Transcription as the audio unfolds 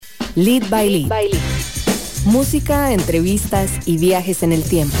Lead by Lead. Música, entrevistas y viajes en el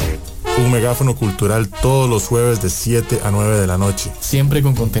tiempo. Un megáfono cultural todos los jueves de 7 a 9 de la noche. Siempre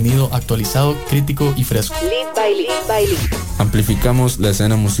con contenido actualizado, crítico y fresco. Lead by Lead. Amplificamos la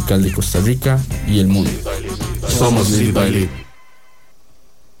escena musical de Costa Rica y el mundo. Somos Lead by Lead.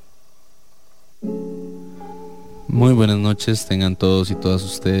 Muy buenas noches, tengan todos y todas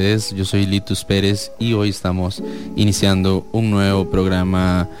ustedes. Yo soy Litus Pérez y hoy estamos iniciando un nuevo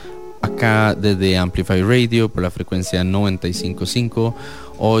programa acá desde Amplify Radio por la frecuencia 95.5.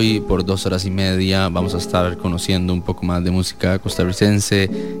 Hoy por 2 horas y media vamos a estar conociendo un poco más de música costarricense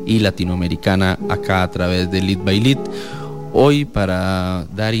y latinoamericana acá a través de Lead by Lead. Hoy, para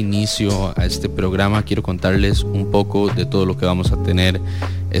dar inicio a este programa, quiero contarles un poco de todo lo que vamos a tener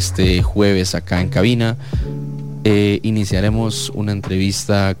este jueves acá en cabina. Iniciaremos una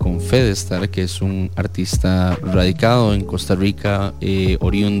entrevista con Fedestar, que es un artista radicado en Costa Rica,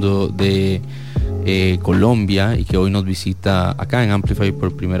 oriundo de Colombia, y que hoy nos visita acá en Amplify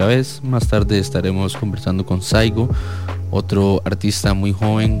por primera vez. Más tarde estaremos conversando con Saigo, otro artista muy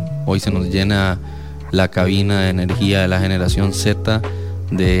joven. Hoy se nos llena la cabina de energía de la generación Z,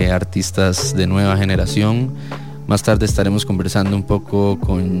 de artistas de nueva generación. Más tarde estaremos conversando un poco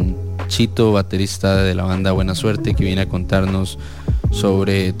con Chito, baterista de la banda Buena Suerte, que viene a contarnos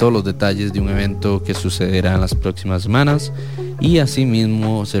sobre todos los detalles de un evento que sucederá en las próximas semanas. Y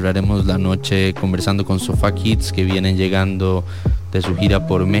asimismo cerraremos la noche conversando con Sofá Kids, que vienen llegando de su gira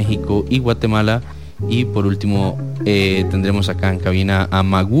por México y Guatemala. Y por último tendremos acá en cabina a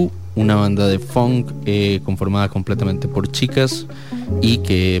Magú, una banda de funk conformada completamente por chicas y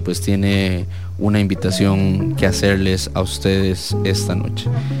que pues tiene una invitación que hacerles a ustedes esta noche.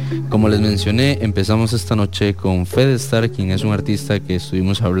 Como les mencioné, empezamos esta noche con Fedestar, quien es un artista que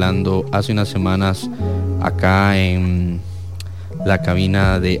estuvimos hablando hace unas semanas acá en la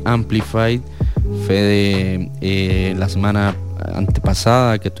cabina de Amplified. Fede, la semana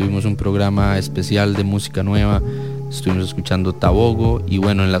antepasada que tuvimos un programa especial de música nueva, estuvimos escuchando Tabogo, y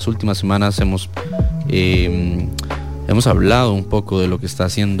bueno, en las últimas semanas hemos hablado un poco de lo que está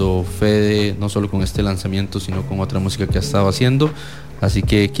haciendo Fede, no solo con este lanzamiento, sino con otra música que ha estado haciendo. Así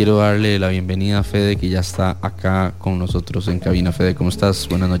que quiero darle la bienvenida a Fede, que ya está acá con nosotros en cabina. Fede, ¿cómo estás?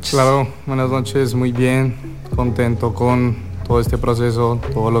 Buenas noches. Claro, buenas noches, muy bien, contento con todo este proceso,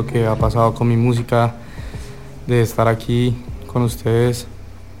 todo lo que ha pasado con mi música, de estar aquí con ustedes,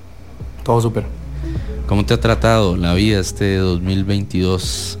 todo súper. ¿Cómo te ha tratado la vida este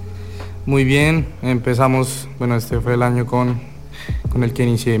 2022? Muy bien, empezamos, bueno, este fue el año con el que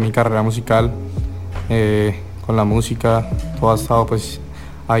inicié mi carrera musical, con la música, todo ha estado pues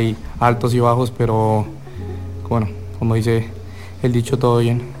hay altos y bajos, pero bueno, como dice el dicho, todo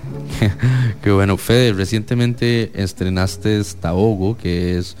bien. Qué bueno. Fede, recientemente estrenaste Tabogo,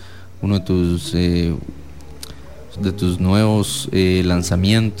 que es uno de tus nuevos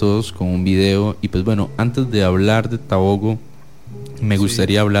lanzamientos con un video. Y pues bueno, antes de hablar de Tabogo, me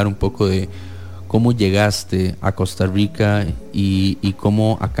gustaría hablar un poco de cómo llegaste a Costa Rica y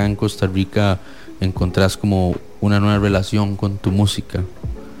cómo acá en Costa Rica encontrás como una nueva relación con tu música.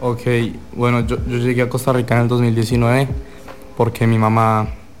 Ok, bueno, yo llegué a Costa Rica en el 2019 porque mi mamá,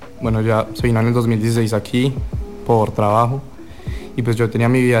 bueno, ya se vino en el 2016 aquí por trabajo, y pues yo tenía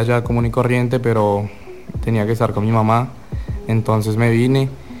mi vida ya común y corriente, pero tenía que estar con mi mamá, entonces me vine,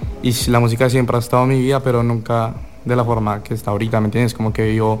 y la música siempre ha estado en mi vida, pero nunca de la forma que está ahorita, ¿me entiendes? Como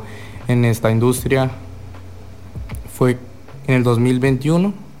que yo en esta industria fue en el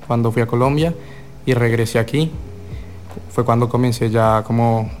 2021 cuando fui a Colombia y regresé aquí, fue cuando comencé ya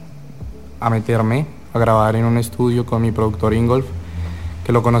como a meterme, a grabar en un estudio con mi productor Ingolf,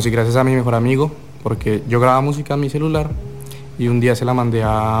 que lo conocí gracias a mi mejor amigo, porque yo grababa música en mi celular y un día se la mandé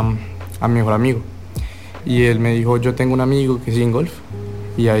a mi mejor amigo, y él me dijo, yo tengo un amigo que es Ingolf,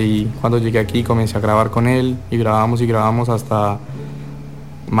 y ahí cuando llegué aquí comencé a grabar con él y grabamos hasta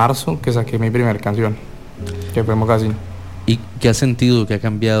marzo, que saqué mi primera canción, que fue Mocasino. ¿Y qué has sentido que ha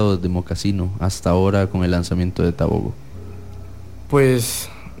cambiado desde Mocasino hasta ahora con el lanzamiento de Tabogo? Pues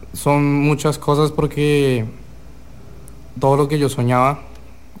son muchas cosas, porque todo lo que yo soñaba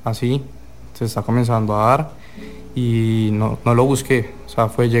así se está comenzando a dar, y no lo busqué, o sea,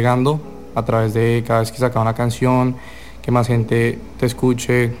 fue llegando a través de cada vez que sacaba una canción, que más gente te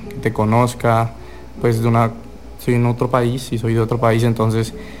escuche, que te conozca, pues soy en otro país y soy de otro país,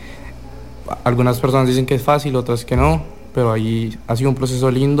 entonces algunas personas dicen que es fácil, otras que no, pero ahí ha sido un proceso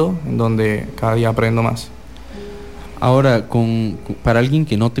lindo en donde cada día aprendo más. Ahora, para alguien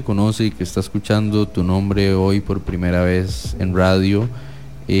que no te conoce y que está escuchando tu nombre hoy por primera vez en radio,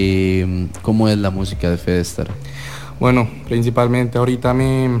 ¿cómo es la música de Fedestar? Bueno, principalmente ahorita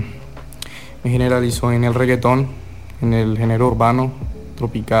me me generalizó en el reggaetón, en el género urbano,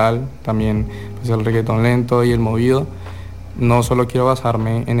 tropical, también pues el reggaetón lento y el movido. No solo quiero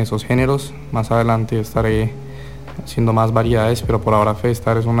basarme en esos géneros, más adelante estaré haciendo más variedades, pero por ahora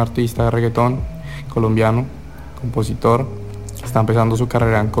Festar es un artista de reggaetón colombiano, compositor, que está empezando su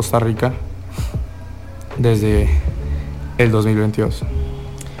carrera en Costa Rica desde el 2022.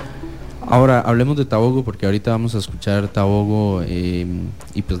 Ahora hablemos de Tabogo, porque ahorita vamos a escuchar Tabogo y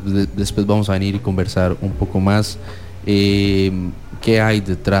pues después vamos a venir y conversar un poco más. ¿Qué hay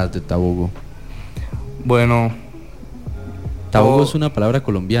detrás de Tabogo? Bueno, Tabogo es una palabra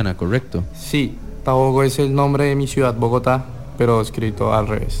colombiana, ¿correcto? Sí, Tabogo es el nombre de mi ciudad, Bogotá, pero escrito al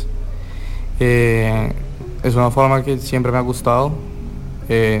revés. Es una forma que siempre me ha gustado.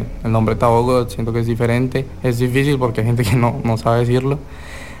 El nombre Tabogo siento que es diferente. Es difícil porque hay gente que no sabe decirlo.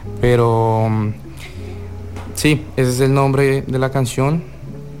 Pero sí, ese es el nombre de la canción.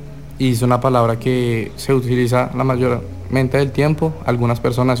 Y es una palabra que se utiliza la mayormente del tiempo, algunas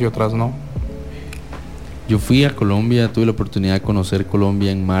personas y otras no. Yo fui a Colombia, tuve la oportunidad de conocer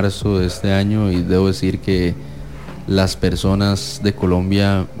Colombia en marzo de este año y debo decir que las personas de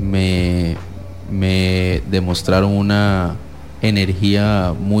Colombia me demostraron una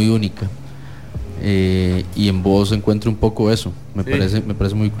energía muy única. Y en vos encuentro un poco eso, me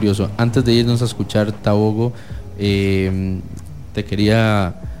parece muy curioso. Antes de irnos a escuchar Tabogo, te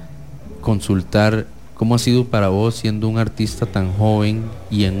quería consultar cómo ha sido para vos, siendo un artista tan joven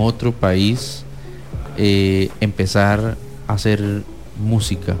y en otro país, empezar a hacer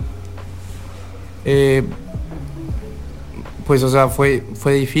música. Pues o sea, fue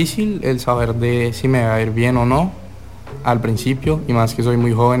difícil el saber de si me va a ir bien o no al principio, y más que soy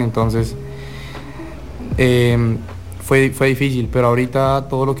muy joven, entonces fue difícil, pero ahorita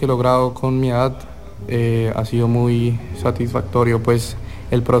todo lo que he logrado con mi edad ha sido muy satisfactorio, pues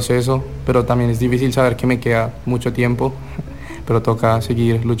el proceso, pero también es difícil saber que me queda mucho tiempo, pero toca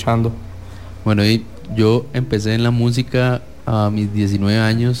seguir luchando. Bueno, y yo empecé en la música a mis 19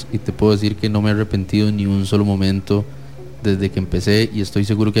 años y te puedo decir que no me he arrepentido ni un solo momento desde que empecé, y estoy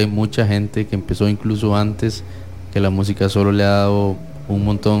seguro que hay mucha gente que empezó incluso antes, que la música solo le ha dado un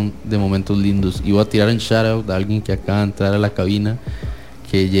montón de momentos lindos. Y voy a tirar en shoutout a alguien que acaba de entrar a la cabina,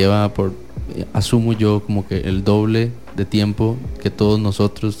 que lleva asumo yo como que el doble de tiempo que todos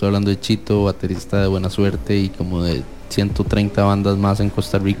nosotros. Estoy hablando de Chito, baterista de Buena Suerte y como de 130 bandas más en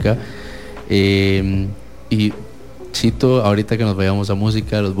Costa Rica. Y Chito, ahorita que nos vayamos a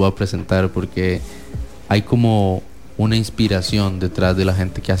música, los voy a presentar porque hay como una inspiración detrás de la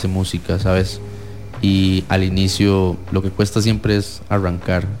gente que hace música, ¿sabes? Y al inicio lo que cuesta siempre es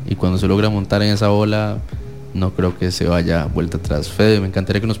arrancar, y cuando se logra montar en esa ola, no creo que se vaya vuelta atrás. Fede, me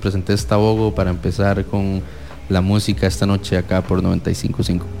encantaría que nos presentes Tabogo para empezar con la música esta noche acá por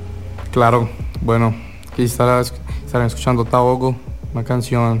 95.5. Claro, bueno, aquí estarán escuchando Tabogo, una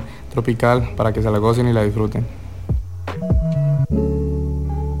canción tropical para que se la gocen y la disfruten.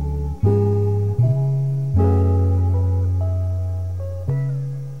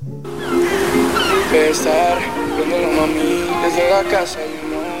 Estar viéndolo, mami, desde la casa, you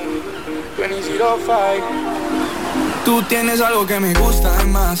know, 2005. Tú tienes algo que me gusta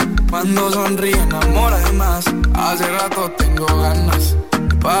además, cuando sonríe enamora además. Hace rato tengo ganas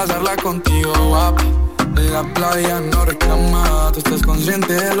de pasarla contigo, guapa. La playa no reclama, tú estás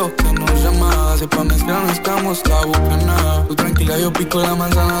consciente de lo que nos llama. Sepa mezclar, no estamos la bucana. Tú tranquila, yo pico la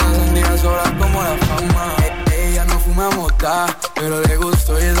manzana, la sandía sola como la fama. Ella no fuma mota, pero le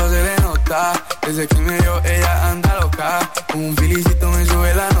gustó y eso se le nota. Desde que me vio ella anda loca, como un felicito me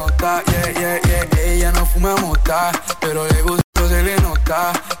sube la nota. Yeah, yeah, yeah. Ella no fuma mota, pero le gustó, se le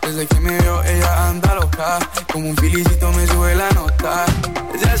nota. Desde que me vio ella anda loca, como un felicito me sube la nota.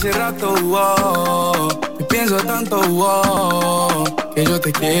 Desde hace rato, te pienso tanto, que yo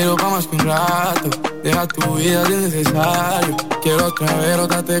te quiero pa' más que un rato. Deja tu vida si es necesario. Quiero otra vez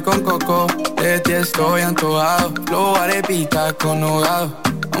rótate con coco, de ti estoy antojado. Flow arepita con hogado,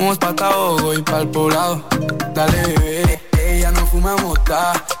 vamos pa' Tabogo y pa'l poblado. Dale bebé, ella no fuma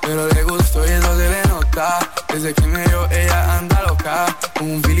mota, pero le gustó y eso se le nota. Desde que me vio ella anda loca,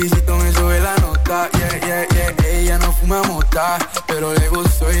 como un felicito me sube la nota. Yeah, yeah, yeah. Ella no fuma mota, pero le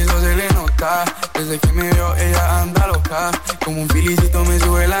gustó y eso se le nota. Desde que me vio ella anda loca, como un felicito me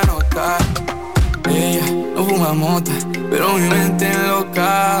sube la nota. Ella no fuma mota, pero mi mente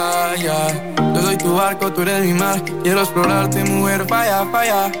loca, yeah. Yo soy tu barco, tú eres mi mar. Quiero explorarte, mujer, falla,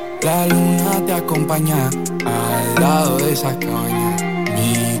 falla. La luna te acompaña al lado de esa cabaña.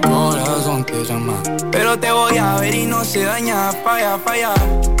 Mi corazón te llama, pero te voy a ver y no se daña. Falla, falla,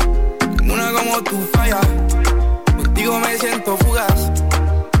 ninguna como tú falla. Contigo me siento fugaz,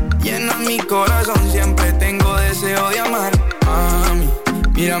 llena mi mi corazón siempre tengo deseo de amar. Mami,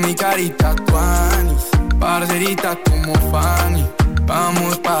 mira mi carita tuanis, parcerita como Fanny.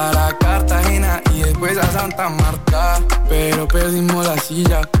 Vamos para Cartagena y después a Santa Marta. Pero perdimos la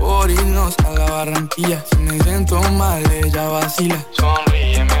silla por irnos a la Barranquilla. Si me siento mal, ella vacila.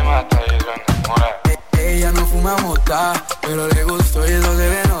 Sonríe, me mata y eso enamora. Ella no fuma mota, pero le gustó y eso se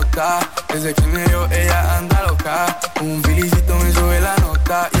le nota. Desde que me vio ella anda loca, como un felicito me sube la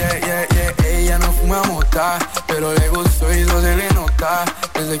nota. Yeah, yeah, yeah. Ella no fuma mota, pero le gustó y eso se le nota.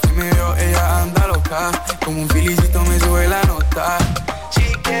 Desde que me vio ella anda loca, como un felicito me sube la nota. Si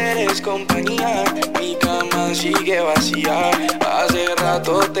quieres compañía, mi cama sigue vacía. Hace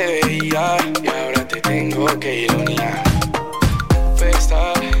rato te veía y ahora te tengo que ironear.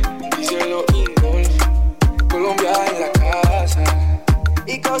 Festar, díselo Ingolf, Colombia en la casa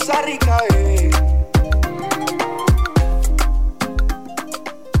y Costa Rica,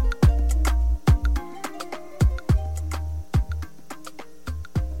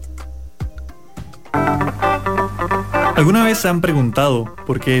 ¿Alguna vez se han preguntado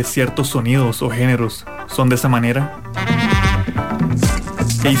por qué ciertos sonidos o géneros son de esa manera?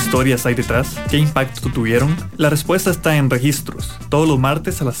 ¿Qué historias hay detrás? ¿Qué impacto tuvieron? La respuesta está en Registros, todos los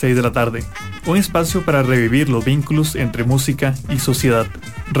martes a las 6 de la tarde. Un espacio para revivir los vínculos entre música y sociedad.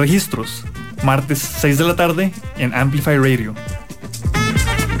 Registros, martes 6 de la tarde en Amplify Radio.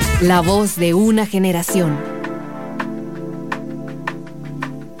 La voz de una generación.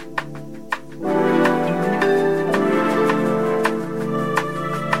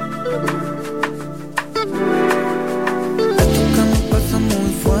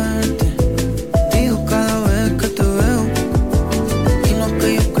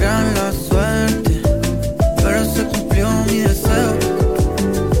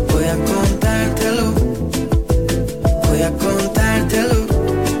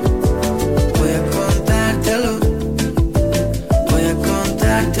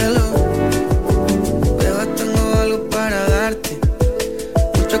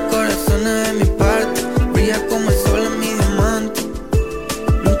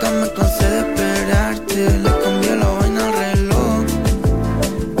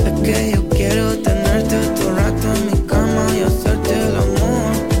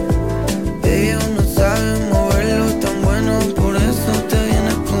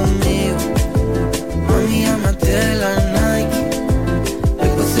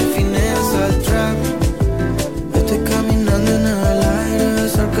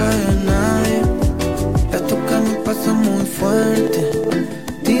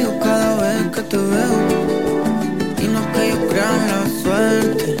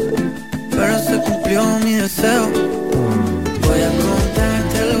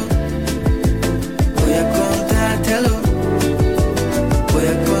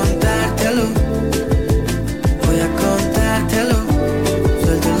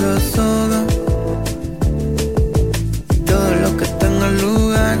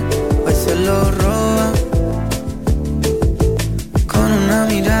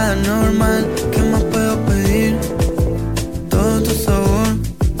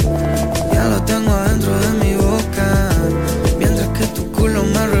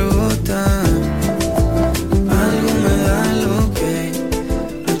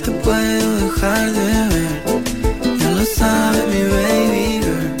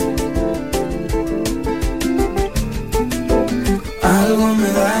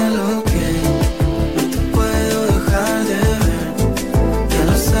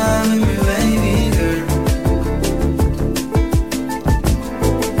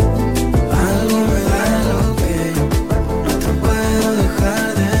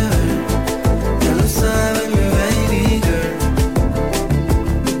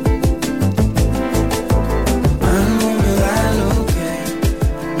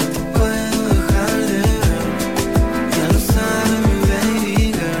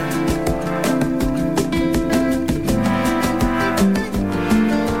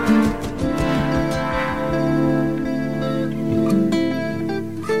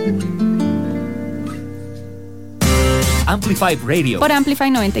 Amplify Radio. Por Amplify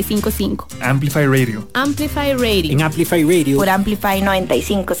 95.5. Amplify Radio. Amplify Radio. En Amplify Radio. Por Amplify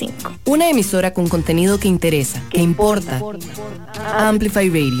 95.5. Una emisora con contenido que interesa, que importa. Amplify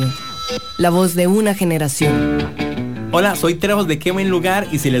Radio. La voz de una generación. Hola, soy Trejos de Qué Buen Lugar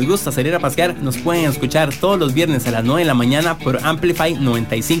y si les gusta salir a pasear, nos pueden escuchar todos los viernes a las 9 de la mañana por Amplify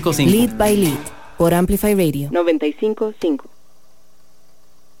 95.5. Lead by Lead. Por Amplify Radio. 95.5.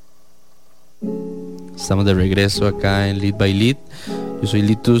 Estamos de regreso acá en Lead by Lead. Yo soy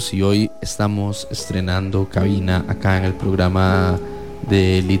Litus y hoy estamos estrenando cabina acá en el programa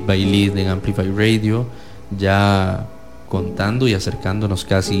de Lead by Lead en Amplify Radio, ya contando y acercándonos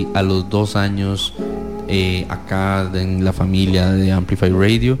casi a los 2 años acá en la familia de Amplify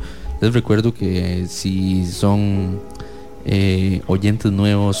Radio. Les recuerdo que si son oyentes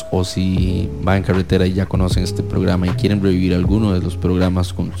nuevos o si van en carretera y ya conocen este programa y quieren revivir alguno de los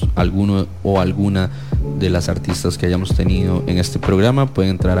programas con alguno o alguna de las artistas que hayamos tenido en este programa, pueden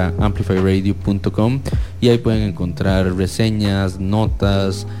entrar a amplifyradio.com y ahí pueden encontrar reseñas,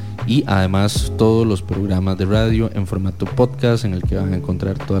 notas y además todos los programas de radio en formato podcast en el que van a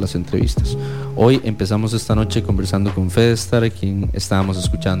encontrar todas las entrevistas. Hoy empezamos esta noche conversando con Fedestar, quien estábamos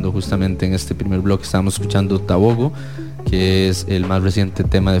escuchando justamente en este primer bloque. Estábamos escuchando Tabogo, que es el más reciente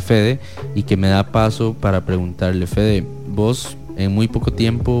tema de Fede, y que me da paso para preguntarle: Fede, vos en muy poco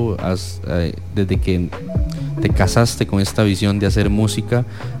tiempo desde que te casaste con esta visión de hacer música,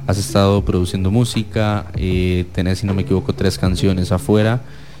 has estado produciendo música, tenés, si no me equivoco, 3 canciones afuera,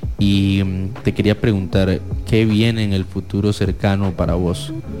 y te quería preguntar, ¿qué viene en el futuro cercano para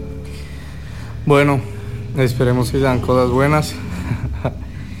vos? Bueno, esperemos que sean cosas buenas.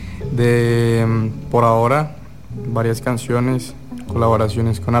 Por ahora, varias canciones,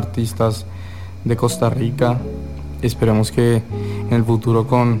 colaboraciones con artistas de Costa Rica. Esperemos que en el futuro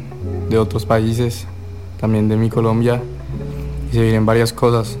de otros países, también de mi Colombia, y se vienen varias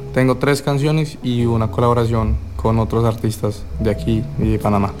cosas. Tengo 3 canciones y una colaboración con otros artistas de aquí y de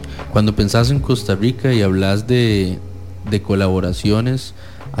Panamá. Cuando pensás en Costa Rica y hablas de colaboraciones,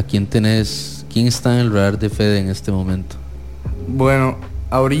 ¿a quién está en el radar de Fede en este momento? Bueno,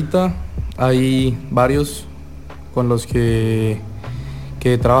 ahorita hay varios con los que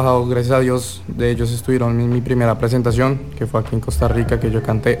he trabajado, gracias a Dios. De ellos estuvieron en mi primera presentación, que fue aquí en Costa Rica, que yo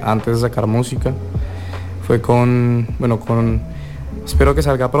canté antes de sacar música. Fue espero que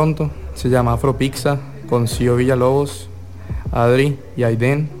salga pronto, se llama Afropizza, con Cio Villalobos, Adri y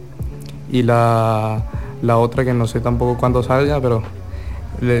Aiden. Y la otra que no sé tampoco cuándo salga, pero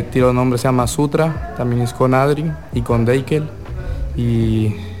le tiro el nombre, se llama Sutra, también es con Adri y con Deikel.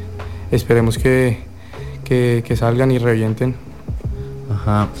 Y esperemos que salgan y revienten.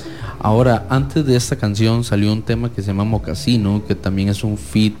 Ajá. Ahora, antes de esta canción salió un tema que se llama Mocasino, que también es un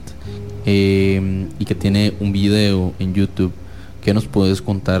feat y que tiene un video en YouTube. ¿Qué nos puedes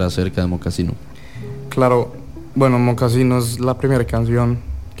contar acerca de Mocasino? Claro, bueno, Mocasino es la primera canción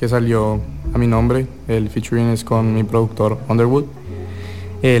que salió a mi nombre. El featuring es con mi productor Underwood.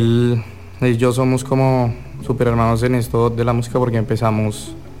 Él y yo somos como super hermanos en esto de la música, porque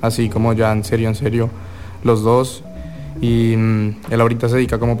empezamos así como ya en serio los dos. Y él ahorita se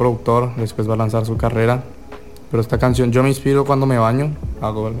dedica como productor, después va a lanzar su carrera. Pero esta canción, yo me inspiro cuando me baño,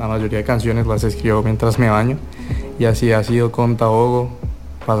 hago la mayoría de canciones, las escribo mientras me baño. Y así ha sido con Tabogo,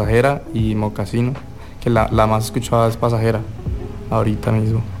 Pasajera y Mocasino, que la más escuchada es Pasajera, ahorita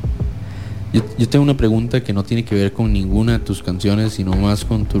mismo. Yo tengo una pregunta que no tiene que ver con ninguna de tus canciones, sino más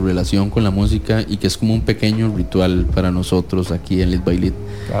con tu relación con la música, y que es como un pequeño ritual para nosotros aquí en Lead by Lead.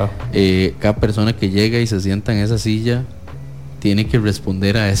 Claro. Cada persona que llega y se sienta en esa silla tiene que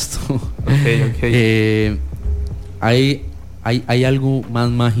responder a esto. Okay. Hay algo más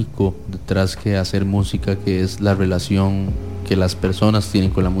mágico detrás que hacer música, que es la relación que las personas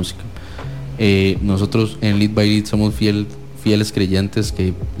tienen con la música. Nosotros en Lead by Lead somos fieles creyentes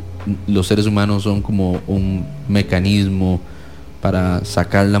que los seres humanos son como un mecanismo para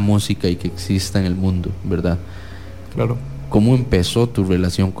sacar la música y que exista en el mundo, ¿verdad? Claro. ¿Cómo empezó tu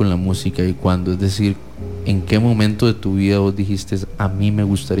relación con la música y cuándo? Es decir, ¿en qué momento de tu vida vos dijiste, a mí me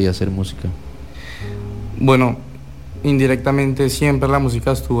gustaría hacer música? Bueno, indirectamente siempre la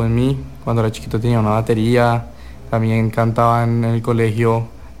música estuvo en mí. Cuando era chiquito tenía una batería, también cantaba en el colegio.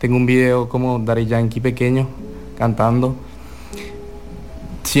 Tengo un video como Daddy Yankee pequeño, cantando.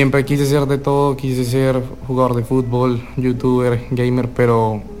 Siempre quise ser de todo, quise ser jugador de fútbol, youtuber, gamer,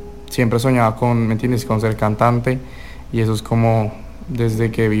 pero siempre soñaba ¿me entiendes?, con ser cantante. Y eso es como desde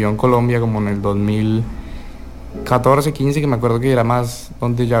que viví en Colombia, como en el 2014, 15, que me acuerdo que era más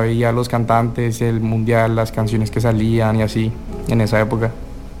donde ya veía a los cantantes, el mundial, las canciones que salían y así, en esa época.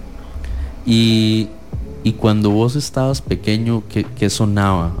 Y cuando vos estabas pequeño, ¿qué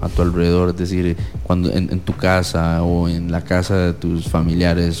sonaba a tu alrededor? Es decir, cuando en tu casa o en la casa de tus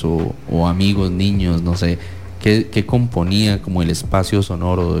familiares o amigos, niños, no sé, ¿qué componía como el espacio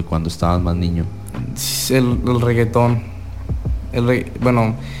sonoro de cuando estabas más niño? El reggaetón.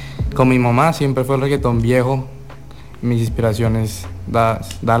 Bueno, con mi mamá siempre fue el reggaetón viejo. Mis inspiraciones,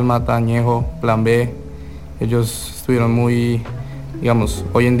 Dálmata, Ñejo, Plan B. Ellos estuvieron muy, digamos,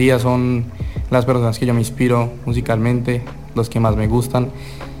 hoy en día son las personas que yo me inspiro musicalmente, los que más me gustan.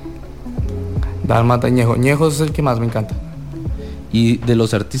 Dálmata y Ñejo. Ñejo es el que más me encanta. Y de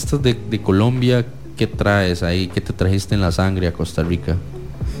los artistas de Colombia, ¿qué traes ahí? ¿Qué te trajiste en la sangre a Costa Rica?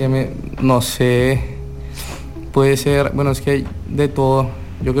 No sé, puede ser, bueno, es que hay de todo.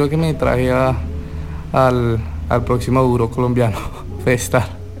 Yo creo que me traje al próximo duro colombiano, Festar.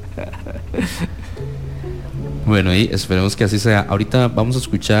 Bueno, y esperemos que así sea. Ahorita vamos a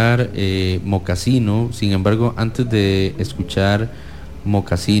escuchar Mocasino. Sin embargo, antes de escuchar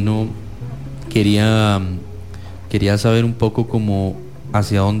Mocasino, quería saber un poco como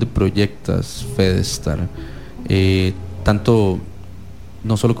hacia dónde proyectas Fedestar. Tanto,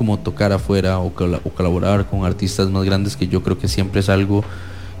 no solo como tocar afuera o colaborar con artistas más grandes, que yo creo que siempre es algo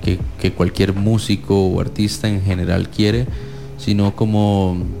que cualquier músico o artista en general quiere, sino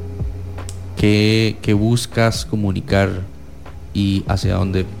como que buscas comunicar y hacia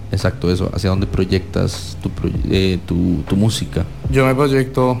dónde, exacto eso, hacia dónde proyectas tu música. Yo me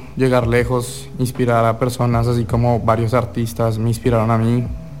proyecto llegar lejos, inspirar a personas, así como varios artistas me inspiraron a mí,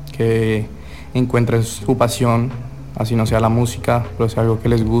 que encuentren su pasión, así no sea la música, pero sea algo que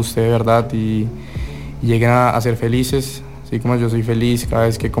les guste de verdad y lleguen a ser felices, así como yo soy feliz cada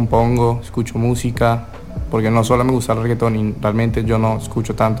vez que compongo, escucho música, porque no solo me gusta el reggaetón, y realmente yo no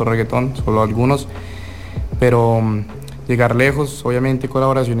escucho tanto reggaetón, solo algunos, pero llegar lejos, obviamente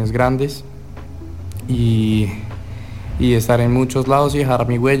colaboraciones grandes y estar en muchos lados y dejar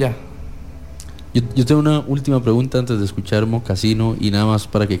mi huella. Yo tengo una última pregunta antes de escuchar Mocasino y nada más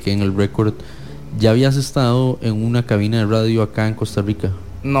para que quede en el récord. ¿Ya habías estado en una cabina de radio acá en Costa Rica?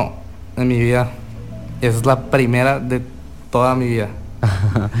 No, en mi vida. Esa es la primera de toda mi vida.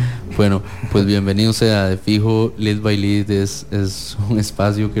 Bueno, pues bienvenido sea. De fijo, Lead by Lead es un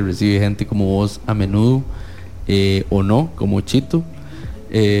espacio que recibe gente como vos a menudo, o no, como Chito.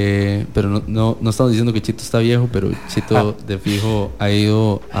 Pero no estamos diciendo que Chito está viejo, pero Chito de fijo ha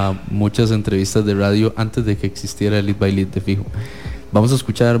ido a muchas entrevistas de radio antes de que existiera Lead by Lead de fijo. Vamos a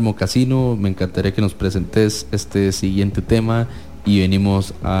escuchar Mocasino. Me encantaría que nos presentes este siguiente tema y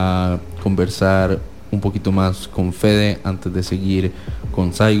venimos a conversar un poquito más con Fede antes de seguir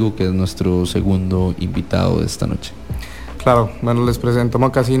con Saigo, que es nuestro segundo invitado de esta noche. Claro, bueno, les presento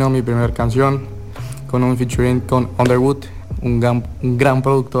Mocasino, mi primera canción, con un featuring con Underwood, un gran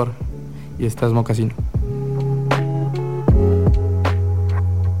productor, y esta es Mocasino.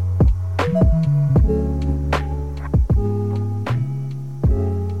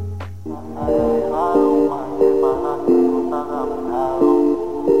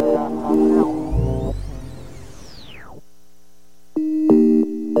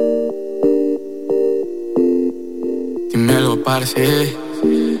 Dímelo, parce,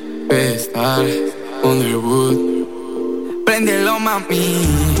 Festar, Underwood. Préndelo, mami,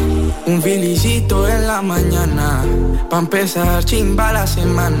 un felicito en la mañana, pa' empezar chimba la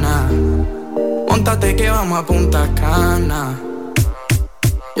semana. Móntate que vamos a Punta Cana.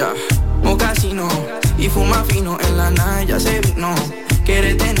 Ya, Mocasino y fuma fino en la night, ya se vino.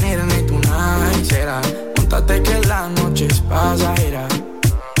 Quiere tenerme tu night, será. Móntate que la noche es pasajera.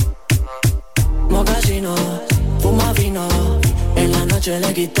 Mocasino, fuma fino, en la noche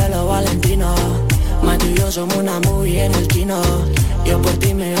le quité los valentinos. Más tú y yo somos una movie en el kino. Yo por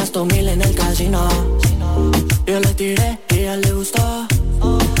ti me gasto 1000 en el casino. Yo le tiré y a ella le gustó.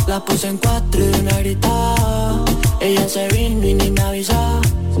 La puse en 4 y una gritó. Ella se vino y ni me avisó.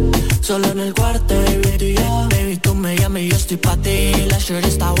 Solo en el cuarto, baby, tú y yo. Baby, tú me llamas y yo estoy pa' ti. La shirt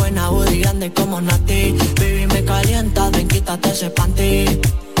está buena, booty grande como Nati. Baby, me calienta, ven, quítate ese panty.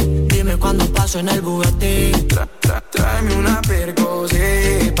 Dime cuando paso en el Bugatti. Tráeme una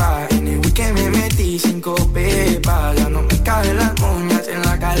percosepa. En el weekend me metí 5 pepas. Ya no me caben las moñas en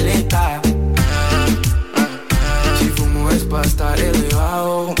la caleta. Si fumo es pa' estar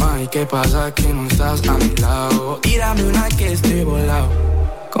elevado. Ay, ¿qué pasa que no estás a mi lado? Tírame una que estoy volado.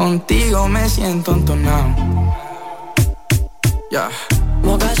 Contigo me siento entonado. Ya.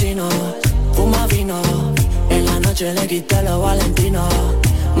 Mocasino, fuma vino. En la noche le quité los valentinos.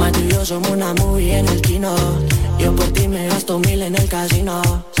 Más tú y yo somos una movie en el kino. Yo por ti me gasto 1000 en el casino.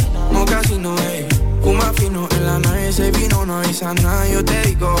 Mocasino, fuma fino, en la nave se vino, no avisa nada. Yo te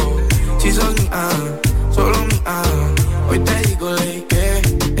digo, si sos mía, solo mía. Hoy te digo, que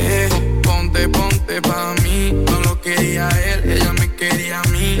ponte pa' mí. No lo quería él, ella me quería a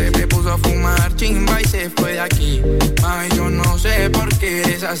mí. Se puso a fumar chimba y se fue de aquí. Ay, yo no sé por qué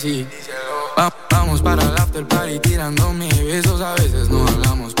eres así. Vamos para el after party tirándome besos. A veces no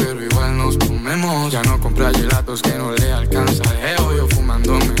hablamos, pero igual nos comemos. Ya no compras gelatos que no le alcanza el ego. Yo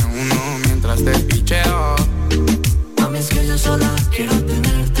fumándome uno mientras te picheo. Mami, es que yo sola quiero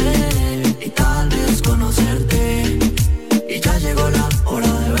tenerte y tal vez conocerte. Y ya llegó la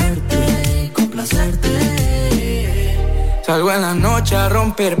hora de verte y complacerte. Salgo en la noche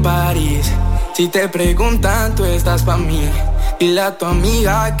romper París. Si te preguntan, tú estás pa' mí. Dile a tu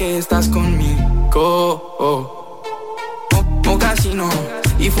amiga que estás conmigo. Mocasino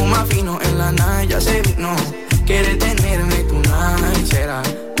y fuma fino en la night, ya se vino. Quiere tenerme tu night, será.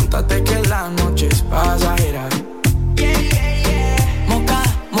 Contate que la noche es pasajera. Moca,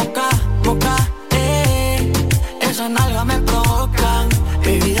 moca, moca, esa nalga me provocan.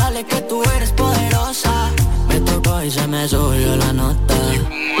 Baby, dale que tú eres poderosa. Me tocó y se me subió la nota. ¿Y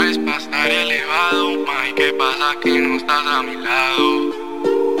cómo es pa' estar elevado? Ay, ¿qué pasa que no estás a mi lado?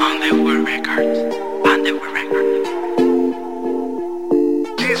 Underwear Records, Underwear Records.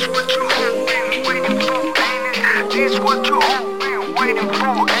 This what you all been waiting for, ain't it? This what you all been waiting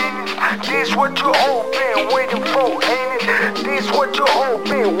for, ain't it? This what you all been waiting for, ain't it? This what you all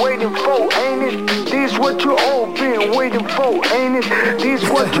been waiting for, ain't it? This what you all been waiting for, ain't it? This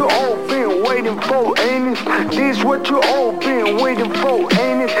what you all been waiting for, ain't it? This what you all been waiting for,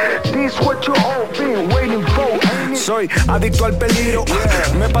 ain't it? This what you all been waiting for, ain't it? Soy adicto al peligro,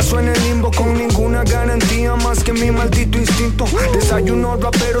 me paso en el limbo con ninguna garantía más que mi maldito instinto. Desayuno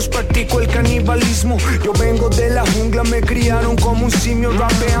raperos, practico el canibalismo. Yo vengo de la jungla, me criaron como un simio.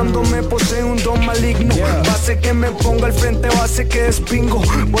 Rapeando me posee un don maligno. Base que me ponga al frente, base que despingo.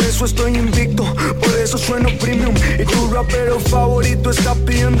 Por eso estoy invicto, por eso sueno premium. Y tu rapero favorito está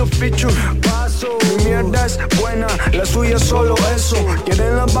pidiendo feature. Paso, mi mierda es buena, la suya es solo eso.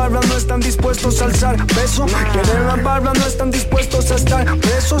 Quieren las barras, no están dispuestos a alzar peso. Quieren las barras, no están dispuestos a estar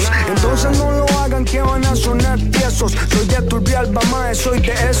presos. Entonces no lo hagan que van a sonar tiesos. Soy de Turbialba, mae, soy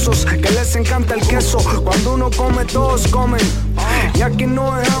de esos que les encanta el queso. Cuando uno come, todos comen. Y aquí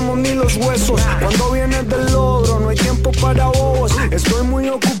no dejamos ni los huesos. Cuando viene del logro, no hay tiempo para bobos. Estoy muy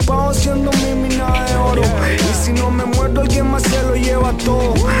ocupado haciendo mi mina de oro. Y si no me muerdo, alguien más se lo lleva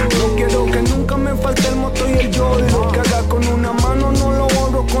todo. No quiero que nunca me falte el moto y el yo. Y lo que haga con una mano no lo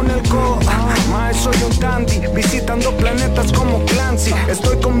borro con el codo. Mae, soy un dandy, visitando planetas como Clancy.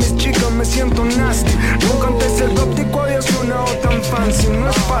 Estoy con mis chicas, me siento nasty. Nunca antes el óptico había sonado tan fancy. No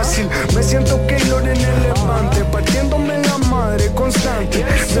es fácil, me siento Keylor en el levante, partiéndome la madre constante.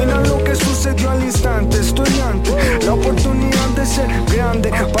 Mira lo que sucedió al instante. Estoy ante la oportunidad de ser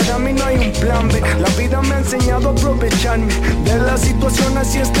grande. Para mí no hay un plan B. La vida me ha enseñado a aprovecharme de la situación,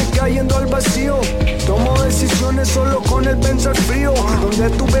 así estoy cayendo al vacío. Tomo decisiones solo con el pensar frío. Donde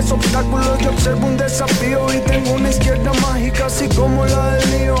tú ves obstáculos, yo observo un desafío. Y tengo una izquierda mágica así como la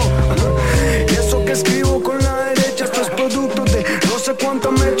del mío. Y eso que escribo con la derecha, esto es producto de no sé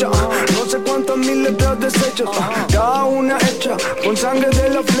cuánta mecha, no sé cuántas mil letras deshechas, cada una hecha con sangre de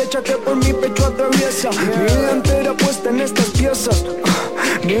la flecha que por mi pecho atraviesa. Mi vida entera puesta en estas piezas,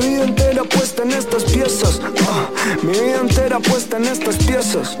 mi vida entera puesta en estas piezas, mi vida entera puesta en estas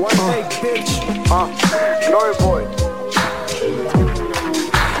piezas. One take, bitch. Glory boy.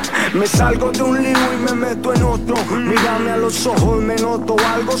 Me salgo de un lío y me meto en otro. Mírame a los ojos, me noto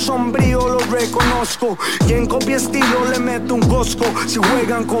algo sombrío, lo reconozco. Quien copia estilo le meto un cosco. Si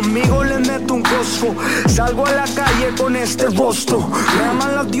juegan conmigo le meto un cosco. Salgo a la calle con este rostro. Me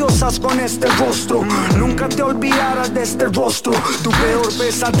aman las diosas con este rostro. Nunca te olvidarás de este rostro. Tu peor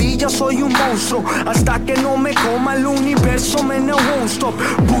pesadilla, soy un monstruo. Hasta que no me coma el universo, me no won't stop.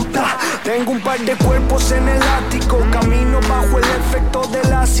 Puta, tengo un par de cuerpos en el ático. Camino bajo el efecto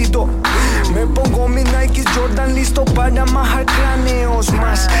del ácido. Me pongo mis Nikes Jordan listo para majar cráneos.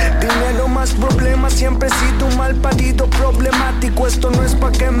 Más dinero, más problemas. Siempre he sido un mal parido problemático. Esto no es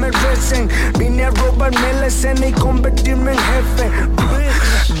pa' que me recen. Vine a robarme la escena y convertirme en jefe.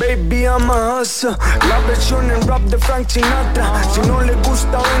 Baby, I'm a hustler. La versión en rap de Frank Sinatra. Si no le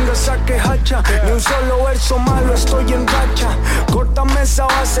gusta, venga, saque hacha. Ni un solo verso malo, estoy en racha. Córtame esa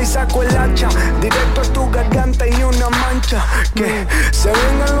base y saco el hacha. Directo a tu garganta y ni una mancha. Que se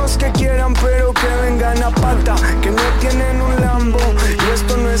vengan los que quieran, pero que vengan a pata. Que no tienen un Lambo y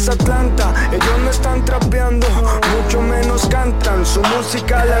esto no es Atlanta. Ellos no están trapeando, mucho menos cantan. Su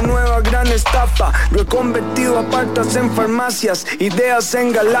música la nueva gran estafa. Lo he convertido a partas en farmacias, ideas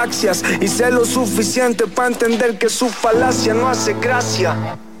en galaxias. Y sé lo suficiente para entender que su falacia no hace gracia.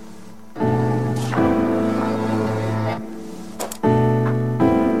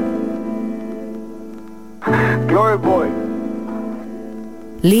 Glory Boy.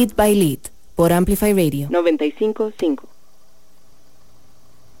 Lead by Lead por Amplify Radio 95.5.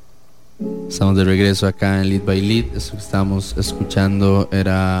 Estamos de regreso acá en Lead by Lead. Eso que estábamos escuchando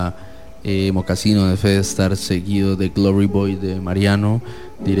era Mocasino de Fedestar, seguido de Glory Boy de Mariano,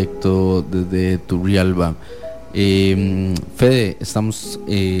 directo desde Turrialba. Fede, estamos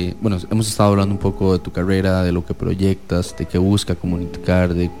hemos estado hablando un poco de tu carrera, de lo que proyectas, de qué busca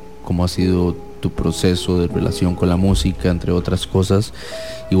comunicar, de cómo ha sido tu proceso de relación con la música, entre otras cosas.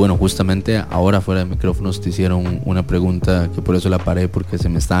 Y bueno, justamente ahora fuera de micrófonos te hicieron una pregunta que por eso la paré, porque se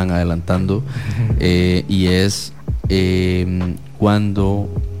me estaban adelantando, y es cuando,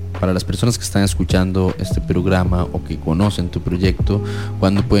 para las personas que están escuchando este programa o que conocen tu proyecto,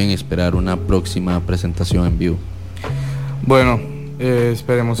 ¿cuándo pueden esperar una próxima presentación en vivo? Bueno,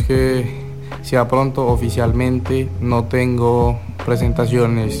 esperemos que sea pronto. Oficialmente no tengo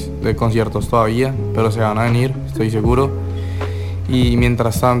presentaciones de conciertos todavía, pero se van a venir, estoy seguro. Y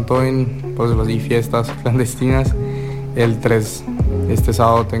mientras tanto, en pues, las fiestas clandestinas, el 3, este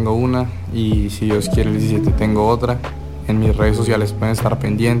sábado tengo una, y si Dios quiere el 17 tengo otra. En mis redes sociales pueden estar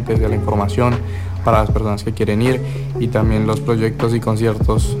pendientes de la información para las personas que quieren ir, y también los proyectos y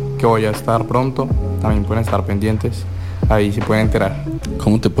conciertos que voy a estar pronto, también pueden estar pendientes. Ahí se pueden enterar.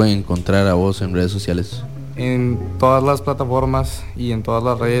 ¿Cómo te pueden encontrar a vos en redes sociales? En todas las plataformas y en todas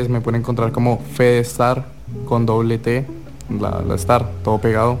las redes me pueden encontrar como Fedestar, con doble T, la Star, todo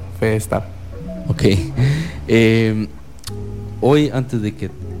pegado, Fedestar. Ok. Hoy, antes de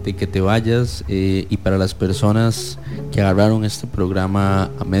que te vayas, y para las personas que agarraron este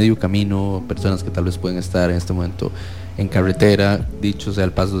programa a medio camino, personas que tal vez pueden estar en este momento en carretera, dicho sea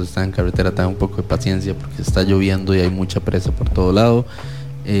el paso, si están en carretera, tengan un poco de paciencia porque está lloviendo y hay mucha presa por todo lado,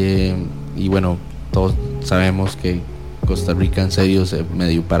 y bueno, todos sabemos que Costa Rica en serio se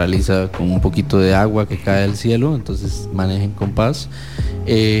medio paraliza con un poquito de agua que cae del cielo, entonces manejen con paz.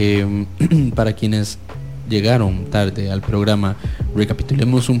 Para quienes llegaron tarde al programa,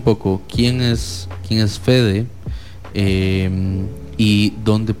 recapitulemos un poco quién es Fede, y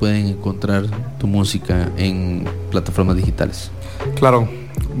dónde pueden encontrar tu música en plataformas digitales. Claro,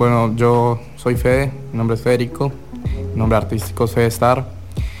 bueno, yo soy Fede, mi nombre es Federico, mi nombre artístico es Fedestar.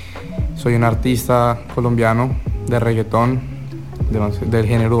 Soy un artista colombiano de reggaetón, del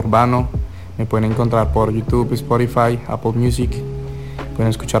género urbano. Me pueden encontrar por YouTube, Spotify, Apple Music. Pueden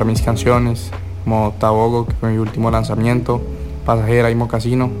escuchar mis canciones como Tabogo, que fue mi último lanzamiento, Pasajera y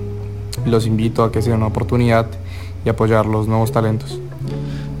Mocasino. Los invito a que se den una oportunidad y apoyar los nuevos talentos.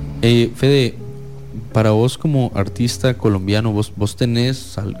 Fede, para vos como artista colombiano, ¿vos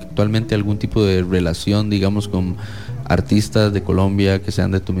tenés actualmente algún tipo de relación, digamos, con artistas de Colombia que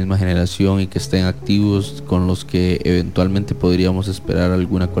sean de tu misma generación y que estén activos, con los que eventualmente podríamos esperar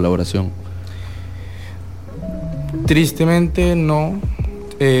alguna colaboración? Tristemente no.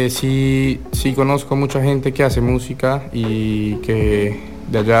 Sí conozco mucha gente que hace música y que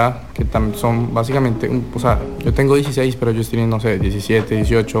de allá, que también son básicamente, o sea, yo tengo 16, pero ellos tienen, no sé, 17,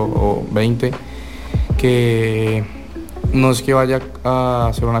 18 o 20, que no es que vaya a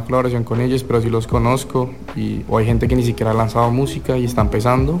hacer una colaboración con ellos, pero sí los conozco, o hay gente que ni siquiera ha lanzado música y está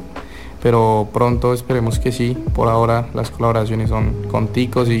empezando, pero pronto esperemos que sí. Por ahora las colaboraciones son con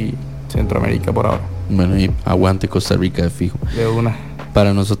ticos y Centroamérica por ahora. Bueno, y aguante Costa Rica de fijo. De una.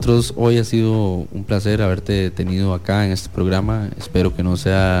 Para nosotros hoy ha sido un placer haberte tenido acá en este programa. Espero que no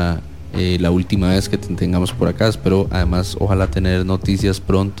sea la última vez que te tengamos por acá. Espero además, ojalá tener noticias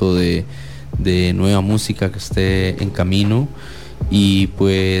pronto de nueva música que esté en camino. Y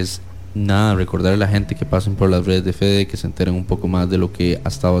pues nada, recordarle a la gente que pasen por las redes de Fede, que se enteren un poco más de lo que ha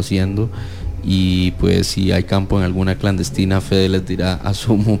estado haciendo. Y pues si hay campo en alguna clandestina, Fede les dirá,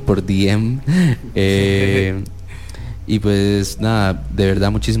 asumo por DM. Y pues nada, de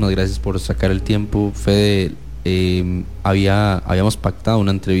verdad muchísimas gracias por sacar el tiempo, Fede. Habíamos pactado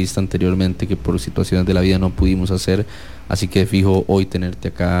una entrevista anteriormente que por situaciones de la vida no pudimos hacer, así que fijo, hoy tenerte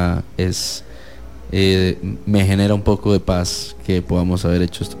acá me genera un poco de paz que podamos haber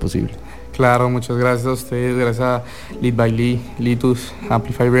hecho esto posible. Claro, muchas gracias a ustedes, gracias a Lead by Lee, Litus,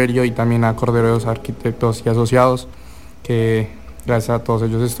 Amplify Radio y también a Corderos Arquitectos y Asociados, que gracias a todos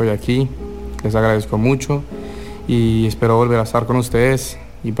ellos estoy aquí, les agradezco mucho. Y espero volver a estar con ustedes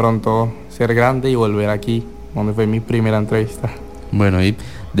y pronto ser grande y volver aquí, donde fue mi primera entrevista. Bueno, y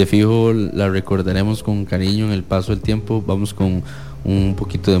de fijo la recordaremos con cariño en el paso del tiempo. Vamos con un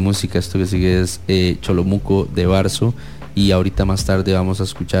poquito de música. Esto que sigue es Cholomuco de Barzo. Y ahorita más tarde vamos a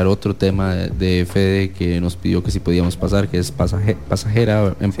escuchar otro tema de Fede que nos pidió que si podíamos pasar, que es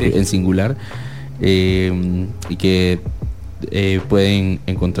Pasajera en singular. Y que pueden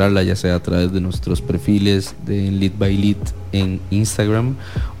encontrarla ya sea a través de nuestros perfiles de Lead by Lead en Instagram,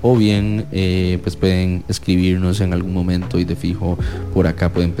 o bien pues pueden escribirnos en algún momento y de fijo por acá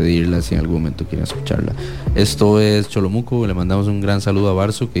pueden pedirla si en algún momento quieren escucharla. Esto es Cholomuco. Le mandamos un gran saludo a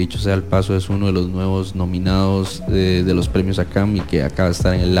Barzo, que dicho sea el paso es uno de los nuevos nominados de los premios ACAM y que acaba de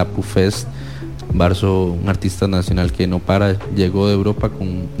estar en el Lapu Fest. Barzo, un artista nacional que no para, llegó de Europa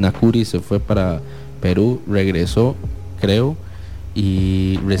con Nakuri, se fue para Perú, regresó, creo,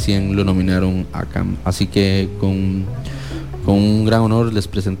 y recién lo nominaron a CAM. Así que con un gran honor les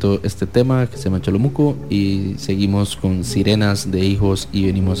presento este tema que se llama Cholomuco, y seguimos con Sirenas de Hijos y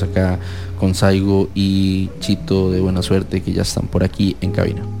venimos acá con Saigo y Chito de Buena Suerte, que ya están por aquí en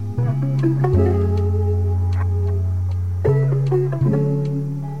cabina.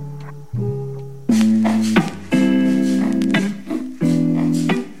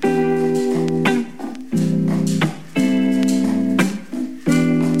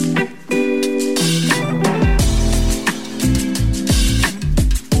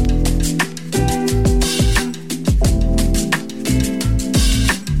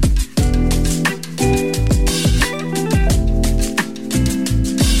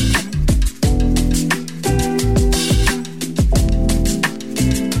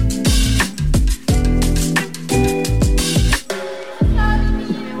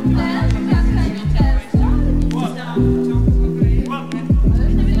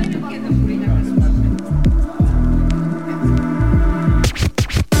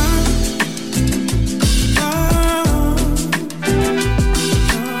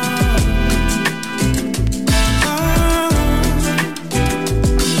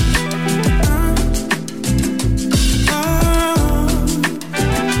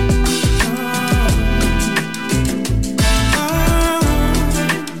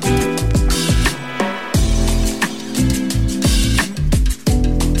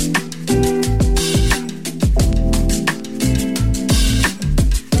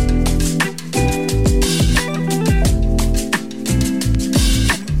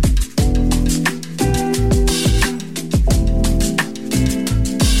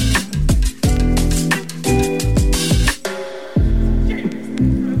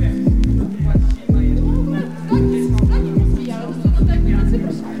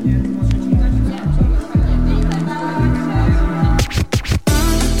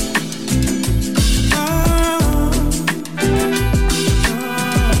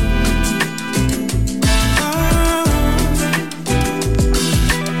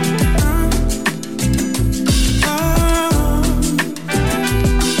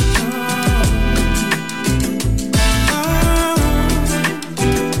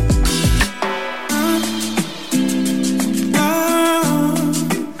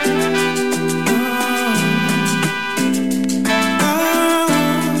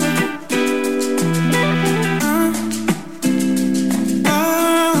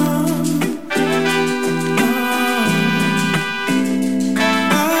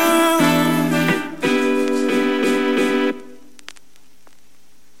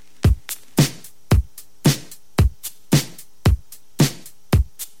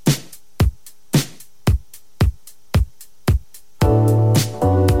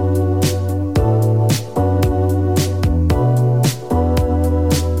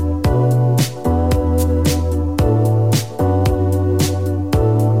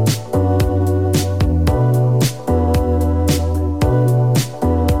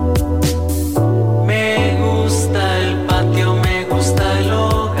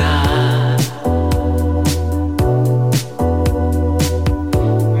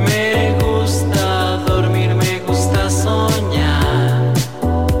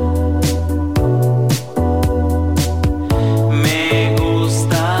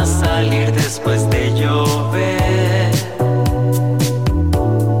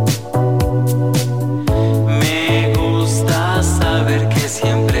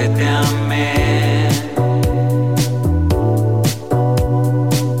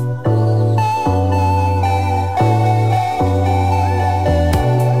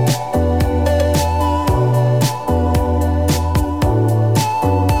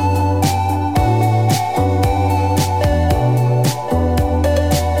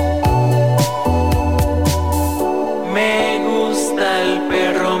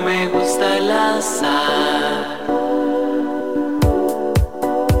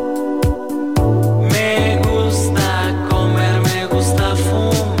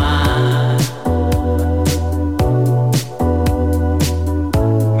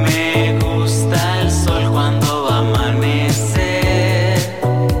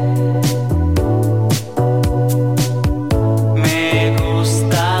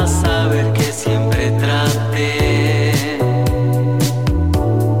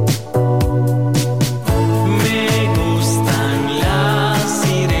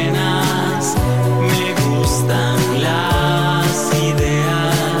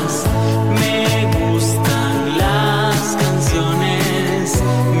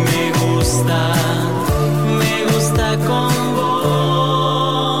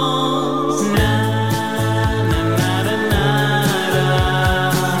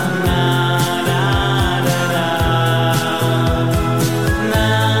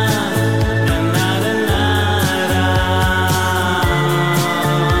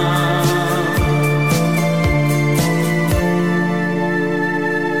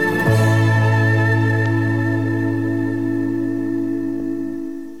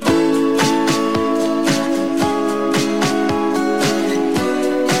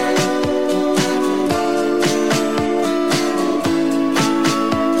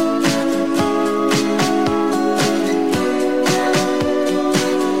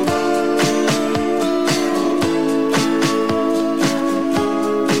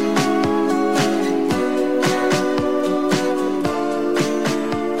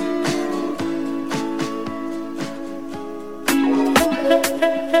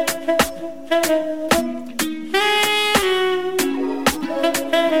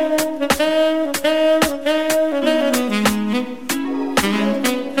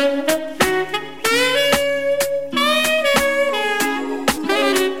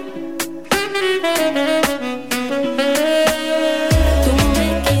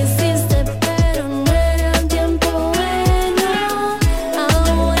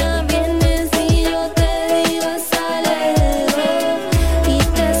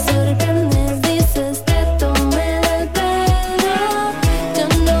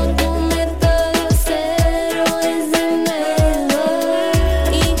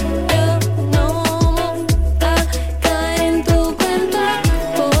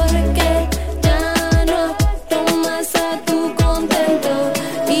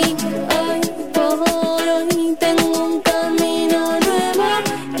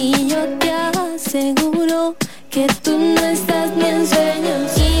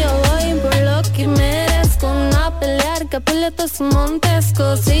 secretos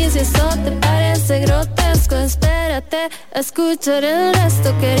montescos. Y si eso te parece grotesco, espérate a escuchar el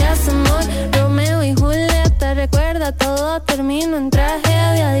resto. Querías amor, Romeo y Julieta. Recuerda, todo terminó en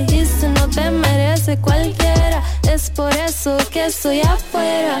tragedia. Dijiste no te merece cualquiera. Es por eso que estoy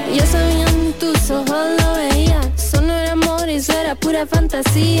afuera. Yo sabía en tus ojos, lo veía. Eso no era amor, eso era pura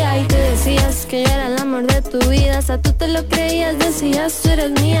fantasía. Y te decías que yo era el amor de tu vida. Hasta tú te lo creías, decías tú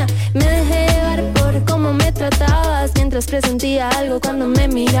eres mía. Me dejé llevar por cómo me tratabas, mientras presentía algo cuando me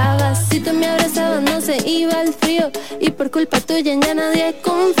mirabas. Si tú me abrazabas no se iba el frío, y por culpa tuya en ya nadie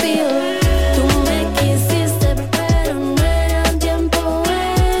confío. Tú me quisiste pero no era un tiempo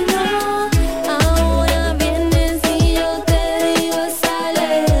bueno. Ahora vienes y yo te digo hasta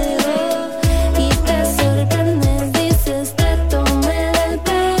luego. Y te sorprendes, dices te tomé del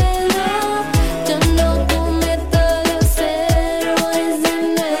pelo. Yo no cometo los errores de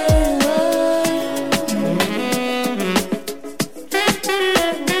nuevo.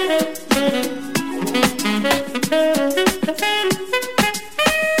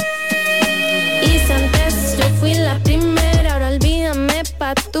 Y si antes yo fui la primera, ahora olvídame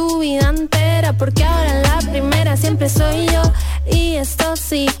pa' tu vida entera. Porque ahora la primera siempre soy yo. Y esto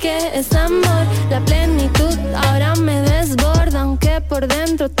sí que es amor. La plenitud ahora me desborda, aunque por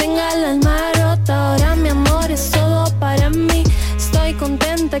dentro tenga el alma rota. Ahora mi amor es todo para mí. Estoy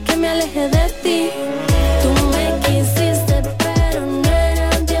contenta que me aleje de ti. Tú me quisiste pero no era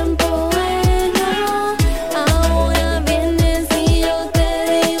un tiempo bueno. Ahora vienes y yo te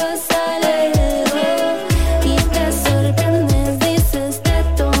digo hasta luego. Y te sorprendes, dices te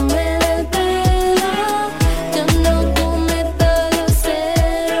tomé del pelo. Yo no cometo los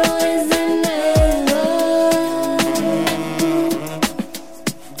errores de nuevo.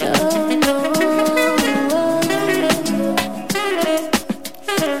 Yo no.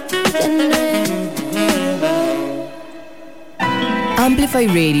 Amplify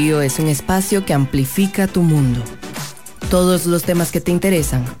Radio es un espacio que amplifica tu mundo. Todos los temas que te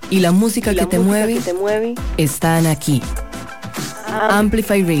interesan y la música que te mueve están aquí.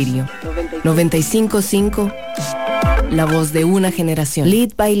 Amplify Radio 95.5, la voz de una generación.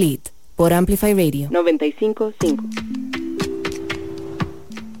 Lead by Lead por Amplify Radio 95.5.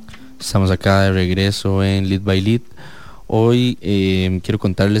 Estamos acá de regreso en Lead by Lead. Hoy quiero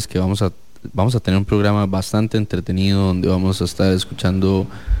contarles que vamos a tener un programa bastante entretenido donde vamos a estar escuchando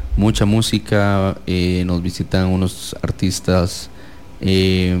mucha música. Nos visitan unos artistas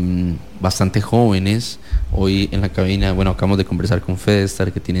bastante jóvenes. Hoy en la cabina, bueno, acabamos de conversar con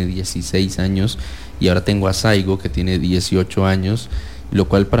Fedestar, que tiene 16 años, y ahora tengo a Saigo, que tiene 18 años, lo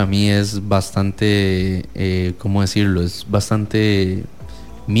cual para mí es bastante, ¿cómo decirlo? Es bastante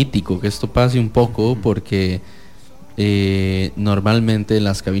mítico que esto pase un poco, porque normalmente en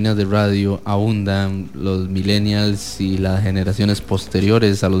las cabinas de radio abundan los millennials y las generaciones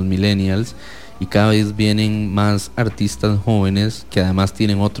posteriores a los millennials, y cada vez vienen más artistas jóvenes que además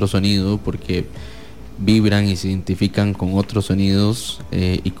tienen otro sonido, porque vibran y se identifican con otros sonidos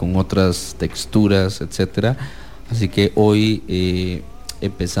y con otras texturas, etcétera. Así que hoy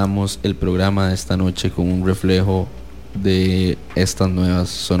empezamos el programa de esta noche con un reflejo de estas nuevas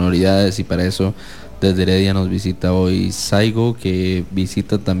sonoridades, y para eso desde Heredia nos visita hoy Saigo, que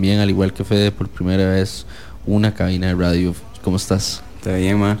visita también, al igual que Fede, por primera vez una cabina de radio. ¿Cómo estás? Está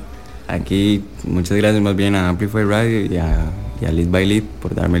bien, ma. Aquí muchas gracias más bien a Amplify Radio y a Lead by Lead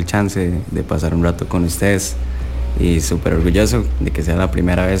por darme el chance de pasar un rato con ustedes, y súper orgulloso de que sea la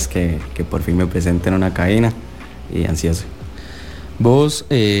primera vez que por fin me presente en una cabina, y ansioso. Vos,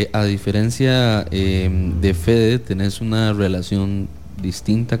 a diferencia de Fede, tenés una relación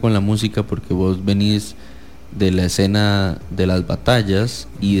distinta con la música, porque vos venís de la escena de las batallas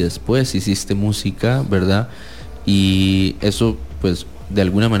y después hiciste música, ¿verdad? Y eso pues de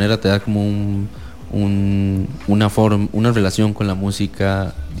alguna manera te da como una relación con la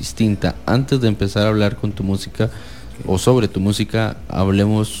música distinta. Antes de empezar a hablar con tu música o sobre tu música,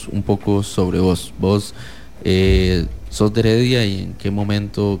 hablemos un poco sobre vos. Vos sos de Heredia, y en qué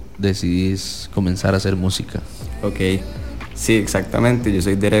momento decidís comenzar a hacer música. Ok, sí, exactamente, yo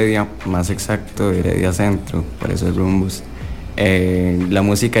soy de Heredia, más exacto de Heredia Centro, por eso es Rumbos. La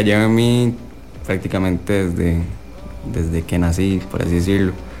música lleva en mí prácticamente desde que nací, por así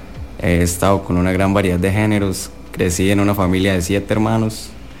decirlo. He estado con una gran variedad de géneros, crecí en una familia de 7 hermanos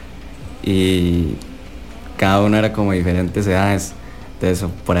y cada uno era como diferentes edades. Entonces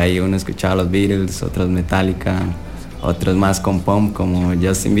por ahí uno escuchaba los Beatles, otros Metallica, otros más con pop como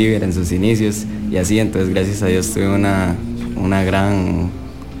Justin Bieber en sus inicios y así. Entonces gracias a Dios tuve una gran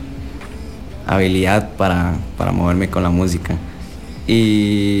habilidad para moverme con la música.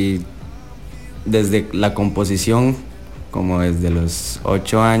 Y desde la composición como desde los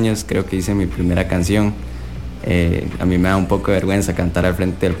 8 años creo que hice mi primera canción. A mí me da un poco de vergüenza cantar al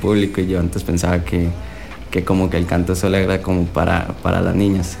frente del público y yo antes pensaba que como que el canto solo era como para las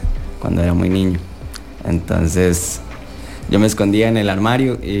niñas cuando era muy niño. Entonces yo me escondía en el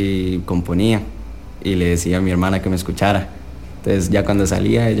armario y componía y le decía a mi hermana que me escuchara. Entonces ya cuando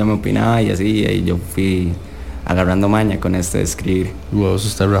salía ella me opinaba y así, y yo fui agarrando maña con esto de escribir. Wow, eso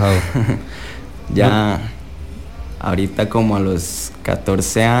está rajado. Ya ahorita como a los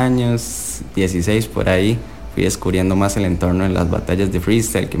 14 años, 16 por ahí, fui descubriendo más el entorno de las batallas de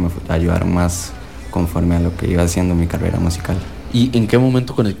freestyle que me ayudaron más conforme a lo que iba haciendo mi carrera musical. ¿Y en qué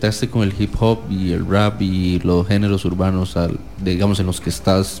momento conectaste con el hip hop y el rap y los géneros urbanos, digamos, en los que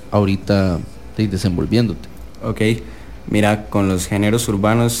estás ahorita desenvolviéndote? Ok, mira, con los géneros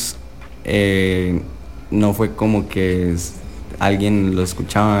urbanos no fue como que alguien lo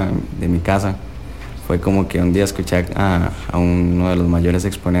escuchaba de mi casa. Fue como que un día escuché a uno de los mayores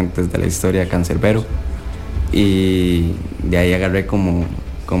exponentes de la historia, Cancerbero, y de ahí agarré como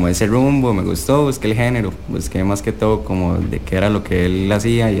ese rumbo, me gustó, busqué el género, busqué más que todo como de qué era lo que él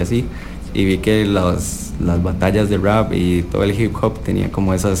hacía y así, y vi que las batallas de rap y todo el hip hop tenía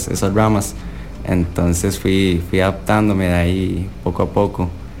como esas ramas. Entonces fui adaptándome de ahí poco a poco.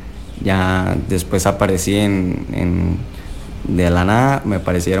 Ya después aparecí de la nada, me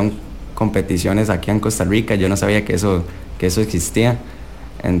aparecieron competiciones aquí en Costa Rica, yo no sabía que eso existía.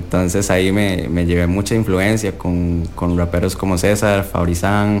 Entonces ahí me llevé mucha influencia con raperos como César,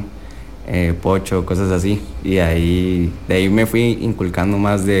 Fabrizán, Pocho, cosas así. Y de ahí me fui inculcando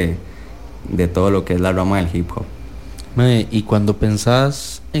más de todo lo que es la rama del hip hop. Y cuando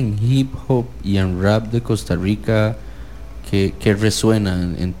pensás en hip hop y en rap de Costa Rica, ¿qué resuena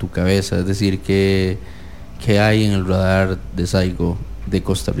en tu cabeza? Es decir, ¿qué hay en el radar de Saigo de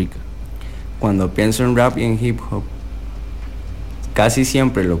Costa Rica? Cuando pienso en rap y en hip hop, casi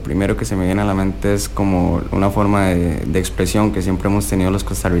siempre lo primero que se me viene a la mente es como una forma de expresión que siempre hemos tenido los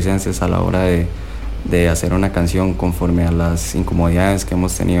costarricenses a la hora de hacer una canción conforme a las incomodidades que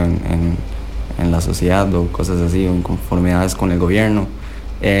hemos tenido en la sociedad o cosas así, o inconformidades con el gobierno.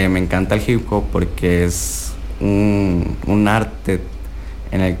 Me encanta el hip hop porque es un arte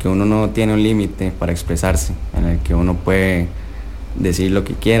en el que uno no tiene un límite para expresarse, en el que uno puede decir lo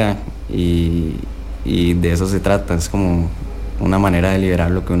que quiera y de eso se trata, es como una manera de liberar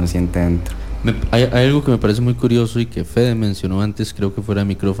lo que uno siente dentro. Hay algo que me parece muy curioso y que Fede mencionó antes, creo que fuera de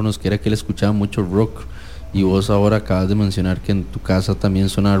micrófonos, que era que él escuchaba mucho rock, y vos ahora acabas de mencionar que en tu casa también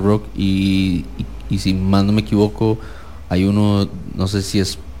suena rock y si más no me equivoco hay uno, no sé si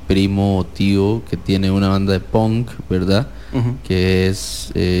es primo o tío, que tiene una banda de punk, ¿verdad? Uh-huh. Que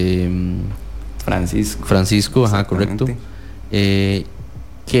es Francisco, ajá, correcto.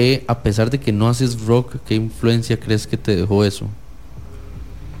 Que a pesar de que no haces rock, ¿qué influencia crees que te dejó eso?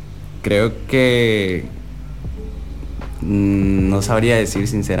 Creo que no sabría decir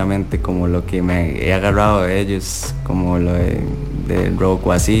sinceramente como lo que me he agarrado de ellos, como lo del rock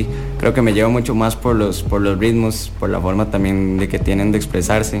o así. Creo que me llevo mucho más por los ritmos, por la forma también de que tienen de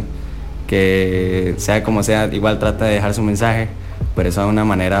expresarse, que sea como sea, igual trata de dejar su mensaje, pero eso de una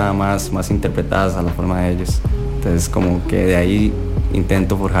manera más interpretada a la forma de ellos. Entonces como que de ahí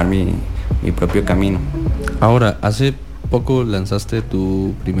intento forjar mi propio camino. Ahora, hace poco lanzaste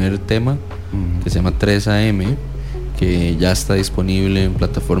tu primer tema, que se llama 3 AM, que ya está disponible en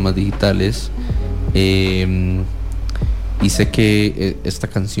plataformas digitales, y sé que esta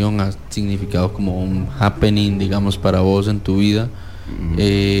canción ha significado como un happening, digamos, para vos en tu vida.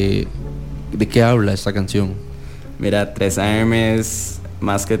 ¿De qué habla esta canción? Mira, 3 AM es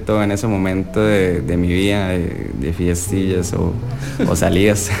más que todo en ese momento de mi vida, de fiestillas o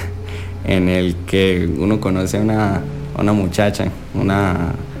salidas, en el que uno conoce a una muchacha,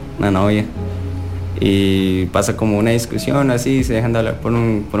 una novia, y pasa como una discusión así, se dejan de hablar por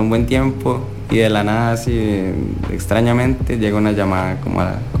un buen tiempo, y de la nada así, extrañamente, llega una llamada como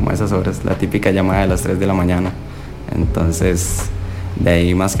a esas horas, la típica llamada de las 3 de la mañana. Entonces, de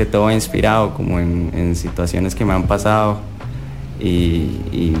ahí más que todo he inspirado como en situaciones que me han pasado,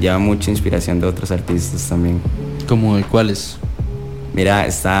 y lleva mucha inspiración de otros artistas también. ¿Cómo de cuáles? Mira,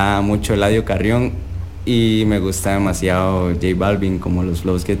 está mucho Eladio Carrión y me gusta demasiado J Balvin, como los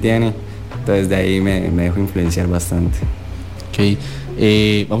flows que tiene. Entonces de ahí me dejo influenciar bastante. Ok,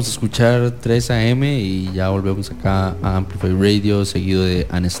 vamos a escuchar 3 AM y ya volvemos acá a Amplify Radio, seguido de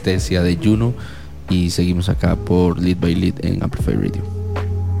Anestesia de Juno, y seguimos acá por Lead by Lead en Amplify Radio.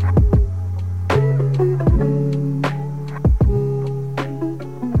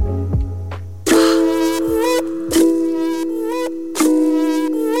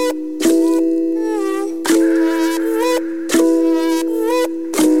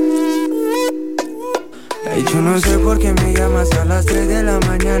 Yo no sé por qué me llamas a las 3 de la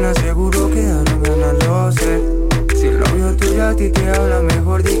mañana, seguro quedaron ganas, lo sé. Si el novio tuyo a ti te habla,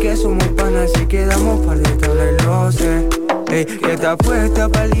 mejor di que somos panas y quedamos par de tabla y lo sé. Ey, que está puesta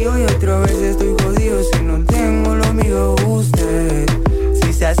pa'l lío y otra vez estoy jodido si no tengo lo mío usted.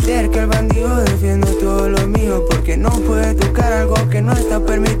 Si se acerca el bandido defiendo todo lo mío porque no puede tocar algo que no está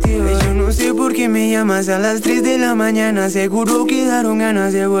permitido. Ey, yo no sé por qué me llamas a las 3 de la mañana, seguro quedaron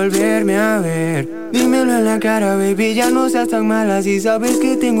ganas de volverme a ver. Dímelo en la cara, baby, ya no seas tan mala si sabes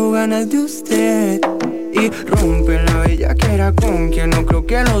que tengo ganas de usted. Y rompe la bellaquera con quien no creo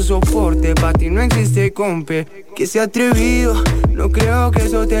que lo soporte. Pa' ti no existe compe que sea atrevido, no creo que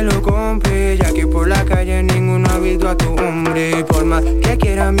eso te lo compre. Ya que por la calle ninguno ha visto a tu hombre. Y por más que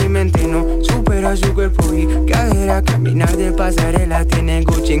quiera mi mente no supera su cuerpo y cadera. Caminar de pasarela tiene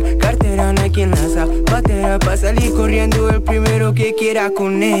Gucci, cartera no hay quien la zapatera. Pa' salir corriendo el primero que quiera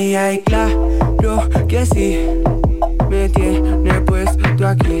con ella. Y claro que sí, me tiene puesto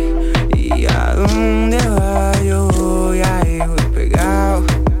aquí. ¿Y a dónde va? Yo voy ahí, voy pegado.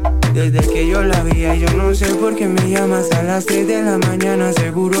 Desde que yo la vi, y yo no sé por qué me llamas a las 3 de la mañana,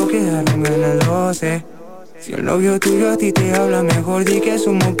 seguro quedaron ganas, lo sé. Si el novio tuyo a ti te habla, mejor di que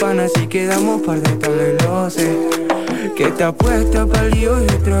somos panas y quedamos par de tabla y lo sé. Que está puesta pa'l lío y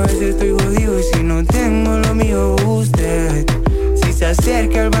otra vez estoy jodido y si no tengo lo mío usted. Si se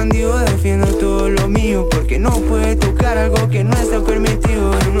acerca el bandido defiendo todo lo mío porque no puede tocar algo que no está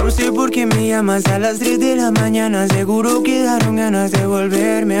permitido. Yo no sé por qué me llamas a las 3 de la mañana, seguro quedaron ganas de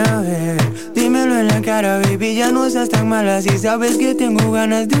volverme a ver. Dímelo en la cara, baby, ya no seas tan mala si sabes que tengo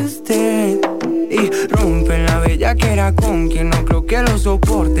ganas de usted. Y rompen la bellaquera con quien no creo que lo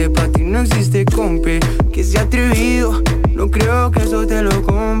soporte. Pa' ti no existe compe que sea atrevido, no creo que eso te lo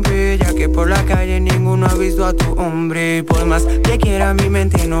compre. Ya que por la calle ninguno ha visto a tu hombre. Y por más que quiera mi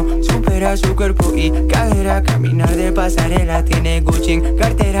mente no supera su cuerpo y cadera. Caminar de pasarela tiene Gucci,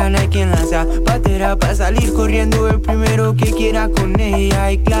 cartera no hay quien la zapatera. Pa' salir corriendo el primero que quiera con ella.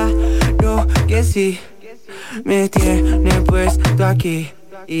 Y claro que sí, me tiene puesto aquí.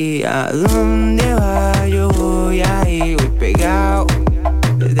 ¿Y a dónde va? Yo voy ahí, voy pegado.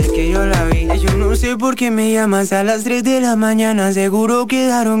 Desde que yo la vi, yo no sé por qué me llamas a las 3 de la mañana, seguro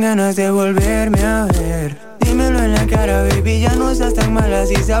quedaron ganas de volverme a ver. Dímelo en la cara, baby, ya no seas tan mala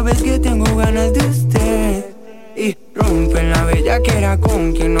si sabes que tengo ganas de usted. Y rompen la bellaquera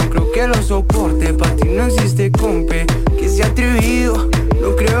con quien no creo que lo soporte. Pa' ti no existe compe que sea atrevido,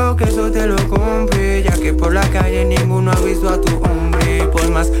 no creo que eso te lo compre. Ya que por la calle ninguno ha visto a tu hombre. Por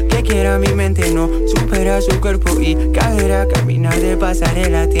más que quiera mi mente no supera su cuerpo y cadera. Caminar de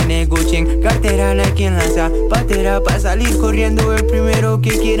pasarela tiene Gucci, cartera no hay quien la zapatera. Pa' salir corriendo el primero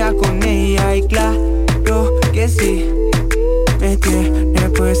que quiera con ella. Y claro que sí, me tiene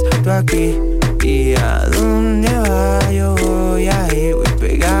puesto aquí. ¿Y a dónde va? Yo voy ahí, voy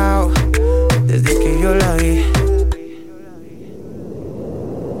pegado. Desde que yo la vi.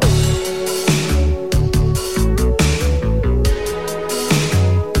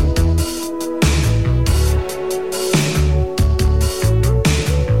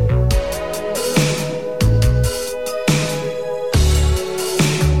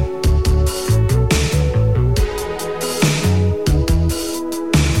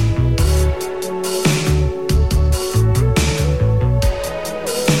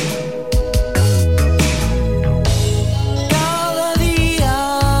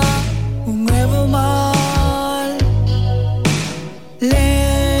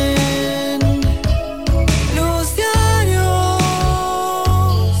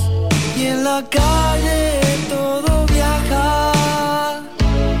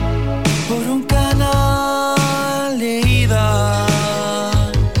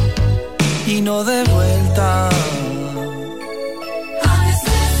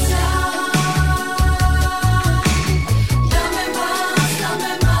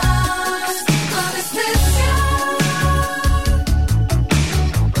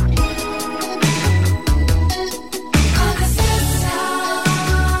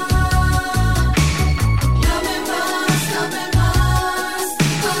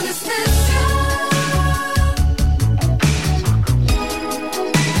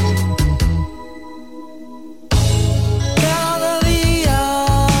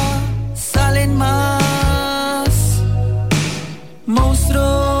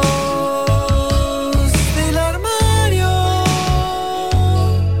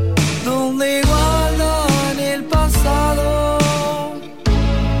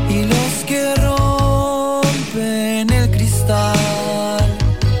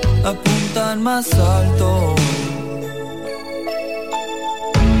 Más alto.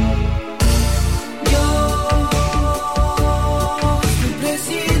 Yo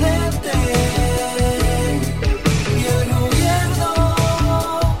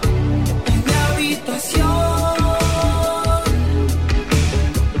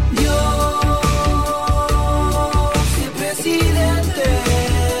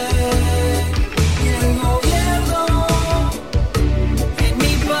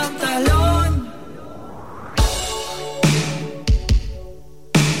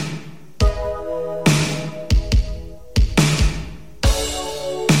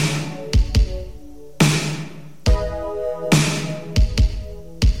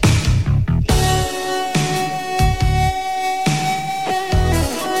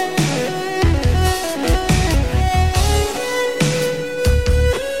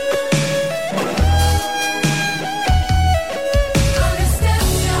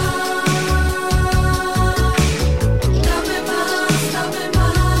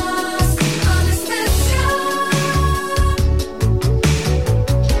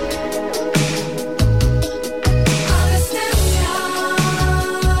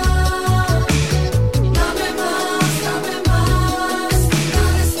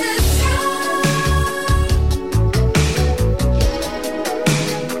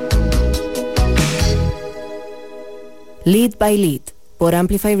Lead by Lead, por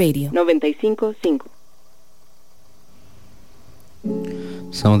Amplify Radio 95.5.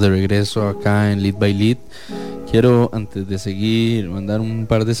 Estamos de regreso acá en Lead by Lead. Quiero, antes de seguir, mandar un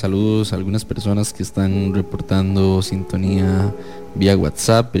par de saludos a algunas personas que están reportando sintonía vía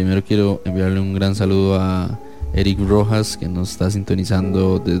WhatsApp. Primero quiero enviarle un gran saludo a Eric Rojas, que nos está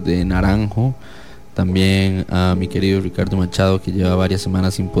sintonizando desde Naranjo. También a mi querido Ricardo Machado, que lleva varias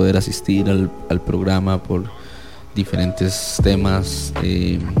semanas sin poder asistir al programa por diferentes temas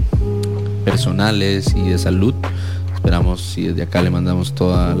personales y de salud. Esperamos, y desde acá le mandamos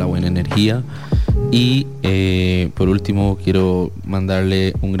toda la buena energía. Y por último quiero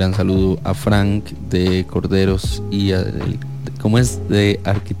mandarle un gran saludo a Frank de Corderos y ¿cómo es? De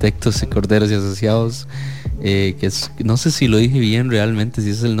Arquitectos y Corderos y Asociados, que es, no sé si lo dije bien realmente, si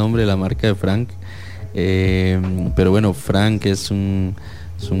es el nombre de la marca de Frank, pero bueno, Frank es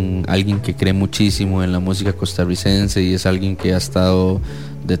alguien que cree muchísimo en la música costarricense y es alguien que ha estado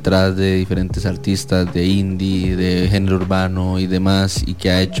detrás de diferentes artistas de indie, de género urbano y demás, y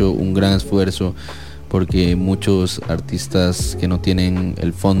que ha hecho un gran esfuerzo porque muchos artistas que no tienen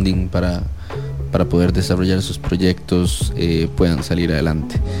el funding para poder desarrollar sus proyectos puedan salir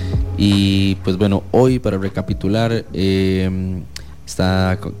adelante. Y pues bueno, hoy, para recapitular,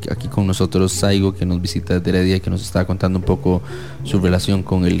 está aquí con nosotros Saigo, que nos visita desde Heredia, que nos está contando un poco su relación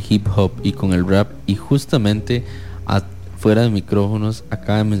con el hip hop y con el rap. Y justamente fuera de micrófonos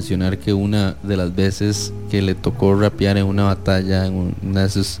acaba de mencionar que una de las veces que le tocó rapear en una batalla, en una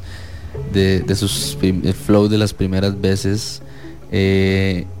de sus flow de las primeras veces,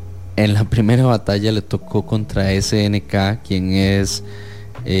 en la primera batalla le tocó contra SNK, quien es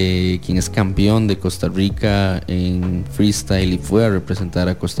campeón de Costa Rica en freestyle y fue a representar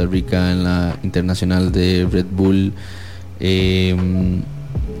a Costa Rica en la internacional de Red Bull. ¿Qué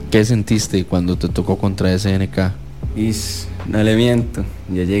sentiste cuando te tocó contra SNK? No le miento,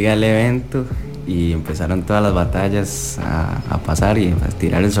 yo llegué al evento y empezaron todas las batallas a pasar y a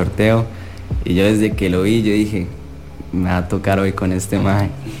tirar el sorteo, y yo desde que lo vi yo dije, me va a tocar hoy con este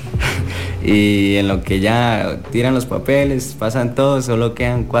maje. Y en lo que ya tiran los papeles, pasan todos, solo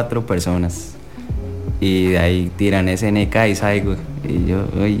quedan 4 personas, y de ahí tiran SNK y Saigo, y yo,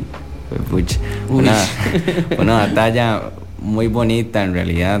 uy, pucha, una batalla muy bonita en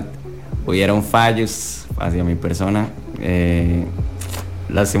realidad. Hubieron fallos hacia mi persona,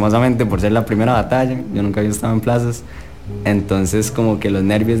 lastimosamente por ser la primera batalla, yo nunca había estado en plazas, entonces como que los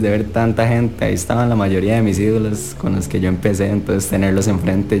nervios de ver tanta gente, ahí estaban la mayoría de mis ídolos con los que yo empecé, entonces tenerlos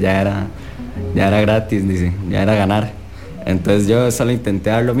enfrente ya era gratis, dice, ya era ganar. Entonces yo solo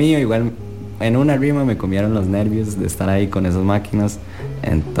intenté dar lo mío, igual en una rima me comieron los nervios de estar ahí con esas máquinas,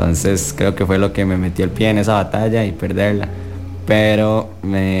 entonces creo que fue lo que me metió el pie en esa batalla y perderla. Pero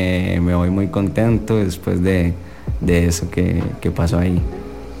me voy muy contento después de eso que pasó ahí.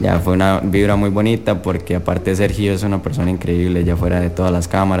 Ya fue una vibra muy bonita, porque aparte Sergio es una persona increíble, ya fuera de todas las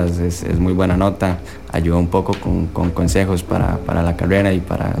cámaras, es muy buena nota, ayuda un poco con consejos para la carrera y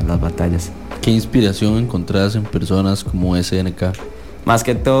para las batallas. ¿Qué inspiración encontrás en personas como SNK? Más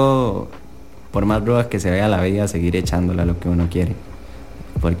que todo, por más ruda que se vea la vida, seguir echándole a lo que uno quiere,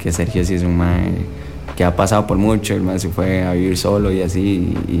 porque Sergio sí es un man que ha pasado por mucho, el man se fue a vivir solo y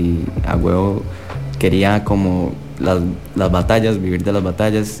así, y a huevo quería como las batallas, vivir de las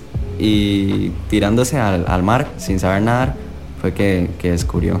batallas, y tirándose al mar sin saber nadar fue que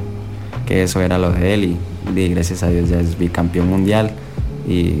descubrió que eso era lo de él, y gracias a Dios ya es bicampeón mundial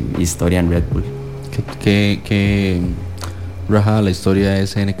y historia en Red Bull. Que raja la historia de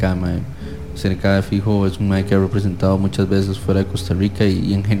SNK, mae. SNK de fijo es un mae que ha representado muchas veces fuera de Costa Rica,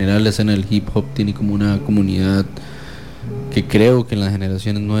 y en general la escena del hip hop tiene como una comunidad que creo que en las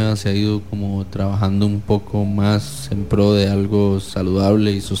generaciones nuevas se ha ido como trabajando un poco más en pro de algo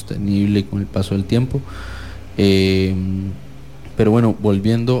saludable y sostenible con el paso del tiempo. Pero bueno,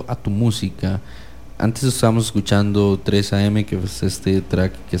 volviendo a tu música, antes estábamos escuchando 3 AM, que es este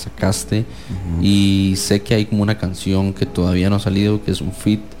track que sacaste, y sé que hay como una canción que todavía no ha salido, que es un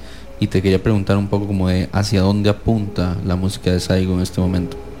feat, y te quería preguntar un poco como de hacia dónde apunta la música de Saigo en este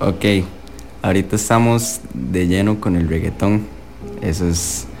momento. Ok, ahorita estamos de lleno con el reggaetón. Eso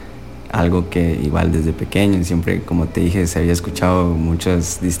es algo que igual desde pequeño, siempre, como te dije, se había escuchado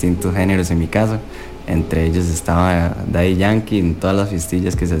muchos distintos géneros en mi casa. Entre ellos estaba Daddy Yankee en todas las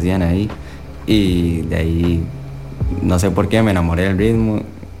fiestillas que se hacían ahí, y de ahí no sé por qué me enamoré del ritmo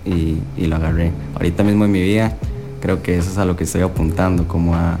y lo agarré. Ahorita mismo en mi vida creo que eso es a lo que estoy apuntando,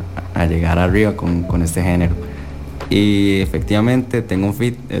 como a llegar arriba con este género. Y efectivamente tengo un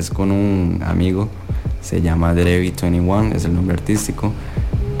feat, es con un amigo, se llama Drevi21, es el nombre artístico.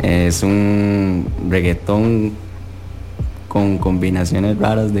 Es un reggaetón con combinaciones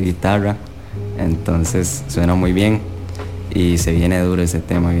raras de guitarra, entonces suena muy bien y se viene duro ese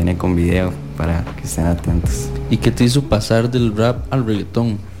tema, viene con video para que estén atentos. ¿Y qué te hizo pasar del rap al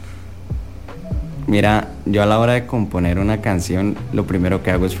reggaetón? Mira, yo a la hora de componer una canción, lo primero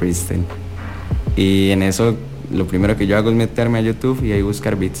que hago es freestyle. Y en eso, lo primero que yo hago es meterme a YouTube y ahí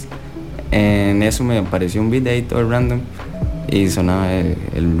buscar beats. En eso me apareció un beat ahí todo random y sonaba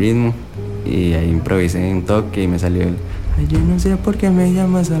el ritmo y ahí improvisé un toque y me salió el "Ay, yo no sé por qué me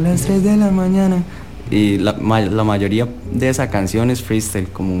llamas a las 3 de la mañana". Y la mayoría de esa canción es freestyle,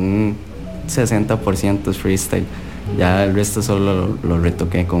 como un 60% es freestyle. Ya el resto solo lo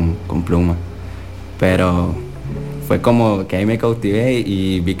retoqué con pluma. Pero fue como que ahí me cautivé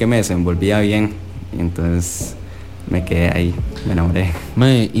y vi que me desenvolvía bien. Y entonces me quedé ahí, me enamoré.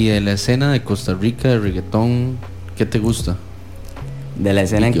 Y de la escena de Costa Rica de reggaetón, ¿qué te gusta? De la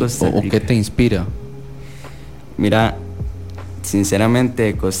escena en Costa Rica. ¿O qué te inspira? Mira, sinceramente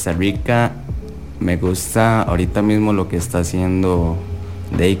de Costa Rica me gusta ahorita mismo lo que está haciendo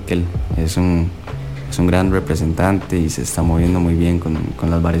Deikel. Es un gran representante y se está moviendo muy bien con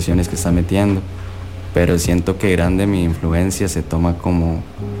las variaciones que está metiendo. Pero siento que grande mi influencia se toma como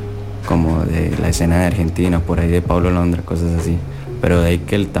de la escena de Argentina, por ahí de Pablo Londra, cosas así. Pero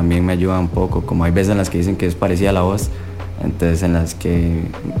Deikel también me ayuda un poco, como hay veces en las que dicen que es parecida a la voz, entonces en las que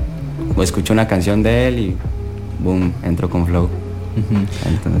escucho una canción de él y boom, entro con flow.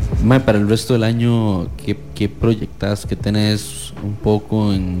 Entonces, para el resto del año, ¿qué proyectas? ¿Qué tenés un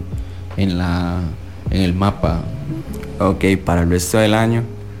poco en el mapa? Ok, para el resto del año,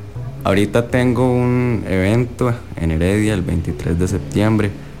 ahorita tengo un evento en Heredia el 23 de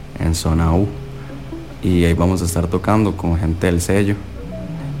septiembre en Zona U y ahí vamos a estar tocando con gente del sello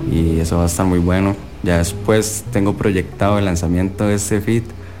y eso va a estar muy bueno. Ya después tengo proyectado el lanzamiento de este feat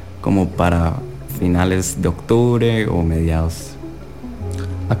como para finales de octubre o mediados.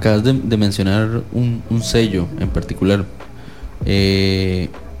 Acabas de mencionar un sello en particular. ¿De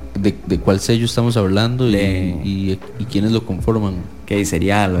cuál sello estamos hablando y quiénes lo conforman? Que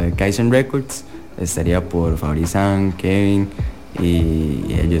sería lo de Kaizen Records, estaría por Fabrizan, Kevin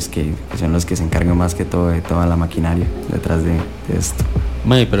y ellos que son los que se encargan más que todo de toda la maquinaria detrás de esto.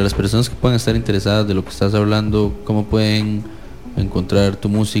 Para las personas que puedan estar interesadas de lo que estás hablando, ¿cómo pueden encontrar tu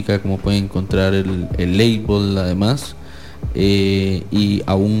música? ¿Cómo pueden encontrar el label además? Y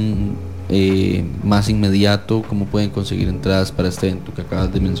aún más inmediato, ¿cómo pueden conseguir entradas para este evento que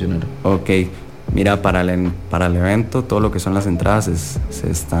acabas de mencionar? Ok, mira, para el evento todo lo que son las entradas se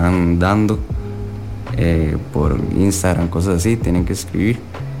están dando por Instagram, cosas así, tienen que escribir.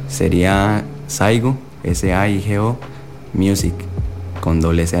 Sería Saigo, SAIGO Music, con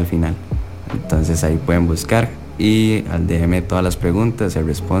doble S al final. Entonces ahí pueden buscar y al DM todas las preguntas se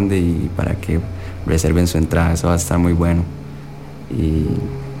responde y para que reserven su entrada, eso va a estar muy bueno. Y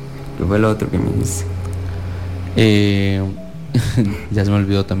 ¿qué fue lo otro que me dijiste? Ya se me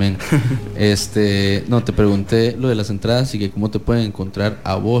olvidó también. No, te pregunté lo de las entradas y que cómo te pueden encontrar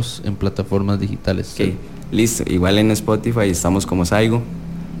a vos en plataformas digitales. Ok, listo. Igual en Spotify estamos como Saigo.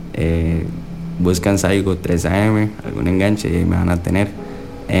 Buscan Saigo 3AM, algún enganche y ahí me van a tener.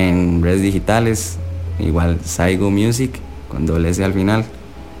 En redes digitales, igual Saigo Music, con doble S al final.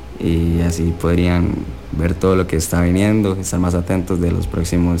 Y así podrían ver todo lo que está viniendo, estar más atentos de los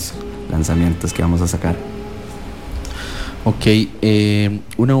próximos lanzamientos que vamos a sacar. Ok,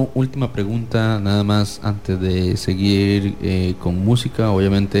 una última pregunta nada más antes de seguir con música.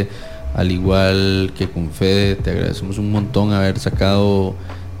 Obviamente, al igual que con Fede, te agradecemos un montón haber sacado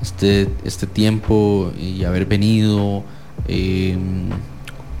este tiempo y haber venido.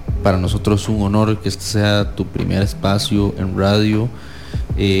 Para nosotros es un honor que este sea tu primer espacio en radio.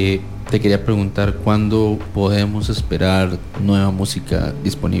 Te quería preguntar cuándo podemos esperar nueva música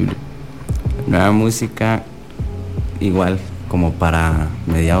disponible. Nueva música igual como para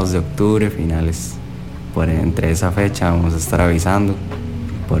mediados de octubre, finales, por entre esa fecha vamos a estar avisando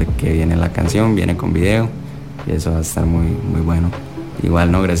porque viene la canción, viene con video y eso va a estar muy, muy bueno.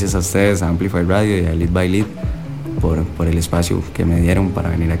 Igual no, gracias a ustedes, a Amplify Radio y a Lead by Lead por el espacio que me dieron para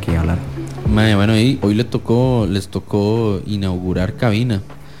venir aquí a hablar. Bueno, y hoy les tocó inaugurar cabina.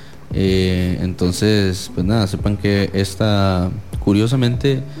 Entonces, pues nada, sepan que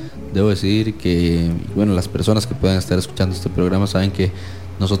curiosamente, debo decir que, bueno, las personas que puedan estar escuchando este programa saben que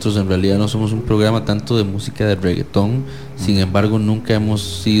nosotros en realidad no somos un programa tanto de música de reggaetón, sin embargo nunca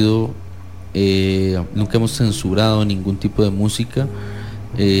hemos censurado ningún tipo de música.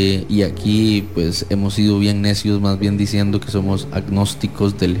 Y aquí pues hemos sido bien necios, más bien diciendo que somos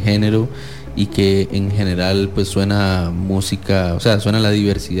agnósticos del género y que en general pues suena la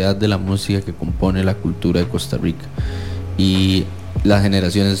diversidad de la música que compone la cultura de Costa Rica. y las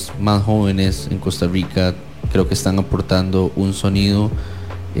generaciones más jóvenes en Costa Rica creo que están aportando un sonido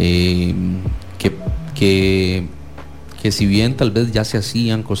que si bien tal vez ya se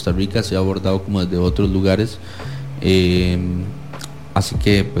hacía en Costa Rica, se ha abordado como desde otros lugares. Así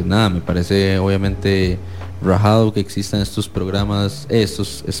que pues nada, me parece obviamente rajado que existan estos programas,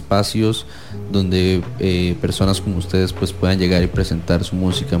 estos espacios donde personas como ustedes pues puedan llegar y presentar su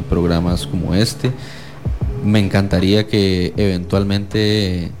música en programas como este. Me encantaría que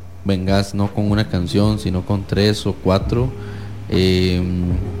eventualmente vengas no con una canción, sino con 3 o 4.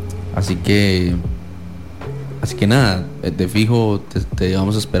 Así que nada, de fijo te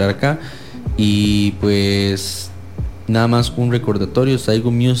vamos a esperar acá. Y pues nada más un recordatorio: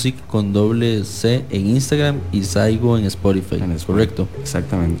 Saigo Music con doble C en Instagram y Saigo en Spotify. ¿Es correcto?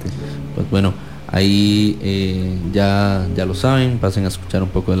 Exactamente. Pues bueno, ahí ya lo saben, pasen a escuchar un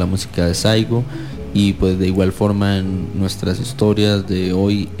poco de la música de Saigo. Y pues de igual forma en nuestras historias de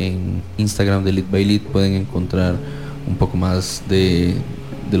hoy en Instagram de Lead by Lead pueden encontrar un poco más de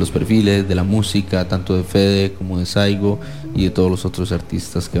los perfiles, de la música, tanto de Fede como de Saigo y de todos los otros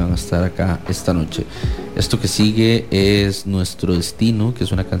artistas que van a estar acá esta noche. Esto que sigue es Nuestro Destino, que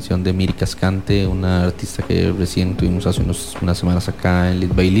es una canción de Miri Cascante, una artista que recién tuvimos hace unas semanas acá en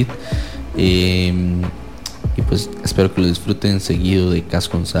Lead by Lead. Y pues espero que lo disfruten, seguido de Cas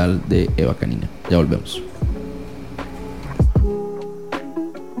con Sal de Eva Canina. Ya volvemos.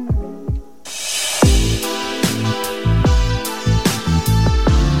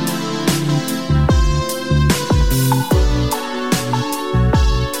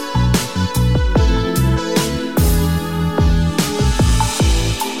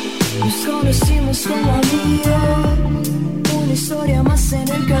 Nos conocimos como amigos, una historia más en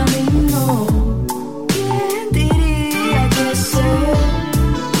el camino. ¿Quién diría que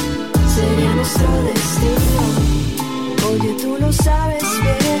sería nuestro destino? Oye, tú lo sabes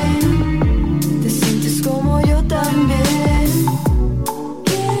bien, te sientes como yo también.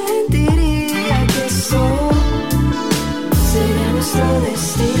 ¿Quién diría que sería nuestro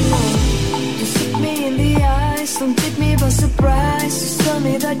destino? Just look me in the eyes, don't take me by surprise. Just tell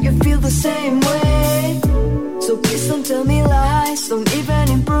me that you feel the same way. So please don't tell me lies, don't even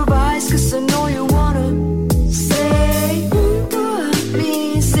improvise, cause I know you wanna stay junto a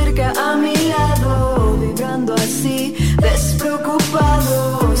mí, cerca a mi lado, vibrando así,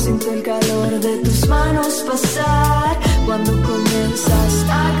 despreocupado. Siento el calor de tus manos pasar cuando comienzas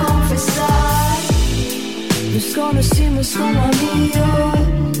a confesar. Nos conocimos como amigos,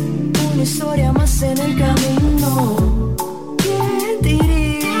 una historia más en el camino. ¿Quién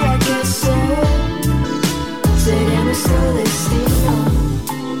diría que sería nuestro destino?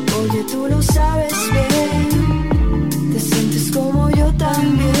 Oye, tú lo sabes bien, te sientes como yo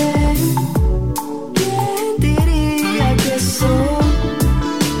también. ¿Quién diría que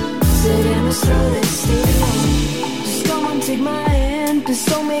sería nuestro destino? Just come and take my hand, please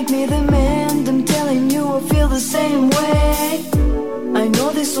don't make me the man. I'm telling you I feel the same way. I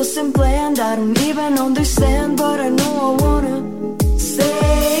know this wasn't planned, I don't even understand, but I know I wanna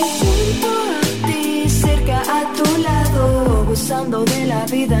stay junto a ti, cerca a tu lado, gozando de la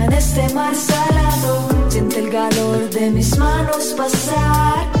vida en este mar salado. Siente el calor de mis manos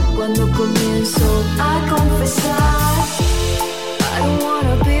pasar cuando comienzo a confesar. I don't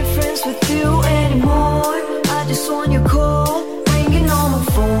wanna be friends with you anymore, I just want your call ringing on my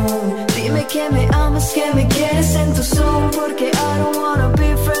phone. Dime que me amas, que me quieres en tu zone, porque I don't wanna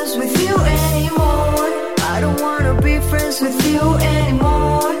be friends with you anymore. I don't wanna be friends with you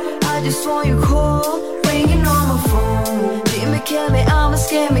anymore. I just want your call ringing on my phone. Dime que me amas,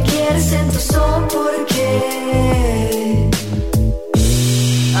 que me quieres en tu zone, porque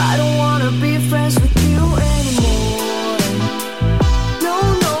I don't wanna be friends with you anymore. No,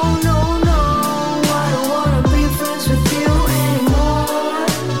 no, no, no, I don't wanna be friends with you anymore,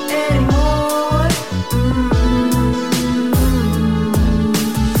 anymore.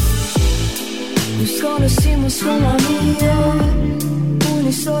 Nos conocimos como amigos, una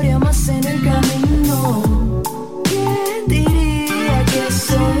historia más en el camino. ¿Quién diría que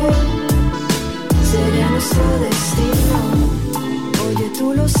sería nuestro destino? Oye,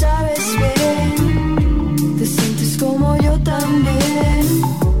 tú lo sabes bien, te sientes como yo también.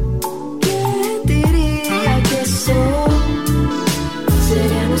 ¿Quién diría que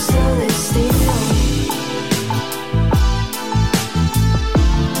sería nuestro destino?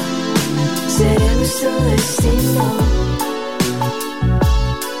 Sería nuestro destino.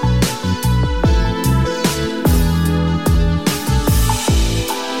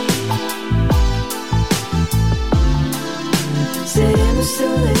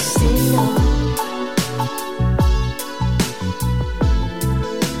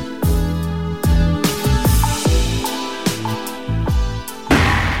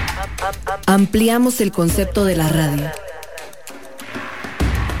 Ampliamos el concepto de la radio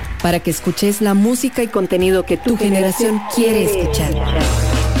para que escuches la música y contenido que tu generación quiere escuchar.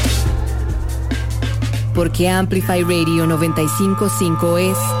 Porque Amplify Radio 955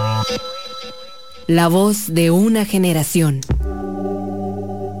 es la voz de una generación.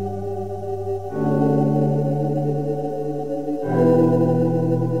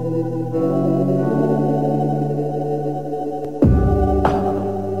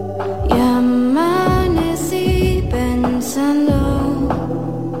 Y amanecí pensando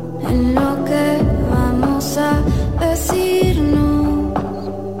en lo que vamos a decirnos.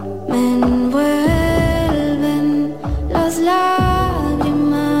 Me envuelven las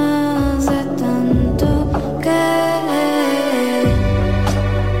lágrimas de tanto querer.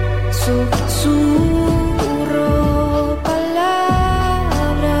 Susurro palabras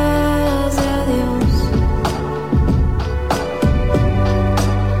de adiós.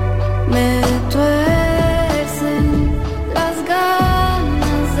 Me tuercen las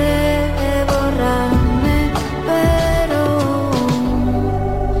ganas de borrarme, pero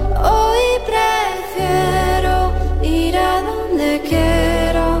hoy prefiero ir a donde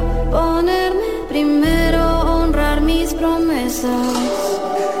quiero, ponerme primero, honrar mis promesas.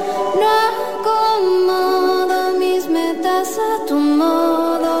 No acomodo mis metas a tu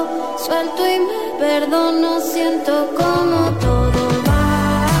modo, suelto y me perdono, siento como todo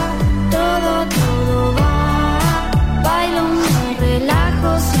va, todo va. Bailo, me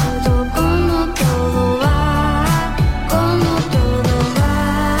relajo, siento como todo va, como todo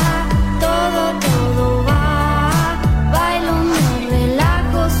va, todo va. Bailo, me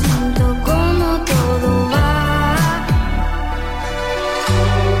relajo, siento como todo va.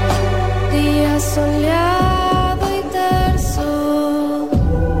 Día soleado y terso,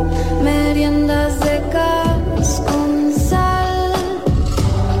 meriendas de gas con sal.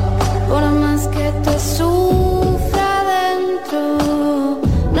 Por más que te sufra dentro,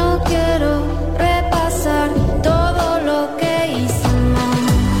 no quiero repasar todo lo que hice mal.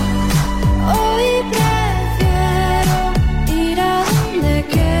 Hoy prefiero ir a donde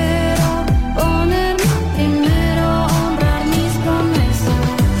quiero, ponerme primero, honrar mis promesas.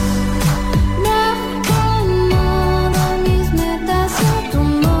 No acomodo mis metas a tu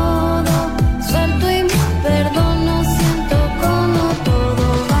modo, suelto y me perdono, siento como todo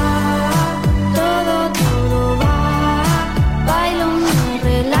va, todo va. Bailo, me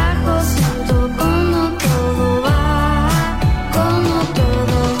relajo, siento como todo va, como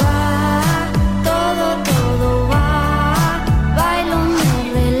todo va, todo va. Bailo,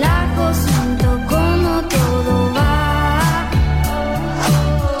 me relajo, siento como todo va,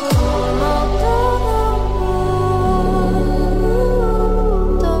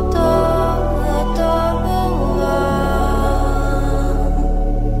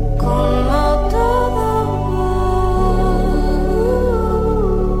 como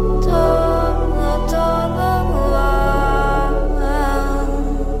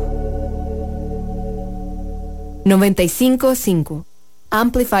 95.5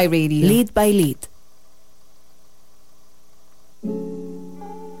 Amplify Radio, Lead by Lead.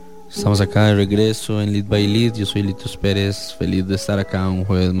 Estamos acá de regreso en Lead by Lead. Yo soy Litos Pérez, feliz de estar acá un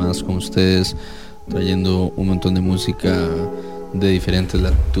jueves más con ustedes, trayendo un montón de música de diferentes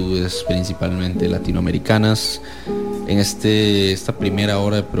latitudes, principalmente latinoamericanas. En esta primera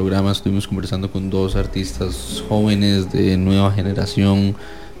hora de programa estuvimos conversando con dos artistas jóvenes de nueva generación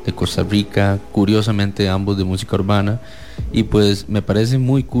de Costa Rica, curiosamente ambos de música urbana, y pues me parece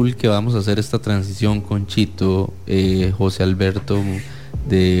muy cool que vamos a hacer esta transición con Chito, José Alberto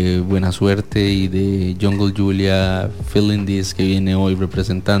de Buena Suerte y de Jungle Julia, Feeling This, que viene hoy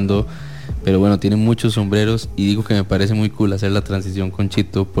representando. Pero bueno, tiene muchos sombreros y digo que me parece muy cool hacer la transición con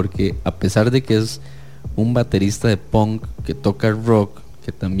Chito, porque a pesar de que es un baterista de punk que toca rock,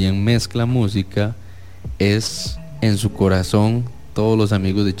 que también mezcla música, es en su corazón, todos los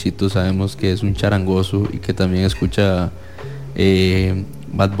amigos de Chito sabemos que es un charangoso y que también escucha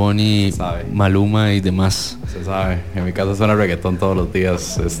Bad Bunny, Maluma y demás. Se sabe, en mi casa suena reggaetón todos los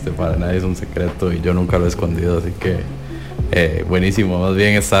días, para nadie es un secreto y yo nunca lo he escondido, así que buenísimo, más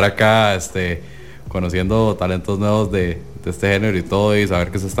bien estar acá conociendo talentos nuevos de este género y todo, y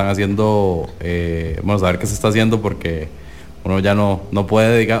saber que se están haciendo, saber qué se está haciendo, porque uno ya no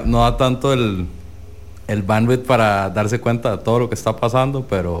puede, no da tanto el bandwidth para darse cuenta de todo lo que está pasando,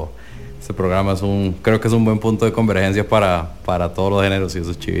 pero este programa creo que es un buen punto de convergencia para todos los géneros y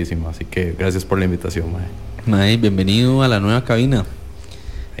eso es chivísimo, así que gracias por la invitación, mae. Mae, bienvenido a la nueva cabina.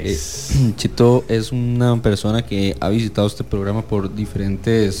 Chito es una persona que ha visitado este programa por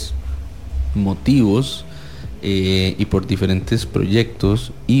diferentes motivos y por diferentes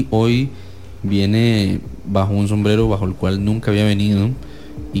proyectos, y hoy viene bajo un sombrero bajo el cual nunca había venido,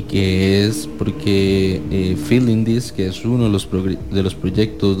 y que es porque Feeling This, que es uno de los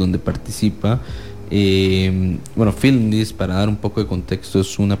proyectos donde participa, bueno, Feeling This, para dar un poco de contexto,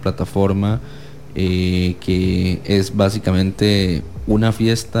 es una plataforma que es básicamente una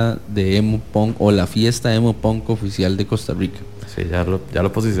fiesta de emo punk, o la fiesta emo punk oficial de Costa Rica. Sí, ya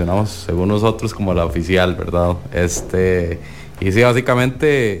lo posicionamos según nosotros como la oficial, ¿verdad? Y sí,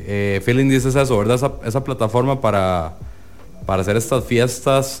 básicamente Feeling This es eso, ¿verdad? Esa plataforma para hacer estas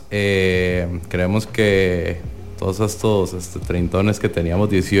fiestas. Creemos que todos estos treintones que teníamos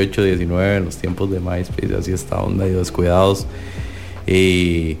 18, 19 en los tiempos de MySpace, así estaban medio descuidados,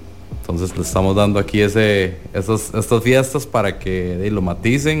 y entonces le estamos dando aquí estas fiestas para que lo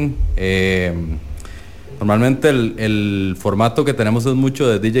maticen. Normalmente el formato que tenemos es mucho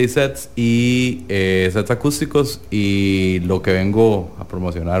de DJ sets y sets acústicos, y lo que vengo a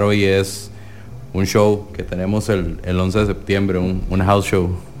promocionar hoy es un show que tenemos el 11 de septiembre, un house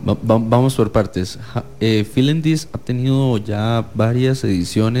show. Vamos por partes. Feeling This ha tenido ya varias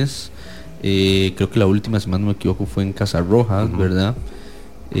ediciones. Creo que la última, si más no me equivoco, fue en Casa Rojas, ¿verdad?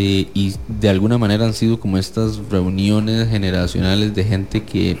 Y de alguna manera han sido como estas reuniones generacionales de gente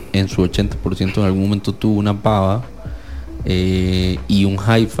que en su 80% en algún momento tuvo una pava y un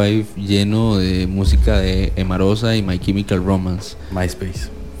high five lleno de música de Emarosa y My Chemical Romance. MySpace.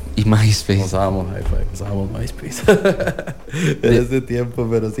 Y MySpace. Usábamos high five, usábamos MySpace. Desde tiempo,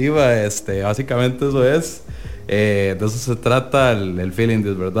 pero sí, básicamente eso es. De eso se trata el Feeling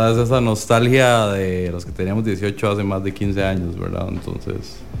This, ¿verdad? Es esa nostalgia de los que teníamos 18 hace más de 15 años, ¿verdad?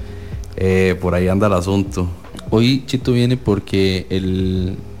 Entonces, por ahí anda el asunto. Hoy Chito viene porque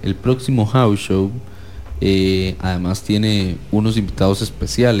el próximo house show además tiene unos invitados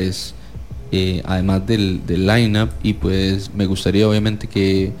especiales, además del line-up, y pues me gustaría obviamente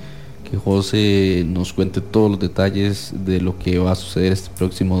que José nos cuente todos los detalles de lo que va a suceder este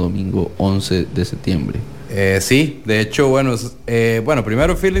próximo domingo 11 de septiembre. Sí, de hecho, bueno,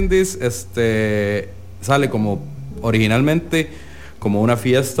 primero Feeling This sale como originalmente como una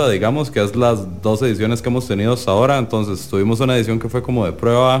fiesta, digamos, que es las 2 ediciones que hemos tenido hasta ahora. Entonces tuvimos una edición que fue como de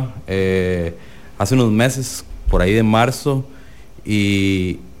prueba hace unos meses, por ahí de marzo,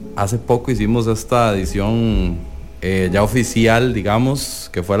 y hace poco hicimos esta edición ya oficial, digamos,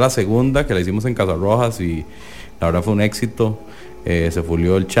 que fue la segunda, que la hicimos en Casa Rojas, y la verdad fue un éxito. Se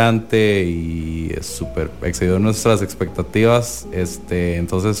fulió el chante y excedió nuestras expectativas.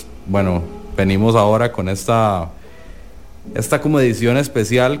 Entonces, bueno, venimos ahora con esta como edición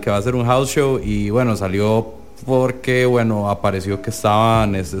especial que va a ser un house show, y bueno, salió porque, bueno, apareció que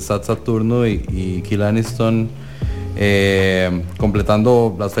estaban Sat Saturno y Kill Aniston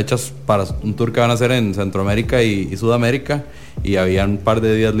completando las fechas para un tour que van a hacer en Centroamérica y Sudamérica, y había un par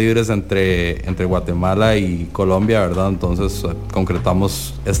de días libres entre Guatemala y Colombia, ¿verdad? Entonces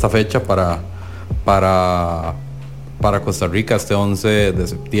concretamos esta fecha para Costa Rica este 11 de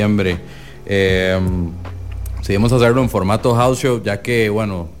septiembre. Decidimos hacerlo en formato house show, ya que,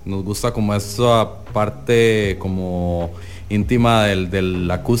 bueno, nos gusta como esa parte como íntima del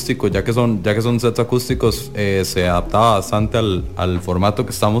acústico, ya que son sets acústicos. Se adaptaba bastante al formato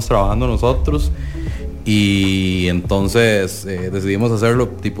que estamos trabajando nosotros, y entonces decidimos hacerlo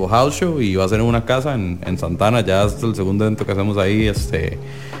tipo house show, y va a ser en una casa en Santana. Ya es el segundo evento que hacemos ahí.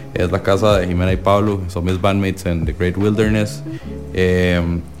 Es la casa de Jimena y Pablo, son mis bandmates en The Great Wilderness,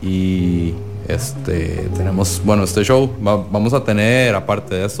 y tenemos, bueno, este show vamos a tener,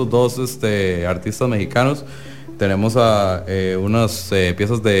 aparte de estos 2 artistas mexicanos, tenemos a unas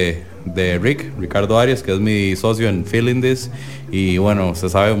piezas de Ricardo Arias, que es mi socio en Feeling This, y bueno, se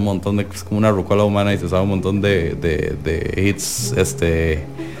sabe un montón es como una rucola humana, y se sabe un montón de hits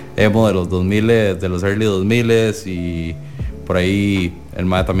emo de los 2000, de los early 2000, y por ahí el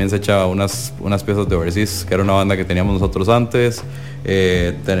mae también se echa unas piezas de Overseas, que era una banda que teníamos nosotros antes.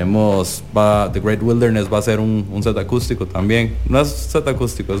 Tenemos The Great Wilderness, va a ser un set acústico también. No es set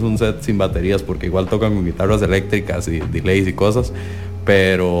acústico, es un set sin baterías, porque igual tocan con guitarras eléctricas y delays y cosas,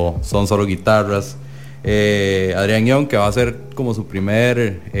 pero son solo guitarras. Adrián Young, que va a ser como su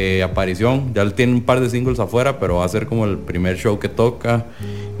primer aparición, ya él tiene un par de singles afuera, pero va a ser como el primer show que toca.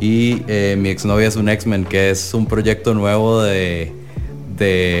 Y mi exnovia es un X-Men, que es un proyecto nuevo de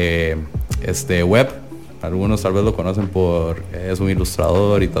web. Algunos tal vez lo conocen es un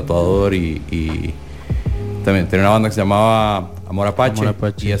ilustrador y tatuador, y también tiene una banda que se llamaba Amor Apache.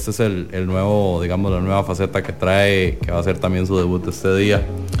 Y este es el nuevo, digamos, la nueva faceta que trae, que va a ser también su debut este día.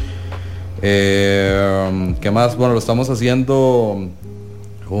 ¿Qué más? Bueno, lo estamos haciendo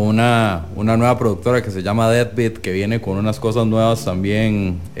una nueva productora que se llama Deadbeat, que viene con unas cosas nuevas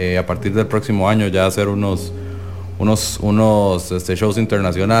también a partir del próximo año, ya hacer unos shows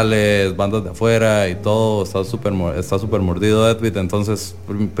internacionales, bandas de afuera y todo. Está súper mordido Deadbeat. Entonces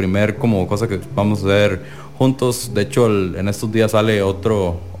primer como cosa que vamos a hacer juntos. De hecho en estos días sale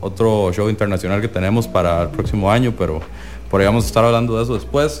otro show internacional que tenemos para el próximo año, pero por ahí vamos a estar hablando de eso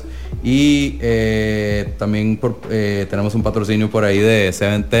después. Y también tenemos un patrocinio por ahí de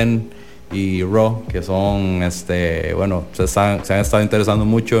 710 y Raw, que son se han estado interesando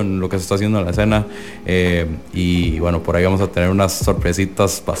mucho en lo que se está haciendo en la escena, y bueno, por ahí vamos a tener unas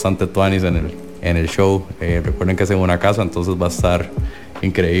sorpresitas bastante tuanis en el show. Recuerden que es en una casa, entonces va a estar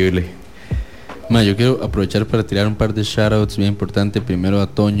increíble. Yo quiero aprovechar para tirar un par de shoutouts bien importantes. Primero a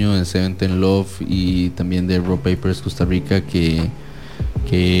Toño de 710 Love y también de Raw Papers Costa Rica, que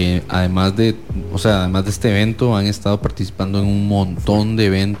además de este evento han estado participando en un montón de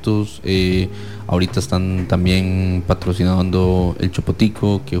eventos. Ahorita están también patrocinando el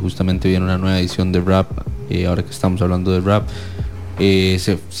Chopotico, que justamente viene una nueva edición de rap. Ahora que estamos hablando de rap,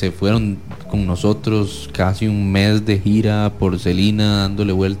 se fueron con nosotros casi un mes de gira por Celina,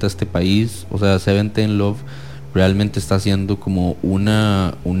 dándole vuelta a este país. O sea, 710 Love realmente está haciendo como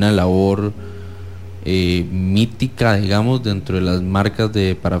una labor mítica, digamos, dentro de las marcas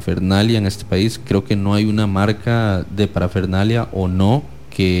de parafernalia en este país. Creo que no hay una marca de parafernalia o no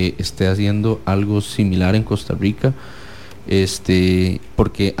que esté haciendo algo similar en Costa Rica,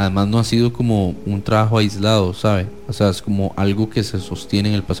 porque además no ha sido como un trabajo aislado, ¿sabe? O sea, es como algo que se sostiene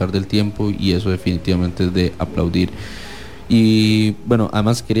en el pasar del tiempo, y eso definitivamente es de aplaudir. Y bueno,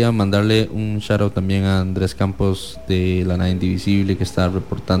 además quería mandarle un shout out también a Andrés Campos de La Nada Indivisible, que está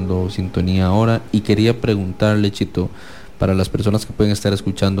reportando sintonía ahora. Y quería preguntarle, Chito, para las personas que pueden estar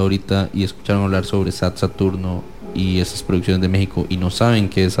escuchando ahorita y escucharon hablar sobre Sat Saturno y esas producciones de México y no saben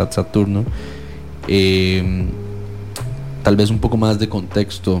qué es Sat Saturno, tal vez un poco más de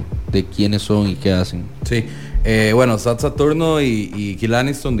contexto de quiénes son y qué hacen. Sí, bueno, Sat Saturno y Gil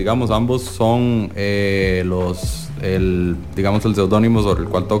Aniston, digamos, ambos son el seudónimo sobre el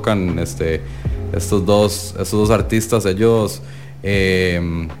cual tocan estos dos artistas. Ellos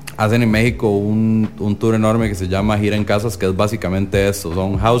hacen en México un tour enorme que se llama Gira en Casas, que es básicamente esto,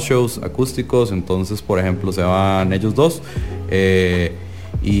 son house shows acústicos. Entonces, por ejemplo, se van ellos dos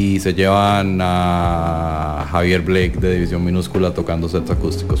y se llevan a Javier Blake de División Minúscula tocando sets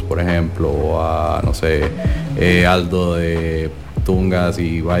acústicos, por ejemplo, o a, no sé, Aldo de Tungas,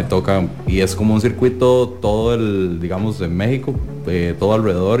 y va y tocan, y es como un circuito todo en México, todo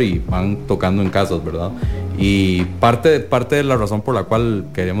alrededor, y van tocando en casas, ¿verdad? Y parte de la razón por la cual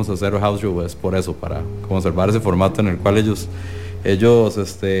queremos hacer house show es por eso, para conservar ese formato en el cual ellos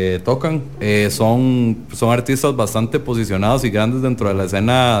tocan. Son artistas bastante posicionados y grandes dentro de la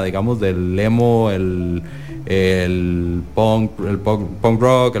escena, digamos, del emo, el punk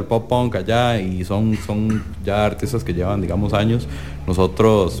rock, el pop punk allá, y son ya artistas que llevan, digamos, años.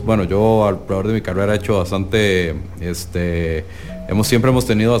 Nosotros, bueno, yo alrededor de mi carrera he hecho bastante, siempre hemos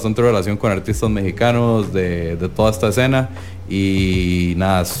tenido bastante relación con artistas mexicanos de toda esta escena, y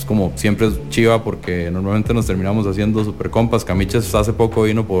nada, es como siempre es chiva porque normalmente nos terminamos haciendo super compas. Camiches hace poco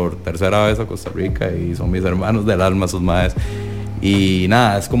vino por tercera vez a Costa Rica y son mis hermanos del alma, sus madres, y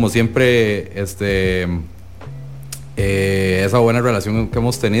nada, es como siempre esa buena relación que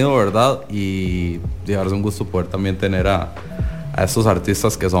hemos tenido, ¿verdad? Y es un gusto poder también tener a estos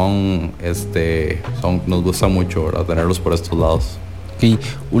artistas que nos gusta mucho, ¿verdad? Tenerlos por estos lados. Ok,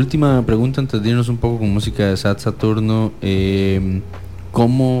 última pregunta antes de irnos un poco con música de Sat Saturno.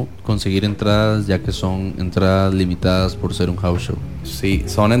 ¿Cómo conseguir entradas, ya que son entradas limitadas por ser un house show? Sí,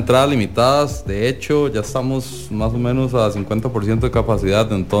 son entradas limitadas. De hecho, ya estamos más o menos a 50% de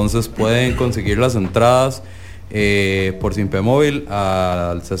capacidad, entonces pueden conseguir las entradas por Simpe Móvil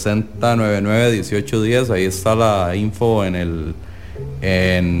al 6099-1810. Ahí está la info en el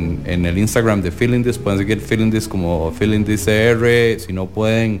Instagram de Feeling This. Pueden seguir Feeling This como Feeling This CR. Si no,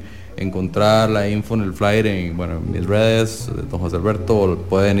 pueden encontrar la info en el flyer en mis redes, don José Alberto,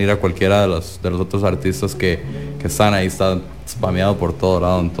 pueden ir a cualquiera de los otros artistas que están ahí. Está spameado por todo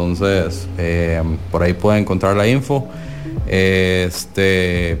lado, entonces por ahí pueden encontrar la info.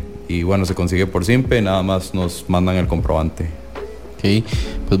 Y bueno, se consigue por Simpe, nada más nos mandan el comprobante. Ok,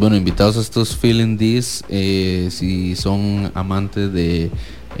 pues bueno, invitados a estos Feeling This, si son amantes de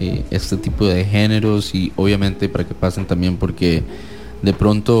este tipo de géneros, y obviamente para que pasen también, porque de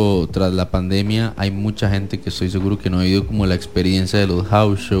pronto tras la pandemia hay mucha gente que estoy seguro que no ha vivido como la experiencia de los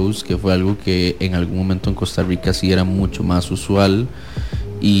house shows, que fue algo que en algún momento en Costa Rica sí era mucho más usual.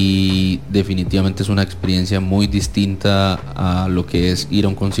 y definitivamente es una experiencia muy distinta a lo que es ir a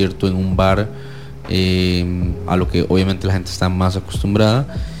un concierto en un bar, a lo que obviamente la gente está más acostumbrada,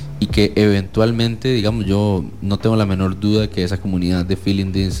 y que eventualmente, digamos, yo no tengo la menor duda que esa comunidad de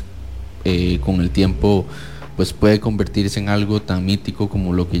Feeling This con el tiempo pues puede convertirse en algo tan mítico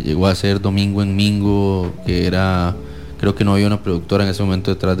como lo que llegó a ser Domingo en Mingo, que era, creo que no había una productora en ese momento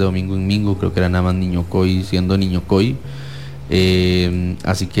detrás de Domingo en Mingo, creo que era nada más Niño Coy siendo Niño Coy.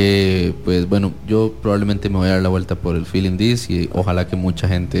 Así que pues bueno, yo probablemente me voy a dar la vuelta por el Feeling This, y ojalá que mucha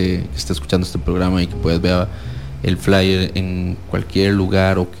gente que esté escuchando este programa y que pues vea el flyer en cualquier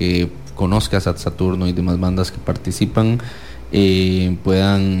lugar, o que conozcas a Saturno y demás bandas que participan,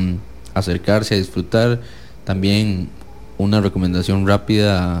 puedan acercarse a disfrutar. También una recomendación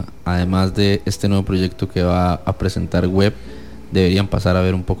rápida, además de este nuevo proyecto que va a presentar Web, deberían pasar a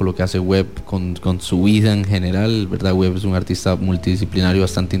ver un poco lo que hace Web con su vida en general, ¿verdad? Web es un artista multidisciplinario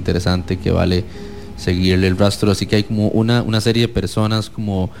bastante interesante que vale seguirle el rastro, así que hay como una serie de personas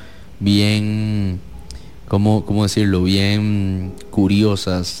como bien, ¿cómo decirlo? Bien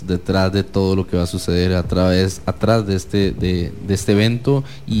curiosas detrás de todo lo que va a suceder atrás de este evento,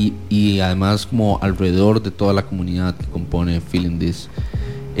 y además como alrededor de toda la comunidad que compone Feeling This.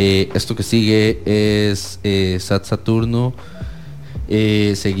 Esto que sigue es Saturno,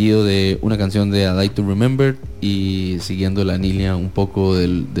 seguido de una canción de A Die to Remember, y siguiendo la línea un poco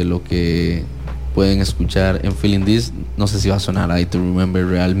de lo que pueden escuchar en Feeling This. No sé si va a sonar A Die to Remember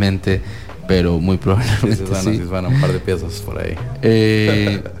realmente, pero muy probablemente sí. Suena un par de piezas por ahí.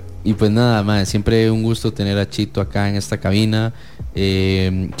 Y pues nada más, siempre un gusto tener a Chito acá en esta cabina.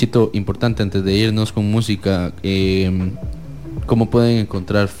 Chito, importante antes de irnos con música, ¿cómo pueden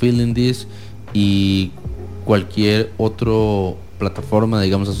encontrar Feeling This y cualquier otro plataforma,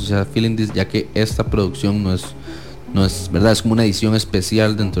 digamos, asociada a Feeling This, ya que esta producción no es verdad, es como una edición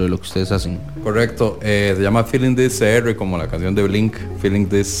especial dentro de lo que ustedes hacen? Correcto, se llama Feeling This CR, como la canción de Blink, Feeling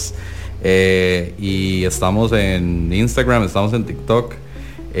This, y estamos en Instagram, estamos en TikTok,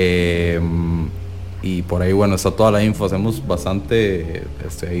 y por ahí, bueno, está toda la info. Hacemos bastante,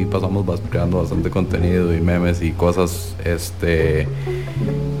 ahí pasamos creando bastante contenido y memes y cosas,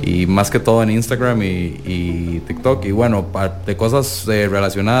 y más que todo en Instagram y TikTok. Y bueno, de cosas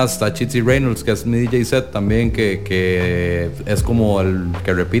relacionadas está Chitsy Reynolds, que es mi DJ set también, que es como el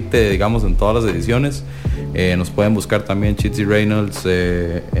que repite, digamos, en todas las ediciones. Nos pueden buscar también Chitsy Reynolds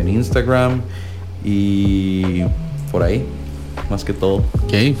en Instagram y por ahí, más que todo.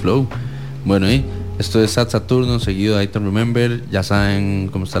 Ok, flow. Bueno, esto es Saturno, seguido de I Don't Remember. Ya saben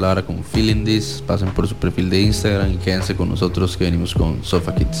cómo está la hora con Feeling This. Pasen por su perfil de Instagram y quédense con nosotros, que venimos con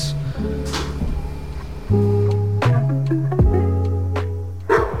Sofa Kids.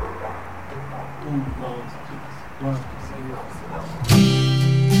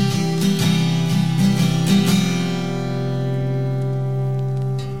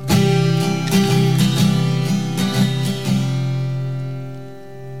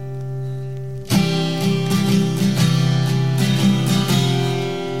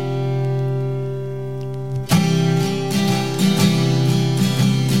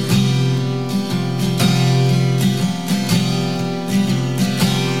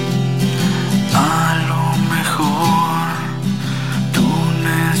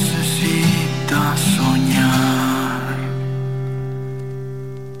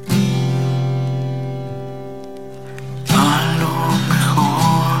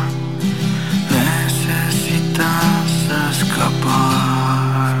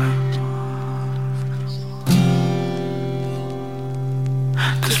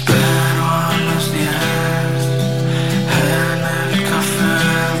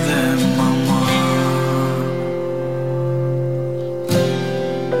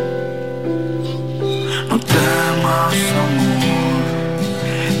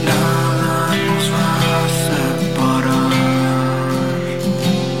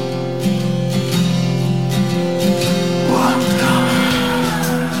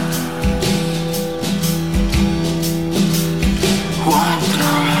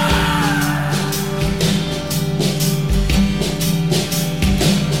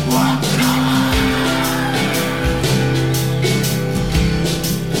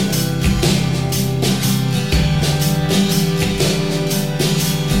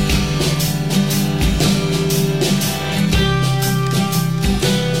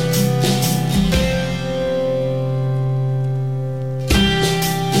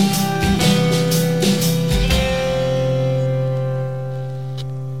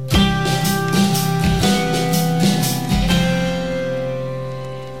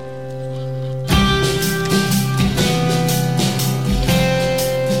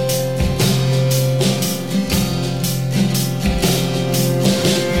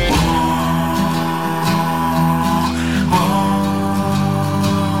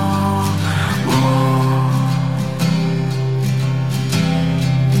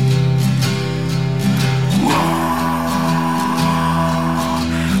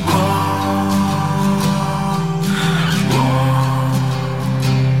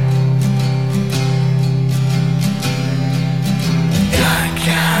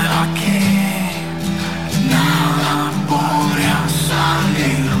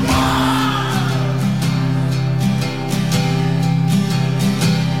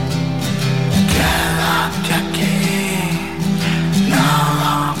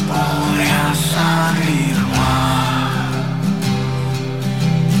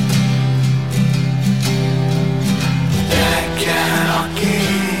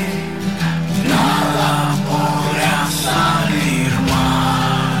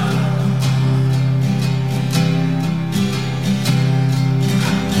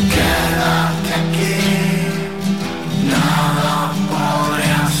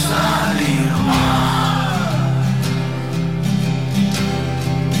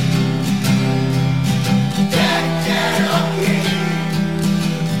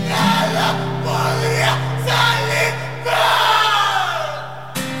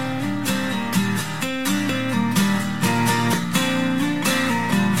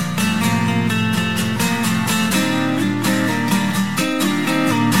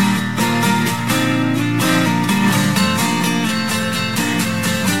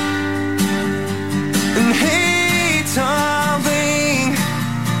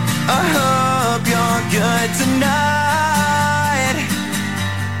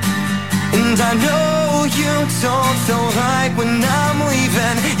 And I know you don't like when I'm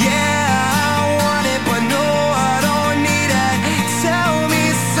leaving. Yeah, I want it, but no, I don't need it. Tell me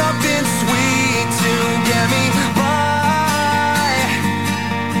something sweet to get me by,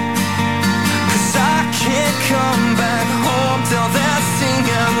 'cause I can't come back home till they're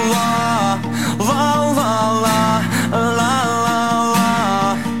singing la, la, la, la, la, la, la.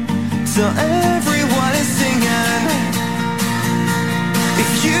 Till everyone is singing.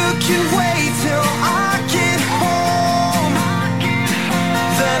 If you can wait till I get home,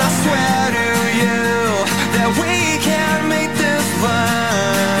 then I swear to you that we can make this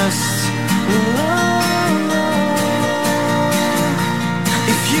last.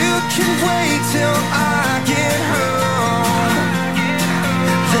 If you can wait till I get home,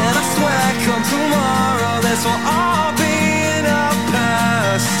 then I swear come tomorrow this will all be in our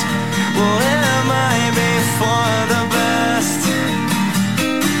past. Well, it might be for the best.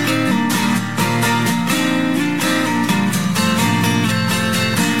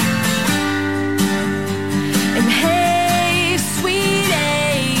 And hey,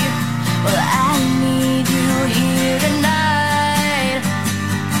 sweetie, well, I need you here tonight.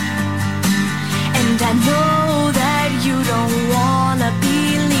 And I know that you don't wanna be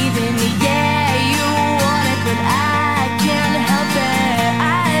leaving me. Yeah, you want it, but I can't help it.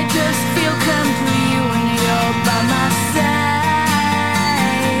 I just feel complete when you're by my side.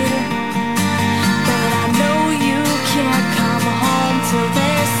 But I know you can't come home till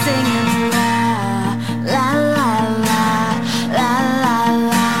they're singing la, la, la, la, la, la,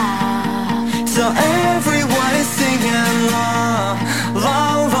 la. So everyone is singing la, la,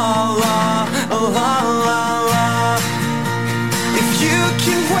 la, la, la, la, la. If you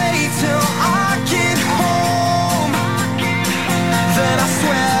can wait till I get home, then I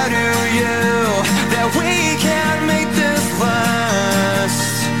swear to you that we can make this last.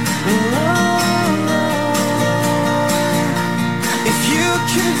 If you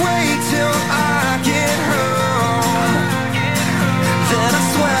can wait till I get home, then I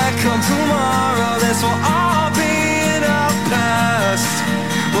swear come tomorrow this will all be in our past.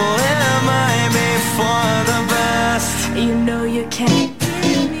 Well, it might be for the best. You know you can't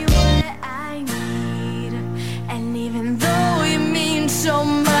give me what I need. And even though you mean so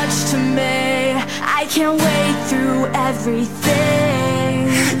much to me, I can't wait through everything.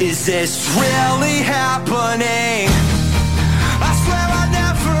 Is this really happening? I swear I'll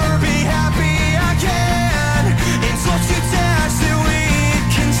never be happy again. It's what you dance that we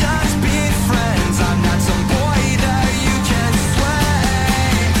can just be friends. I'm not some boy that you can sway.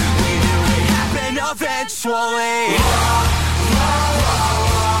 We knew it happen eventually.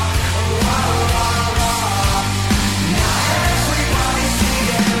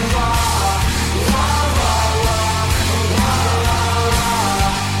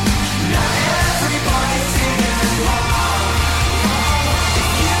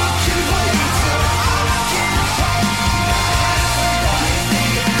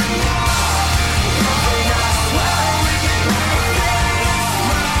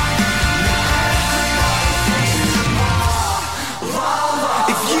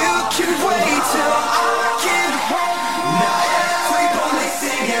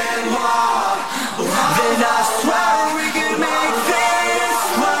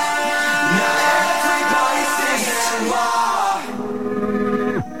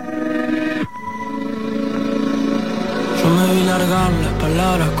 Las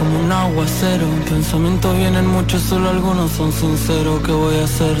palabras como un aguacero. Pensamientos vienen muchos, solo algunos son sinceros. ¿Qué voy a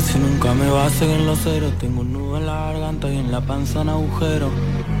hacer si nunca me basen en los ceros? Tengo un nudo en la garganta y en la panza un agujero.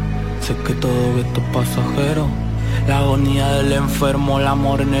 Sé que todo esto es pasajero. La agonía del enfermo, el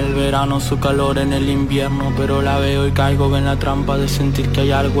amor en el verano, su calor en el invierno. Pero la veo y caigo en la trampa de sentir que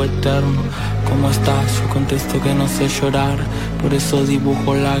hay algo eterno. ¿Cómo estás? Yo contesto que no sé llorar, por eso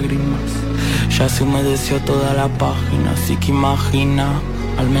dibujo lágrimas. Ya se humedeció toda la página, así que imagina,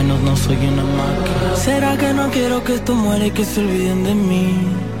 al menos no soy una máquina. ¿Será que no quiero que esto muera y que se olviden de mí?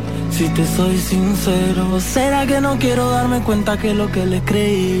 Si te soy sincero, ¿será que no quiero darme cuenta que lo que les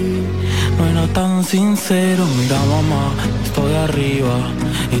creí no era tan sincero? Mira mamá, estoy arriba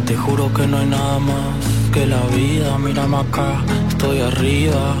y te juro que no hay nada más que la vida. Mírame acá, estoy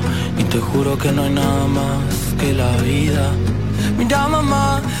arriba y te juro que no hay nada más que la vida. Mira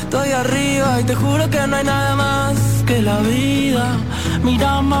mamá, estoy arriba y te juro que no hay nada más que la vida.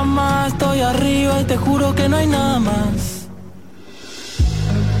 Mira mamá, estoy arriba y te juro que no hay nada más.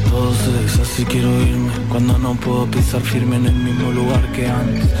 Todo se deshace y quiero irme cuando no puedo pisar firme en el mismo lugar que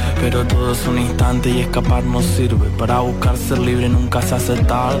antes. Pero todo es un instante y escapar no sirve. Para buscar ser libre nunca se hace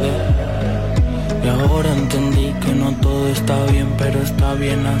tarde. Y ahora entendí que no todo está bien, pero está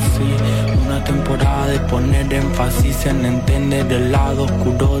bien así. Una temporada de poner énfasis en entender el lado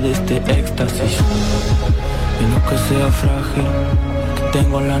oscuro de este éxtasis. Y no que sea frágil, que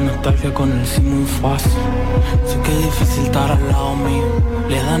tengo la nostalgia con el sí muy fácil. Sé que es difícil estar al lado mío,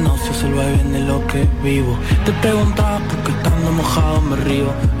 le da náuseas el vaivén de lo que vivo. Te preguntaba por qué estando mojado me río.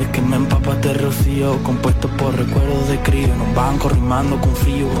 Es que me empapas de rocío, compuesto por recuerdos de crío. Nos van corrimando con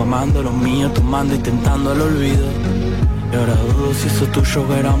frío, amando lo mío, tomando, intentando el olvido. Y ahora dudo si eso tuyo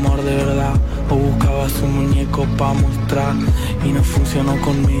era amor de verdad, o buscabas un muñeco pa' mostrar y no funcionó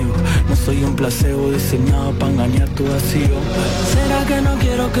conmigo. No soy un placebo diseñado pa' engañar tu vacío. ¿Será que no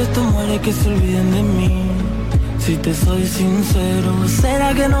quiero que esto muera y que se olviden de mí? Si te soy sincero,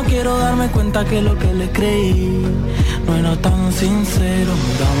 ¿será que no quiero darme cuenta que lo que les creí no era tan sincero?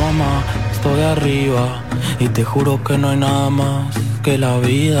 Mira mamá, estoy arriba y te juro que no hay nada más que la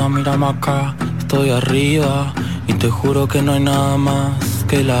vida. Mírame acá, estoy arriba y te juro que no hay nada más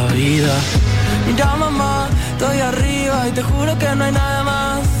que la vida. Mira mamá, estoy arriba y te juro que no hay nada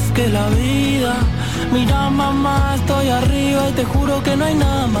más que la vida. Mira mamá, estoy arriba y te juro que no hay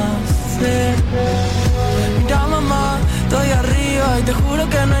nada más. Mira mamá, estoy arriba y te juro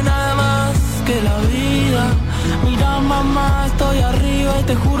que no hay nada más que la vida. Mira mamá, estoy arriba y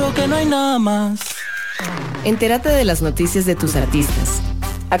te juro que no hay nada más. Entérate de las noticias de tus artistas,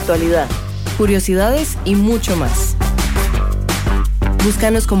 actualidad, curiosidades y mucho más.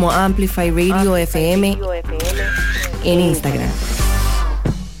 Búscanos como Amplify Radio FM en Instagram.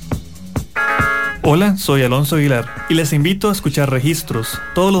 Hola, soy Alonso Aguilar y les invito a escuchar Registros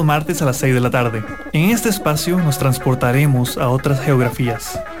todos los martes a las 6 de la tarde. En este espacio nos transportaremos a otras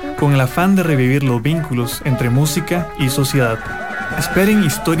geografías, con el afán de revivir los vínculos entre música y sociedad. Esperen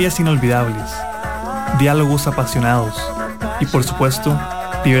historias inolvidables, diálogos apasionados y, por supuesto,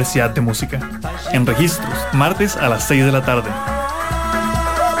 diversidad de música. En Registros, martes a las 6 de la tarde.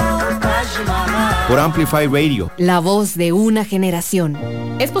 Por Amplify Radio. La voz de una generación.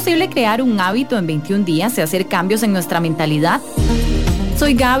 ¿Es posible crear un hábito en 21 días y hacer cambios en nuestra mentalidad?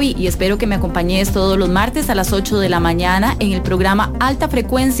 Soy Gaby y espero que me acompañes todos los martes a las 8 de la mañana en el programa Alta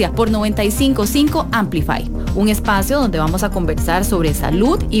Frecuencia por 95.5 Amplify, un espacio donde vamos a conversar sobre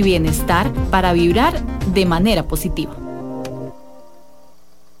salud y bienestar para vibrar de manera positiva.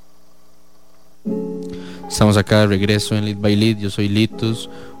 Estamos acá de regreso en Lead by Lead. Yo soy Litus,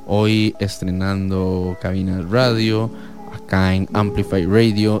 hoy estrenando cabina de radio acá en Amplify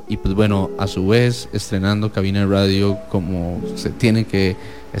Radio, y pues bueno, a su vez estrenando cabina de radio como se tiene que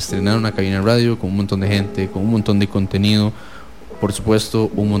estrenar una cabina de radio, con un montón de gente, con un montón de contenido, por supuesto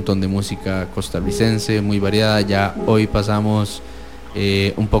un montón de música costarricense muy variada. Ya hoy pasamos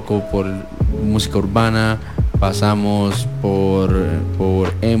un poco por música urbana, pasamos por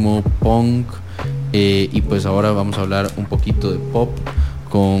emo, punk, y pues ahora vamos a hablar un poquito de pop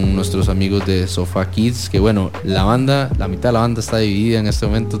con nuestros amigos de Sofa Kids, que bueno, la mitad de la banda está dividida en este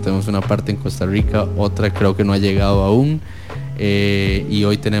momento. Tenemos una parte en Costa Rica, otra creo que no ha llegado aún, y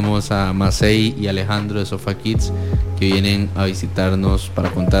hoy tenemos a Macei y Alejandro de Sofa Kids que vienen a visitarnos para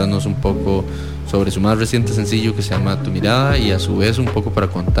contarnos un poco sobre su más reciente sencillo que se llama Tu Mirada, y a su vez un poco para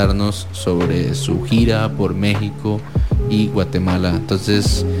contarnos sobre su gira por México y Guatemala.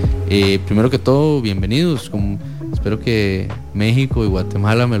 Entonces, primero que todo, bienvenidos. Espero que México y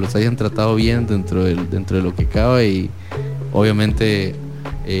Guatemala me los hayan tratado bien dentro de lo que cabe, y obviamente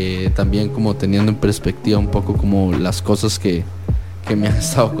también como teniendo en perspectiva un poco como las cosas que me han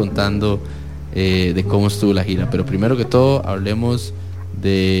estado contando de cómo estuvo la gira. Pero primero que todo hablemos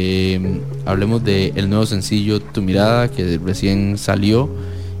de el nuevo sencillo Tu Mirada, que recién salió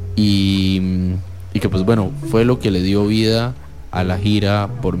y que pues bueno, fue lo que le dio vida a la gira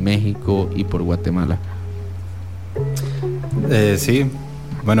por México y por Guatemala. Sí,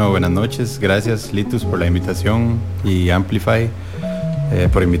 bueno, buenas noches. Gracias, Litus, por la invitación, y Amplify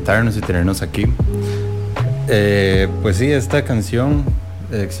por invitarnos y tenernos aquí. Pues sí, esta canción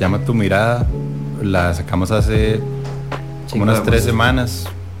que se llama Tu Mirada la sacamos hace como unas 3 semanas,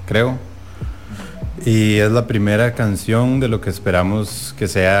 creo, y es la primera canción de lo que esperamos que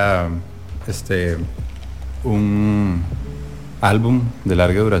sea un álbum de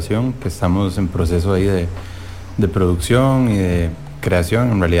larga duración, que estamos en proceso ahí de producción y de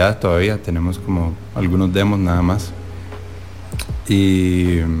creación. En realidad todavía tenemos como algunos demos nada más,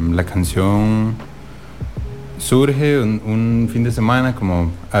 y la canción surge un fin de semana.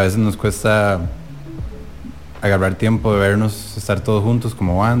 Como a veces nos cuesta agarrar tiempo de vernos, estar todos juntos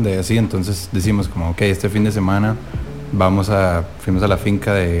como banda y así, entonces decimos como ok, este fin de semana fuimos a la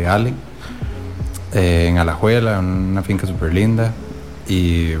finca de Ale en Alajuela, una finca súper linda,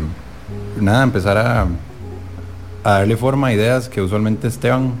 y nada, empezar a darle forma a ideas que usualmente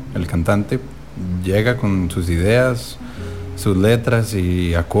Esteban, el cantante, llega con sus ideas, sus letras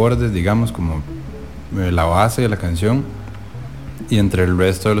y acordes, digamos, como la base de la canción, y entre el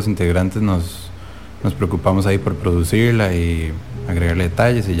resto de los integrantes nos preocupamos ahí por producirla y agregarle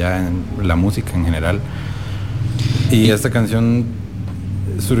detalles y ya en la música en general. Y esta canción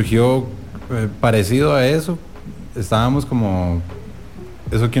surgió parecido a eso. Estábamos como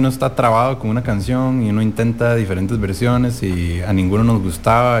eso que uno está trabado con una canción y uno intenta diferentes versiones y a ninguno nos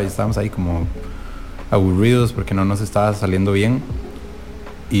gustaba y estábamos ahí como aburridos porque no nos estaba saliendo bien,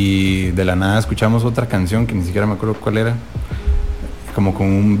 y de la nada escuchamos otra canción que ni siquiera me acuerdo cuál era, como con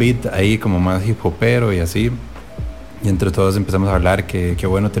un beat ahí como más hip hopero y así, y entre todos empezamos a hablar que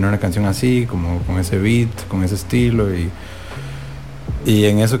bueno tener una canción así, como con ese beat, con ese estilo, y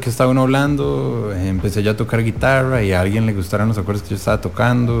en eso que estaba uno hablando, empecé yo a tocar guitarra y a alguien le gustaron los acordes que yo estaba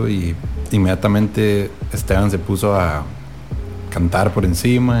tocando, y inmediatamente Esteban se puso a cantar por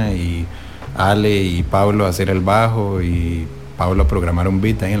encima, y Ale y Pablo a hacer el bajo, y Pablo a programar un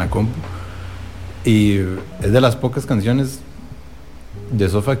beat ahí en la compu. Y es de las pocas canciones de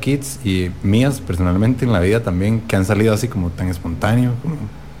Sofa Kids y mías personalmente en la vida también que han salido así como tan espontáneo, como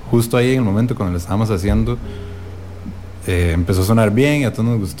justo ahí en el momento cuando lo estábamos haciendo. Empezó a sonar bien y a todos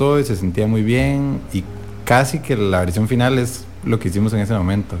nos gustó y se sentía muy bien, y casi que la versión final es lo que hicimos en ese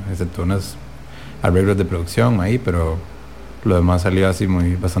momento, excepto unos arreglos de producción ahí, pero lo demás salió así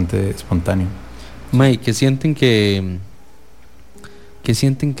bastante espontáneo. May, ¿qué sienten que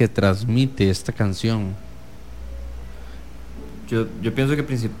transmite esta canción? Yo pienso que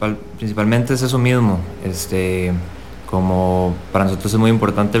principalmente es eso mismo, como para nosotros es muy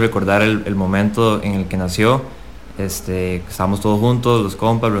importante recordar el momento en el que nació. Estábamos todos juntos, los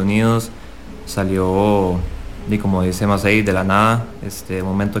compas reunidos, salió, y como dice Masei, de la nada,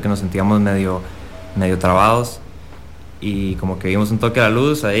 momento que nos sentíamos medio trabados, y como que vimos un toque a la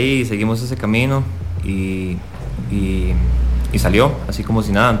luz ahí y seguimos ese camino y salió así como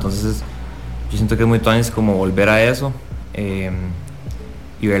si nada. Entonces yo siento que es muy tuanis como volver a eso,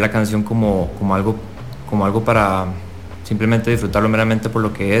 y ver la canción como algo para simplemente disfrutarlo meramente por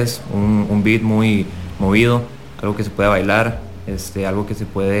lo que es, un beat muy movido, algo que se puede bailar, algo que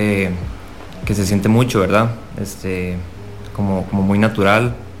se siente mucho, ¿verdad? Como muy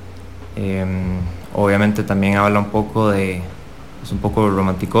natural. Obviamente también habla un poco es un poco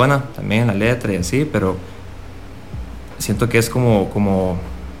romanticona también la letra y así, pero siento que es como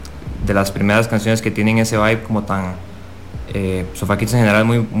de las primeras canciones que tienen ese vibe como tan Sofa Kids en general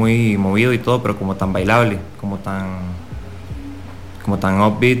muy, muy movido y todo, pero como tan bailable, como tan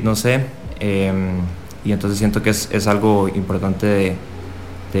upbeat, no sé. Y entonces siento que es algo importante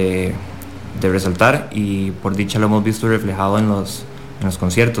de resaltar, y por dicha lo hemos visto reflejado en los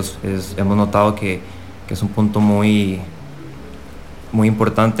conciertos. Hemos notado que es un punto muy, muy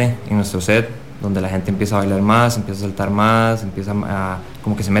importante en nuestro set, donde la gente empieza a bailar más, empieza a saltar más, empieza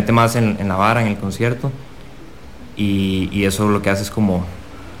como que se mete más en la vara, en el concierto, y eso lo que hace es como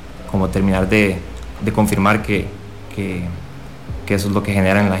terminar de confirmar que eso es lo que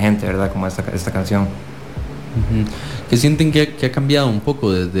genera en la gente, ¿verdad? Como esta canción. ¿Qué sienten que ha cambiado un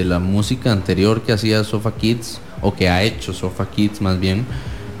poco desde la música anterior que hacía Sofa Kids, o que ha hecho Sofa Kids más bien,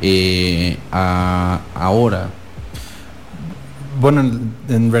 a ahora? Bueno,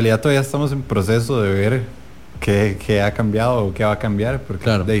 en realidad todavía estamos en proceso de ver qué ha cambiado o qué va a cambiar, porque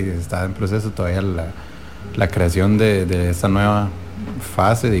claro, está en proceso todavía la creación de esta nueva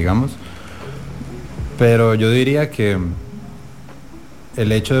fase, digamos. Pero yo diría que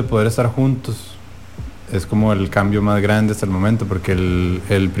el hecho de poder estar juntos es como el cambio más grande hasta el momento, porque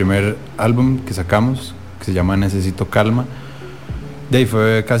el primer álbum que sacamos, que se llama Necesito Calma, de ahí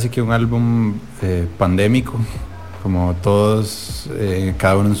fue casi que un álbum pandémico, como todos,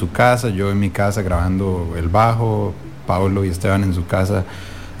 cada uno en su casa, yo en mi casa grabando el bajo, Pablo y Esteban en su casa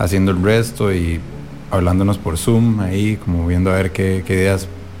haciendo el resto y hablándonos por Zoom ahí, como viendo a ver qué ideas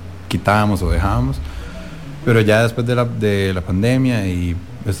quitábamos o dejábamos. Pero ya después de la pandemia y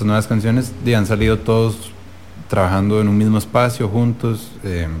estas nuevas canciones han salido todos trabajando en un mismo espacio juntos,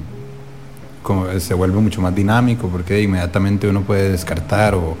 se vuelve mucho más dinámico, porque inmediatamente uno puede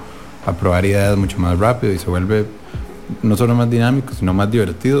descartar o aprobar ideas mucho más rápido, y se vuelve no solo más dinámico, sino más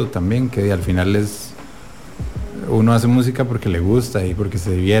divertido también, que al final uno hace música porque le gusta y porque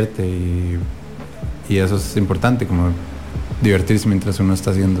se divierte, y eso es importante, como divertirse mientras uno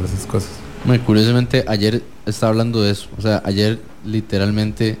está haciendo esas cosas. Curiosamente ayer estaba hablando de eso, o sea, ayer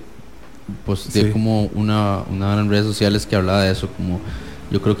literalmente posteé como una en redes sociales que hablaba de eso, como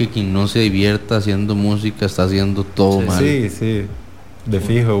yo creo que quien no se divierta haciendo música está haciendo todo mal. Sí, de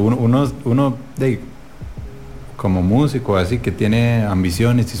fijo. Uno como músico, así que tiene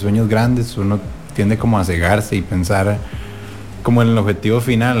ambiciones y sueños grandes, uno tiende como a cegarse y pensar como en el objetivo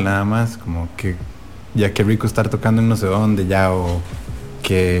final nada más, como que ya qué rico estar tocando en no sé dónde ya, o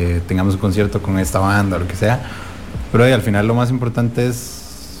que tengamos un concierto con esta banda o lo que sea, pero al final lo más importante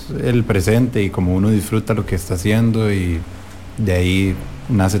es el presente y como uno disfruta lo que está haciendo, y de ahí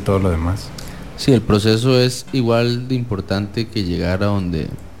nace todo lo demás. Sí, el proceso es igual de importante que llegar a donde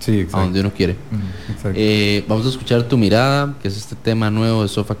uno quiere. Vamos a escuchar Tu Mirada, que es este tema nuevo de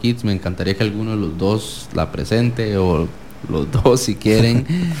Sofa Kids. Me encantaría que alguno de los dos la presente, o los dos si quieren.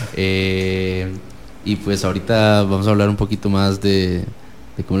 Y pues ahorita vamos a hablar un poquito más de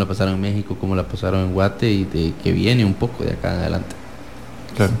cómo la pasaron en México, cómo la pasaron en Guate, y de que viene un poco de acá en adelante.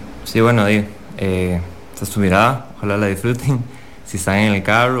 Claro. Sí, bueno, esta es Tu Mirada, ojalá la disfruten. Si están en el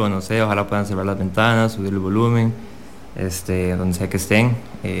carro, no sé, ojalá puedan cerrar las ventanas, subir el volumen, donde sea que estén,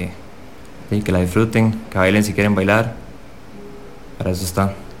 y que la disfruten, que bailen si quieren bailar. Para eso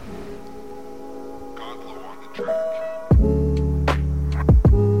está.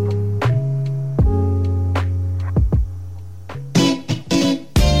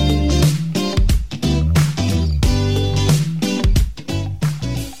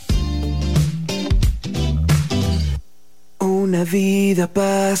 Una vida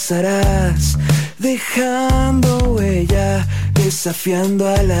pasarás dejando huella, desafiando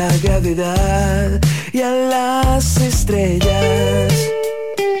a la gravedad y a las estrellas.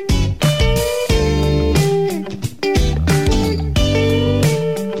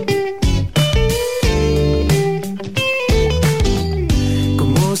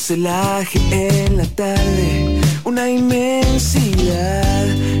 Como celaje en la tarde, una inmensidad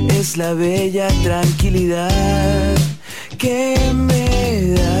es la bella tranquilidad que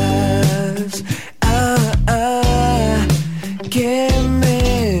me das, que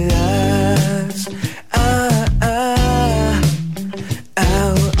me das,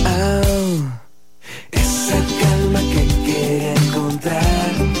 esa calma que quería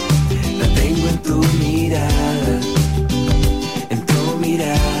encontrar, la tengo en tu mirada, en tu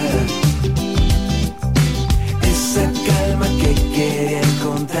mirada. Esa calma que quería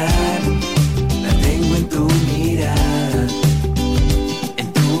encontrar, la tengo en tu mirada, en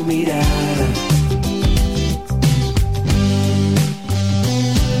tu mirada.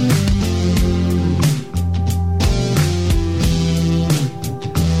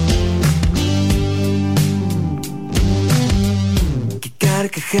 Qué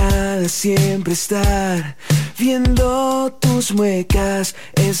carcajada siempre estar viendo tus muecas,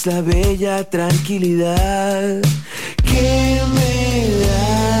 es la bella tranquilidad que me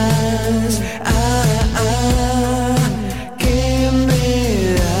das, que me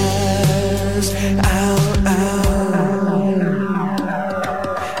das,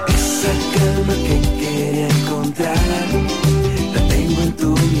 esa calma que quería encontrar, la tengo en tu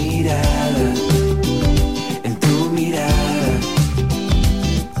mirada, en tu mirada.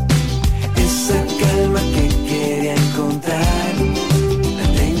 Esa calma que quería encontrar, la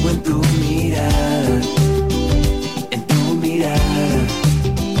tengo en tu mirada, en tu mirada.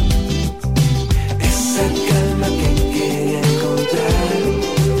 Esa calma que quería encontrar,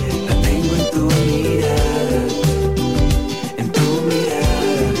 la tengo en tu mirada, en tu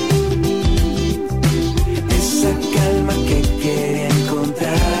mirada. Esa calma que quería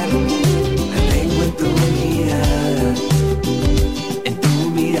encontrar, la tengo en tu mirada, en tu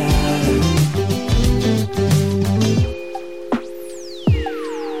mirada.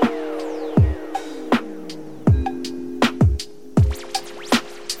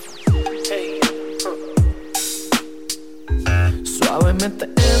 Suavemente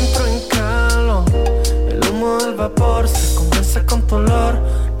entro en calor, el humo del vapor se condensa con tu olor.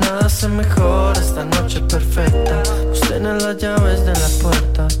 Nada se mejora esta noche perfecta. Pues tienes las llaves de la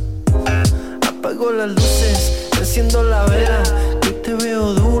puerta. Apago las luces, enciendo la vela. Y te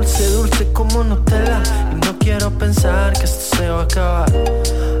veo dulce, dulce como Nutella. Y no quiero pensar que esto se va a acabar.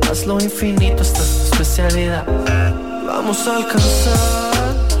 Hazlo infinito, esta es tu especialidad. Vamos a alcanzar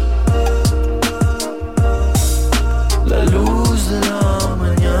la luz de la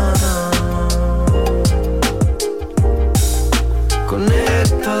mañana,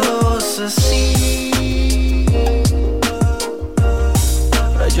 conectados así,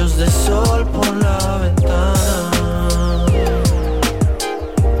 rayos de sol por la ventana.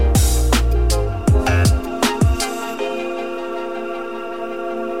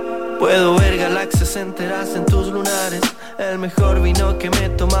 Puedo ver galaxias enteras en tus lunares. El mejor vino que me he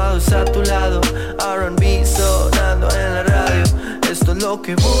tomado es a tu lado. R&B sonando en la radio. Esto es lo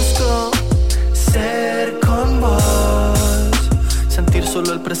que busco, ser con vos, sentir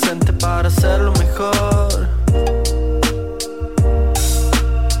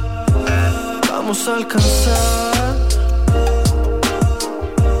vamos a alcanzar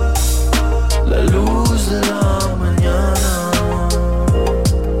la luz de la mañana.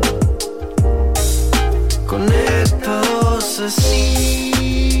 Conectados así,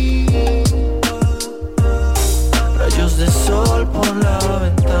 rayos de sol por la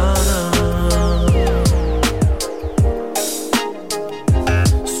ventana.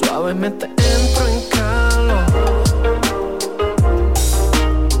 Suavemente entro en calor.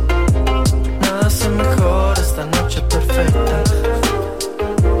 Nada se mejora esta noche perfecta.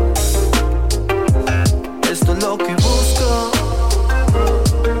 Esto es lo que busco.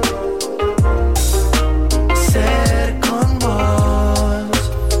 Ser con vos.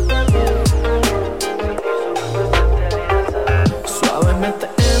 Suavemente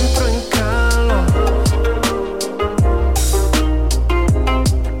entro en calor.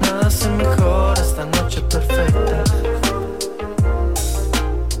 Nada se mejora esta noche perfecta.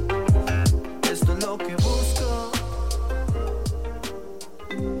 Esto es lo que busco.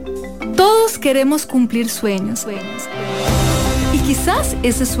 Todos queremos cumplir sueños. Y quizás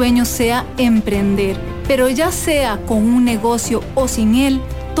ese sueño sea emprender, pero ya sea con un negocio o sin él,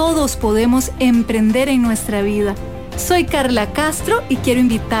 todos podemos emprender en nuestra vida. Soy Carla Castro y quiero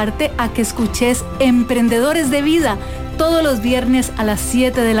invitarte a que escuches Emprendedores de Vida todos los viernes a las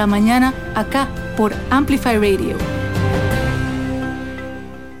 7 de la mañana acá por Amplify Radio.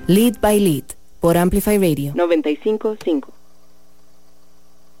 Lead by Lead por Amplify Radio 95.5.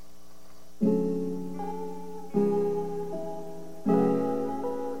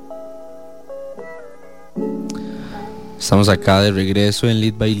 Estamos acá de regreso en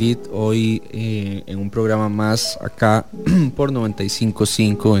Lead by Lead, hoy en un programa más acá por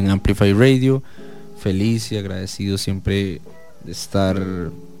 95.5 en Amplify Radio. Feliz y agradecido siempre de estar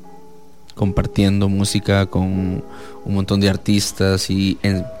compartiendo música con un montón de artistas y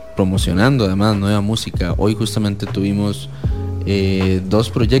promocionando además nueva música. Hoy justamente tuvimos 2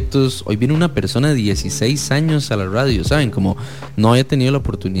 proyectos. Hoy viene una persona de 16 años a la radio, ¿saben? Como no había tenido la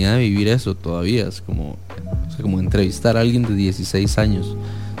oportunidad de vivir eso todavía. Es como entrevistar a alguien de 16 años.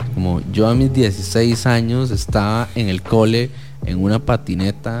 Como yo a mis 16 años estaba en el cole en una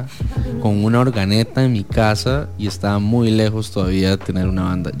patineta con una organeta en mi casa y estaba muy lejos todavía de tener una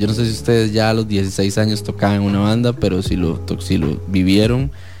banda. Yo no sé si ustedes ya a los 16 años tocaban en una banda, pero si lo vivieron,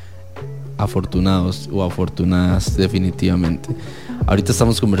 afortunados o afortunadas definitivamente. Ahorita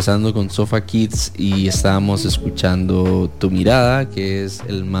estamos conversando con Sofa Kids y estábamos escuchando Tu Mirada, que es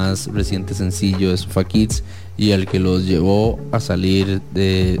el más reciente sencillo de Sofa Kids y el que los llevó a salir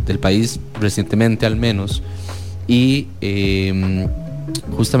del país recientemente al menos. Y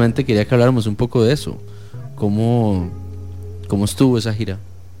justamente quería que habláramos un poco de eso. ¿Cómo estuvo esa gira?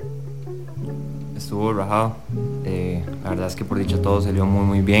 Estuvo rajado. La verdad es que por dicho todo salió muy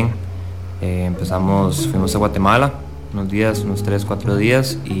muy bien. Fuimos a Guatemala unos 3-4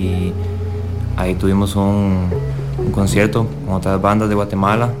 días y ahí tuvimos un concierto con otras bandas de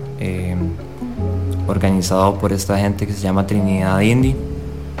Guatemala, organizado por esta gente que se llama Trinidad Indie,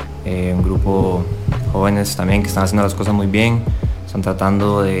 un grupo jóvenes también que están haciendo las cosas muy bien, están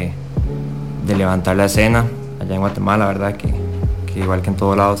tratando de levantar la escena allá en Guatemala, verdad que igual que en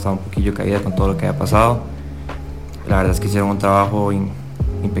todo lado estaba un poquillo caída con todo lo que había pasado. La verdad es que hicieron un trabajo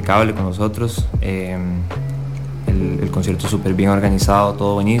impecable con nosotros. El concierto súper bien organizado,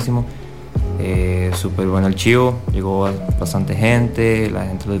 todo buenísimo, súper bueno el chivo, llegó bastante gente, la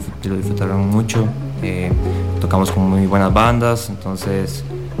gente lo disfrutaron mucho, tocamos con muy buenas bandas, entonces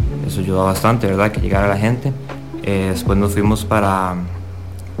eso ayudó bastante, ¿verdad? Que llegara la gente. Después nos fuimos para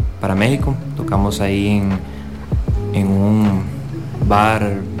México, tocamos ahí en un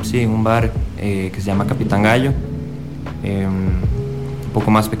bar, que se llama Capitán Gallo, un poco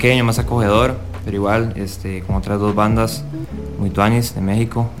más pequeño, más acogedor, pero igual con otras 2 bandas muy tuanis de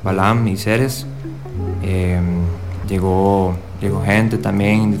México, Balam y Ceres. Llegó gente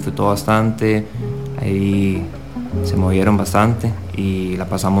también, disfrutó bastante, ahí se movieron bastante y la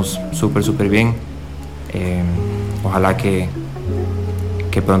pasamos súper bien. Ojalá que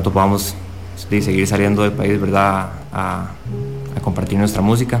pronto podamos seguir saliendo del país, ¿verdad? A compartir nuestra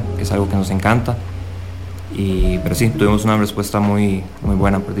música, que es algo que nos encanta. Pero sí, tuvimos una respuesta muy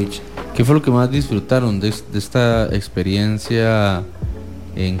buena, por dicha. ¿Qué fue lo que más disfrutaron de esta experiencia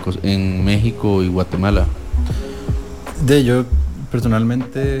en México y Guatemala? Yo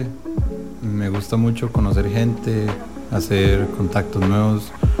personalmente me gusta mucho conocer gente, hacer contactos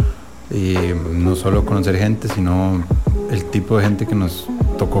nuevos, y no solo conocer gente, sino el tipo de gente que nos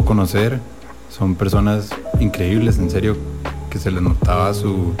tocó conocer. Son personas increíbles, en serio, que se les notaba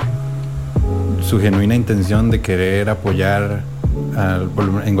su genuina intención de querer apoyar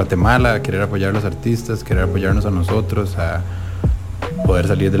en Guatemala, a querer apoyar a los artistas, querer apoyarnos a nosotros, a poder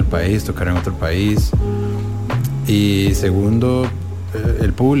salir del país, tocar en otro país. Y segundo,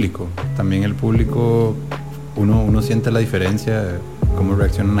 el público. También el público, uno siente la diferencia, cómo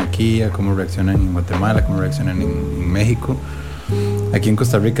reaccionan aquí, a cómo reaccionan en Guatemala, cómo reaccionan en México. Aquí en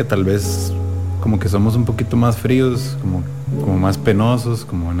Costa Rica tal vez como que somos un poquito más fríos, como más penosos,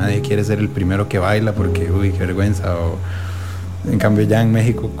 como nadie quiere ser el primero que baila porque, uy, qué vergüenza. O, en cambio ya en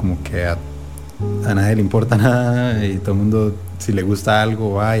México como que a nadie le importa nada y todo el mundo, si le gusta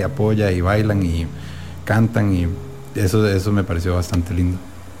algo, va y apoya y bailan y cantan, y eso me pareció bastante lindo.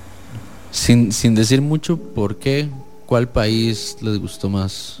 Sin decir mucho, ¿por qué? ¿Cuál país les gustó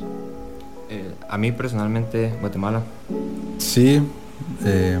más? A mí personalmente Guatemala. Sí.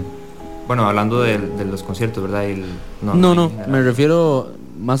 Bueno, hablando de los conciertos, ¿verdad? No, me refiero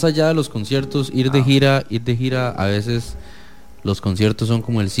más allá de los conciertos, ir de gira, a veces los conciertos son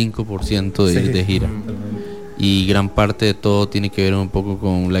como el 5% de ir de gira. Y gran parte de todo tiene que ver un poco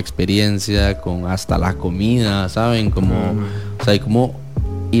con la experiencia, con hasta la comida, ¿saben? Como, o sea, como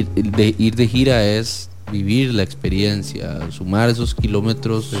ir de gira es vivir la experiencia, sumar esos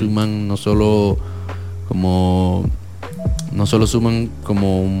kilómetros, suman no solo suman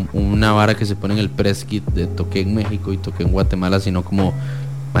como una vara que se pone en el press kit de toqué en México y toqué en Guatemala, sino como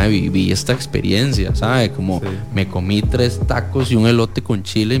viví esta experiencia, ¿sabe? Como me comí 3 tacos y un elote con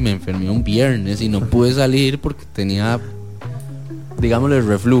chile y me enfermé un viernes y no pude salir porque tenía, digámosle,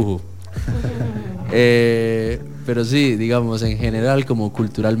 reflujo. Pero sí, digamos, en general, como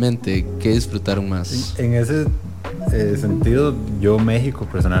culturalmente, ¿qué disfrutaron más? En ese sentido, yo México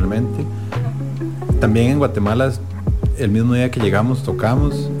personalmente, también en Guatemala, el mismo día que llegamos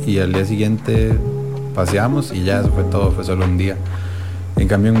tocamos y al día siguiente paseamos y ya eso fue todo, fue solo un día. En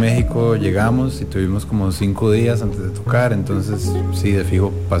cambio en México llegamos y tuvimos como 5 días antes de tocar, entonces sí, de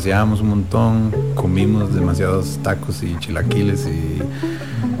fijo paseamos un montón, comimos demasiados tacos y chilaquiles y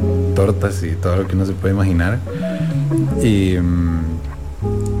tortas y todo lo que uno se puede imaginar, y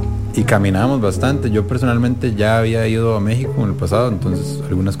caminamos bastante. Yo personalmente ya había ido a México en el pasado, entonces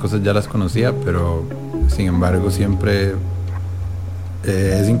algunas cosas ya las conocía, pero sin embargo siempre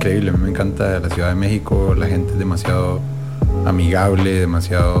es increíble. A mí me encanta la Ciudad de México, la gente es demasiado amigable,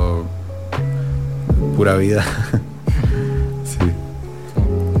 demasiado pura vida. Sí,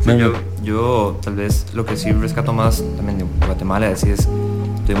 yo tal vez lo que sí rescato más también de Guatemala es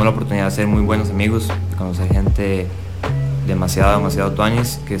tuvimos la oportunidad de ser muy buenos amigos, de conocer gente demasiado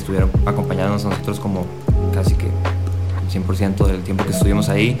tuanis que estuvieron acompañándonos a nosotros como casi que 100% del tiempo que estuvimos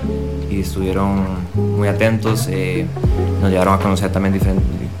ahí, y estuvieron muy atentos, nos llevaron a conocer también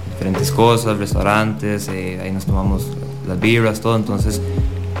diferentes cosas, restaurantes, ahí nos tomamos las birras, todo. Entonces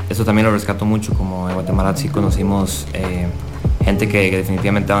eso también lo rescato mucho. Como en Guatemala sí conocimos gente que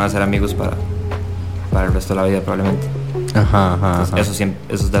definitivamente van a ser amigos para el resto de la vida probablemente. Entonces,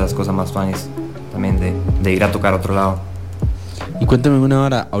 eso es de las cosas más funnies también, de ir a tocar a otro lado. Y cuéntame una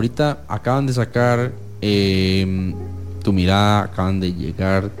hora, ahorita acaban de sacar Tu Mirada, acaban de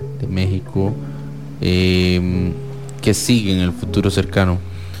llegar de México, ¿qué sigue en el futuro cercano?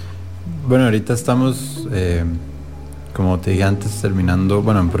 Bueno, ahorita estamos, como te dije antes, terminando,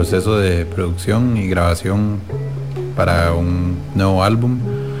 en proceso de producción y grabación para un nuevo álbum.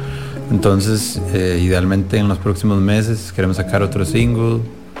 Entonces, idealmente en los próximos meses queremos sacar otro single.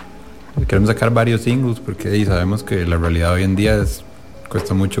 Queremos sacar varios singles porque sabemos que la realidad hoy en día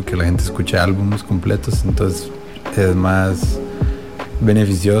cuesta mucho que la gente escuche álbumes completos. Entonces es más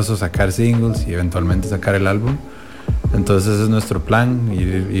beneficioso sacar singles y eventualmente sacar el álbum. Entonces ese es nuestro plan,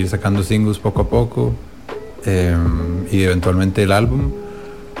 ir sacando singles poco a poco, y eventualmente el álbum.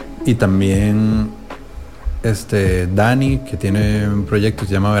 Y también Dani, que tiene un proyecto que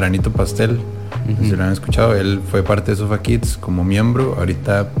se llama Veranito Pastel, si lo han escuchado, él fue parte de Sofa Kids como miembro.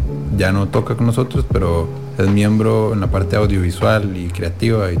 Ahorita ya no toca con nosotros, pero es miembro en la parte audiovisual y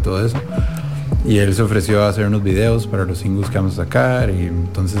creativa y todo eso. Y él se ofreció a hacer unos videos para los singles que vamos a sacar, y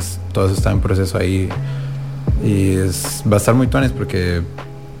entonces todo eso está en proceso ahí. Y va a estar muy tuanes porque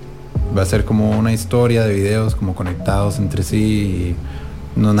va a ser como una historia de videos como conectados entre sí,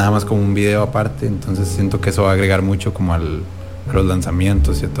 y no nada más como un video aparte. Entonces siento que eso va a agregar mucho como a los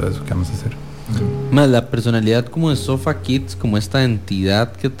lanzamientos y a todo eso que vamos a hacer. Más la personalidad como de Sofa Kids, como esta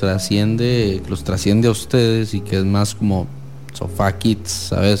entidad que los trasciende a ustedes, y que es más como Sofa Kids,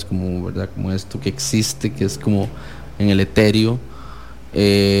 ¿sabes? Como, ¿verdad? Como esto que existe, que es como en el etéreo.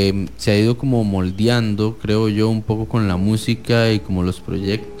 Se ha ido como moldeando, creo yo, un poco con la música y como los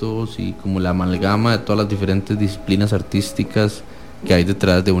proyectos y como la amalgama de todas las diferentes disciplinas artísticas que hay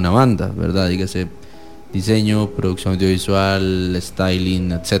detrás de una banda, ¿verdad? Dígase diseño, producción audiovisual,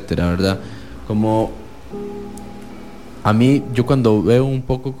 styling, etcétera, ¿verdad? Como a mí, yo cuando veo un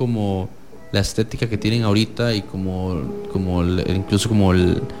poco como la estética que tienen ahorita y incluso como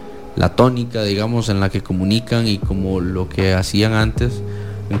la tónica, digamos, en la que comunican y como lo que hacían antes,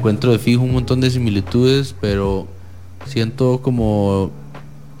 encuentro de fijo un montón de similitudes, pero siento como,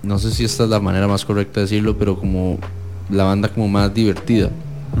 no sé si esta es la manera más correcta de decirlo, pero como la banda como más divertida.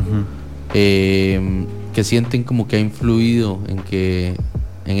 Que sienten como que ha influido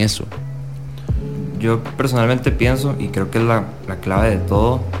en eso. Yo personalmente pienso, y creo que es la clave de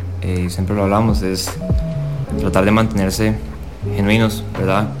todo, y siempre lo hablamos, es tratar de mantenerse genuinos,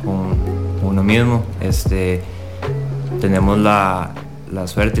 ¿verdad? Con uno mismo. Tenemos la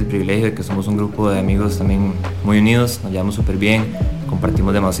suerte, el privilegio de que somos un grupo de amigos también muy unidos, nos llevamos súper bien,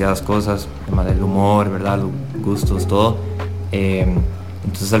 compartimos demasiadas cosas, el humor, ¿verdad? Los gustos, todo.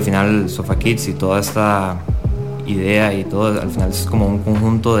 Entonces al final Sofa Kids y toda esta idea y todo, al final es como un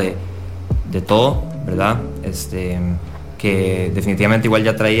conjunto de todo, ¿verdad? Que definitivamente igual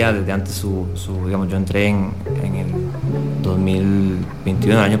ya traía desde antes su digamos, yo entré en el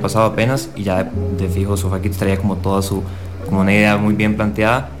 2021, el año pasado apenas, y ya de fijo Sofa Kids traía como toda como una idea muy bien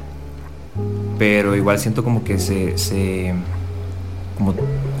planteada, pero igual siento como que como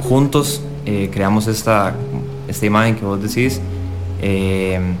juntos creamos esta imagen que vos decís,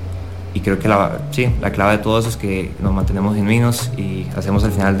 y creo que la clave de todo eso es que nos mantenemos genuinos y hacemos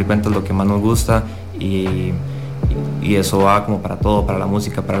al final de cuentas lo que más nos gusta, y eso va como para todo, para la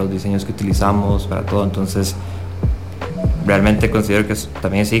música, para los diseños que utilizamos, para todo. Entonces realmente considero que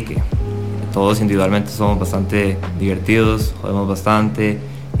también sí, que todos individualmente somos bastante divertidos, jodemos bastante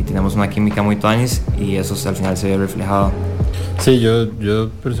y tenemos una química muy tuanis, y eso al final se ve reflejado. Sí, yo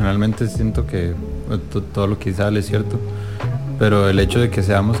personalmente siento que todo lo que dice Ale es cierto, pero el hecho de que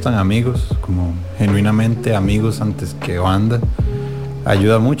seamos tan amigos, como genuinamente amigos antes que banda,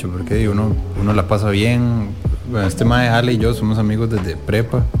 ayuda mucho, porque uno la pasa bien. Bueno, mae Ale y yo somos amigos desde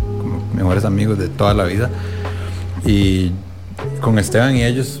prepa, como mejores amigos de toda la vida, y con Esteban y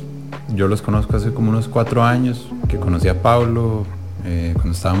ellos yo los conozco hace como unos 4 años, que conocí a Pablo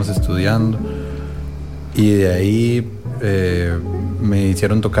cuando estábamos estudiando, y de ahí me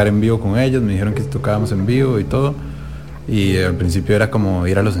hicieron tocar en vivo con ellos, me dijeron que tocábamos en vivo y todo, y al principio era como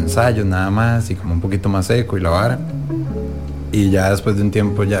ir a los ensayos nada más y como un poquito más seco y la vara, y ya después de un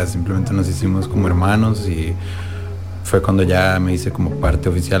tiempo ya simplemente nos hicimos como hermanos, y fue cuando ya me hice como parte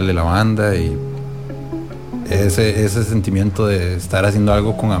oficial de la banda, y ese sentimiento de estar haciendo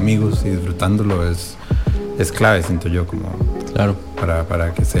algo con amigos y disfrutándolo es clave, siento yo, como claro,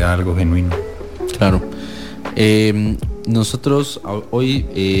 para que sea algo genuino. Claro. Nosotros hoy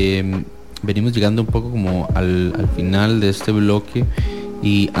venimos llegando un poco como al final de este bloque,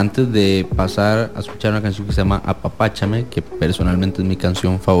 y antes de pasar a escuchar una canción que se llama Apapáchame, que personalmente es mi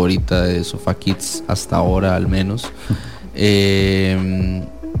canción favorita de Sofa Kids hasta ahora al menos,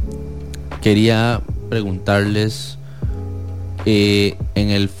 quería preguntarles, en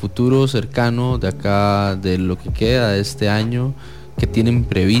el futuro cercano de acá, de lo que queda de este año, ¿qué tienen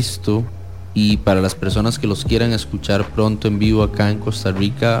previsto? Y para las personas que los quieran escuchar pronto en vivo acá en Costa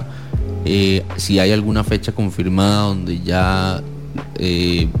Rica, si hay alguna fecha confirmada donde ya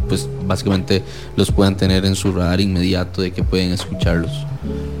pues básicamente los puedan tener en su radar inmediato de que pueden escucharlos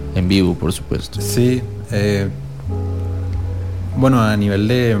en vivo, por supuesto. Sí, bueno, a nivel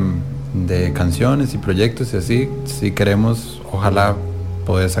de canciones y proyectos y así, sí queremos, ojalá,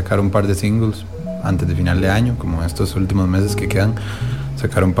 poder sacar un par de singles antes de final de año, como estos últimos meses que quedan,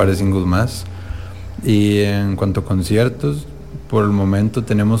 sacar un par de singles más. Y en cuanto a conciertos, por el momento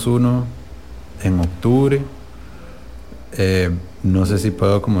tenemos uno en octubre. No sé si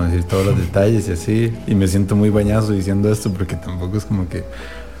puedo como decir todos los detalles y así, y me siento muy bañazo diciendo esto porque tampoco es como que,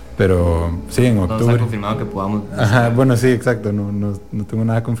 pero sí, en octubre. No está confirmado que podamos. Ajá, bueno, sí, exacto, no tengo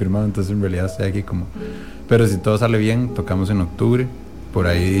nada confirmado, entonces en realidad estoy aquí como, pero si todo sale bien, tocamos en octubre, por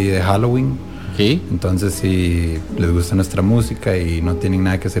ahí de Halloween. ¿Sí? Entonces si les gusta nuestra música y no tienen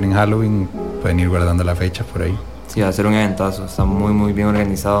nada que hacer en Halloween, pueden ir guardando la fecha por ahí. Sí, va a ser un eventazo, está muy muy bien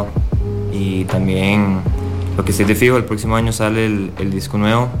organizado, y también lo que sí de fijo, el próximo año sale el disco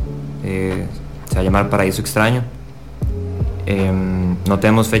nuevo, se va a llamar Paraíso Extraño. No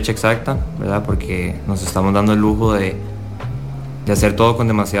tenemos fecha exacta, ¿verdad? Porque nos estamos dando el lujo de hacer todo con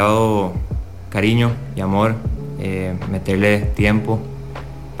demasiado cariño y amor, meterle tiempo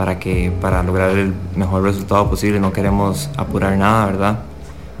para lograr el mejor resultado posible. No queremos apurar nada, ¿verdad?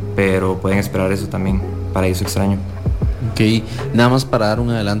 Pero pueden esperar eso también, Paraíso Extraño. Ok, nada más para dar un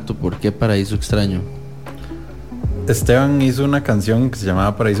adelanto, ¿por qué Paraíso Extraño? Esteban hizo una canción que se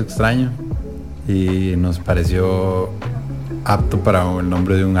llamaba Paraíso Extraño, y nos pareció apto para el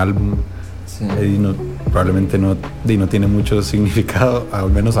nombre de un álbum. Sí. Probablemente no tiene mucho significado,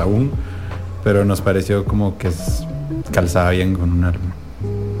 al menos aún, pero nos pareció como que calzaba bien con un álbum.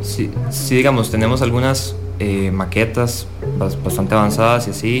 Sí, digamos, tenemos algunas maquetas bastante avanzadas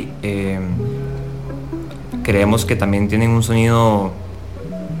y así. Creemos que también tienen un sonido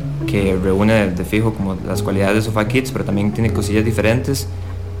que reúne de fijo como las cualidades de Sofa Kids, pero también tiene cosillas diferentes.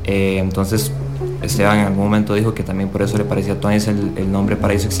 Entonces Esteban en algún momento dijo que también por eso le parecía a Tuanis el nombre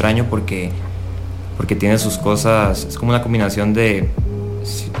Paraíso Extraño, porque tiene sus cosas, es como una combinación de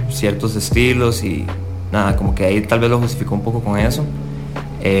ciertos estilos y nada, como que ahí tal vez lo justificó un poco con eso.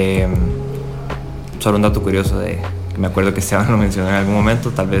 Solo un dato curioso que me acuerdo que Esteban lo mencionó en algún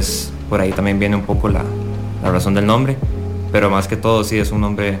momento, tal vez por ahí también viene un poco la razón del nombre, pero más que todo sí es un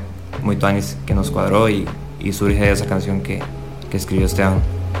nombre muy Tuanis que nos cuadró y surge de esa canción que escribió Esteban.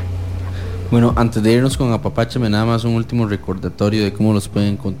 Bueno, antes de irnos con Apapáchame, nada más un último recordatorio de cómo los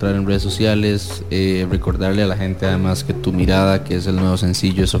pueden encontrar en redes sociales. Recordarle a la gente además que Tu Mirada, que es el nuevo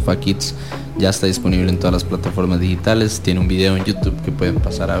sencillo de Sofa Kids, ya está disponible en todas las plataformas digitales. Tiene un video en YouTube que pueden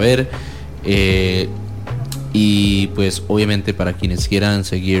pasar a ver. Y pues obviamente para quienes quieran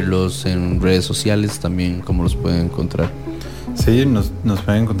seguirlos en redes sociales también, ¿cómo los pueden encontrar? Sí, nos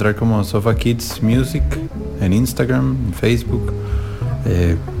pueden encontrar como Sofa Kids Music en Instagram, en Facebook.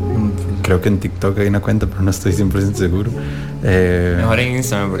 Creo que en TikTok hay una cuenta, pero no estoy 100% seguro. Mejor en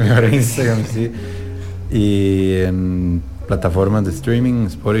Instagram. Mejor en Instagram, sí. Y en plataformas de streaming,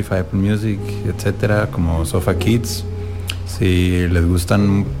 Spotify, Apple Music, etcétera, como Sofa Kids. Si les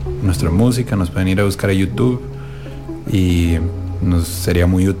gustan nuestra música, nos pueden ir a buscar a YouTube. Y nos sería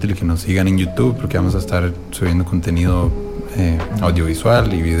muy útil que nos sigan en YouTube, porque vamos a estar subiendo contenido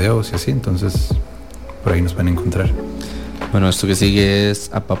audiovisual y videos y así. Entonces, por ahí nos pueden encontrar. Bueno, esto que sigue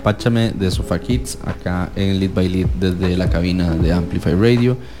es Apapáchame de Sofa Kids, acá en Lead by Lead desde la cabina de Amplify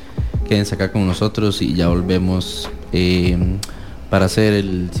Radio. Quédense acá con nosotros y ya volvemos para hacer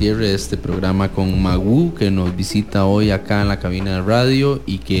el cierre de este programa con Magu, que nos visita hoy acá en la cabina de radio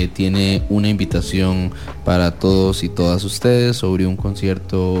y que tiene una invitación para todos y todas ustedes sobre un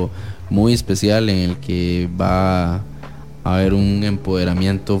concierto muy especial en el que va a haber un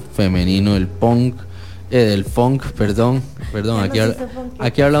empoderamiento femenino del funk, perdón,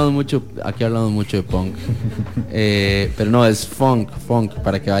 aquí hablamos mucho de punk, pero no, es funk,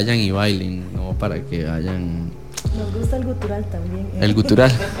 para que vayan y bailen, no para que vayan. Nos gusta el gutural también. El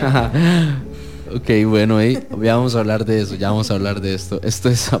gutural. Ok, bueno, ya vamos a hablar de eso, ya vamos a hablar de esto. Esto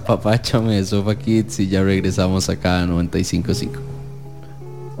es Apapáchame de Sofa Kids y ya regresamos acá a 95.5.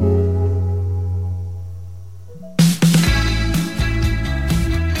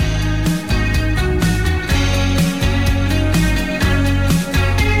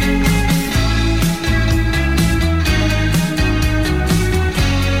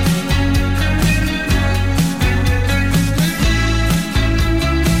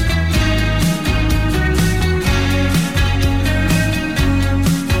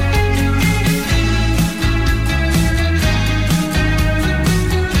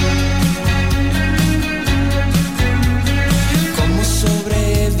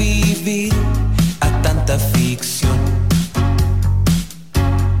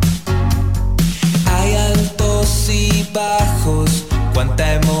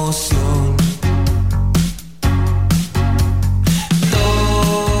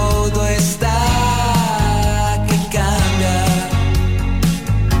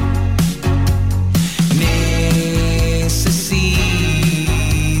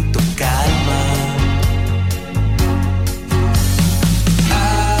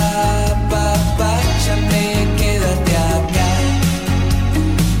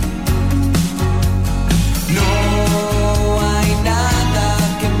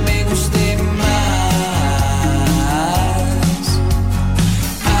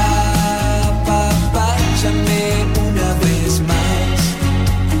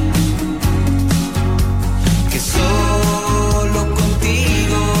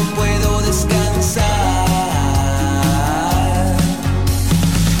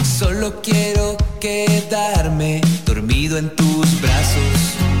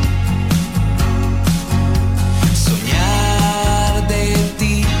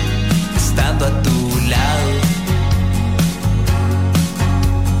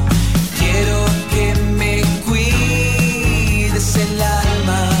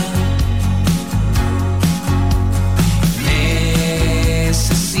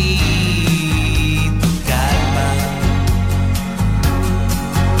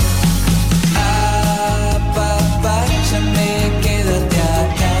 Apapáchame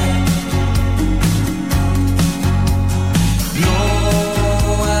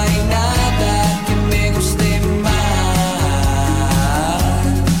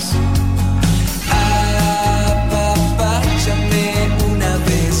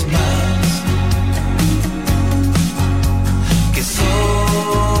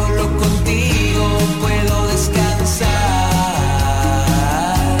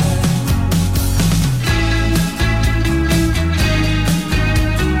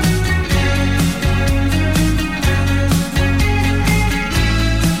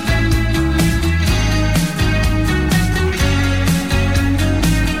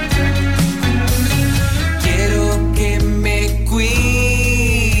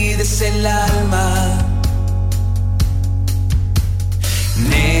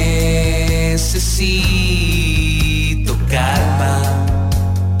necesito calma.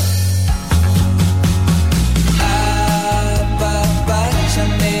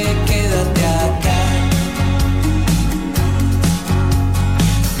 Apapáchame, quédate acá.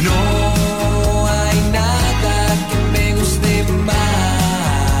 No hay nada que me guste más.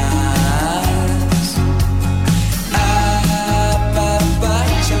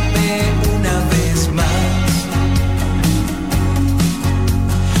 Apapáchame una vez más.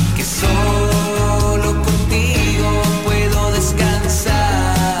 Que solo contigo puedo descansar.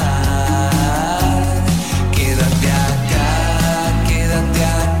 Quédate acá, quédate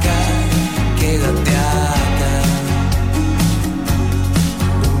acá, quédate acá.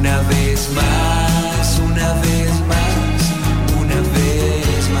 Una vez más, una vez más, una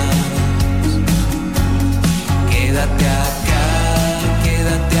vez más. Quédate acá,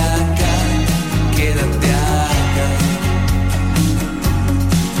 quédate acá, quédate acá.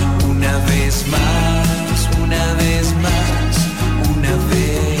 Una vez más, una vez más, una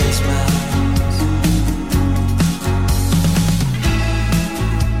vez más.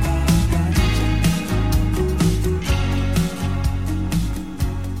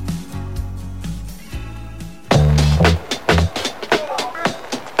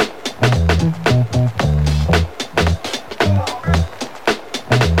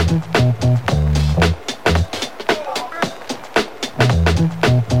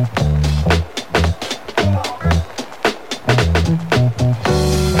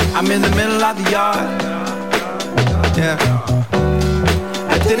 I'm in the middle of the yard. Yeah.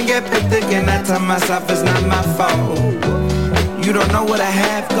 I didn't get picked again. I tell myself it's not my fault. You don't know what I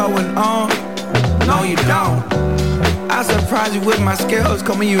have going on. No, you don't. I surprise you with my skills.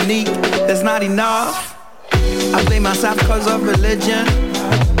 Call me unique. It's not enough. I blame myself cause of religion.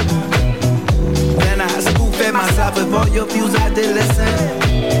 Then I spoon fed myself with all your views. I did listen.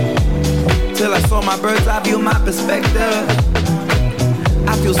 Till I saw my bird's eye view, my perspective.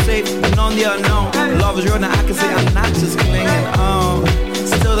 I feel safe and on the unknown. Love is real now, I can say I'm not just clinging on.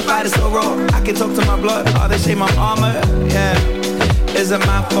 Still the fight is so raw, I can talk to my blood. Oh, they say I'm armored, yeah. Is it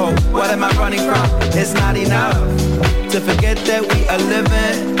my fault? What am I running from? It's not enough to forget that we are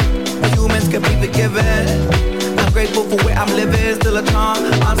living. Humans can be forgiven. I'm grateful for where I'm living. Still a charm,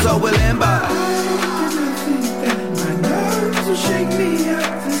 I'm so willing, but I think that my nerves will shake me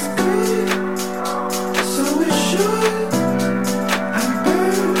up this good. So it should.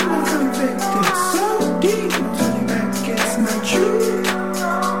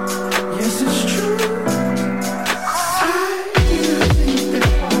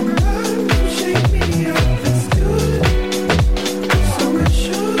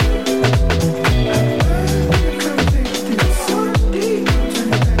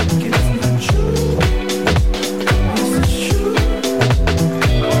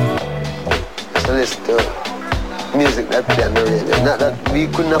 That play on the radio. Not that we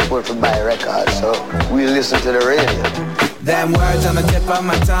couldn't afford to buy records, so we listen to the radio. Them words on the tip of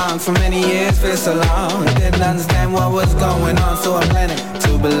my tongue for many years feel so long. Didn't understand what was going on, so I'm learning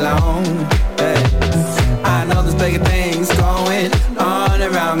to belong. Hey. I know there's bigger things going on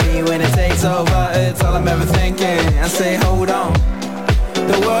around me. When it takes over, it's all I'm ever thinking. I say, hold on.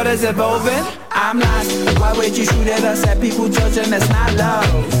 The world is evolving, I'm lost. Why would you shoot at us at people judging? That's not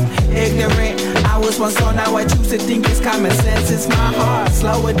love. Ignorant, I was once so now I choose to think it's common sense. It's my heart,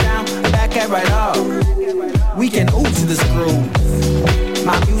 slow it down, back it right up. We can ooze to this groove.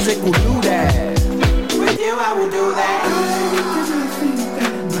 My music will do that. With you I will do that. Cause I think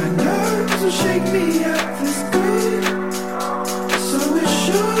that my nerves will shake me up this good. So it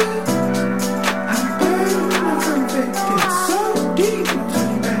should. I'm burned, I'm convicted so deep.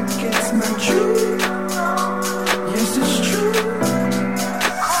 Turning back against my truth. Yes, it's true.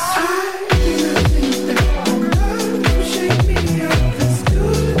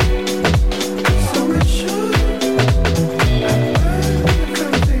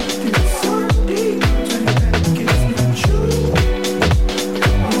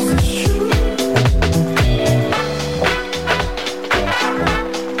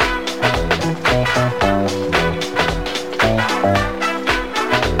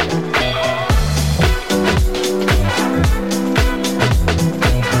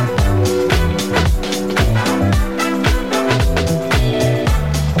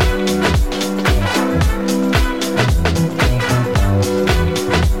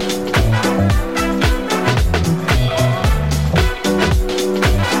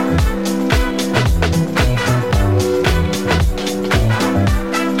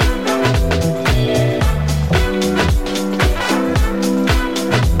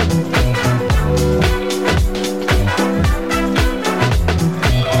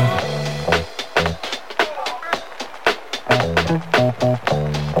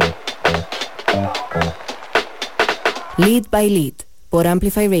 Lead by Lead por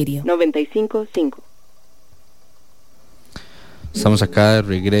Amplify Radio 95.5. Estamos acá de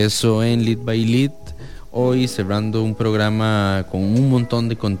regreso en Lead by Lead, hoy cerrando un programa con un montón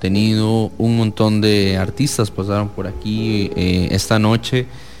de contenido, un montón de artistas pasaron por aquí esta noche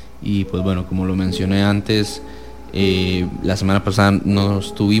y pues bueno, como lo mencioné antes, la semana pasada no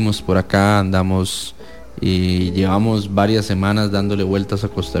estuvimos por acá, andamos, llevamos varias semanas dándole vueltas a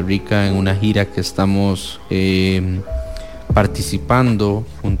Costa Rica en una gira que estamos participando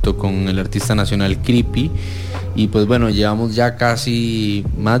junto con el artista nacional Creepy. Y pues bueno, llevamos ya casi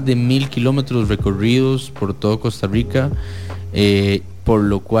más de 1000 kilómetros recorridos por todo Costa Rica, por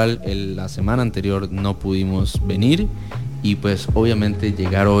lo cual la semana anterior no pudimos venir y pues obviamente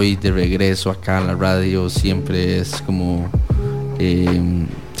llegar hoy de regreso acá a la radio siempre es como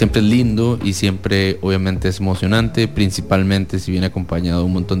siempre es lindo y siempre obviamente es emocionante, principalmente si viene acompañado de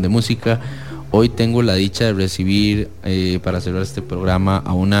un montón de música. Hoy tengo la dicha de recibir para cerrar este programa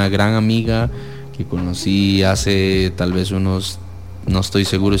a una gran amiga que conocí hace tal vez unos, no estoy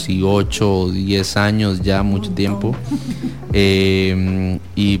seguro si 8 o 10 años, ya mucho tiempo,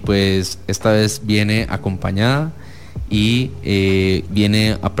 y pues esta vez viene acompañada y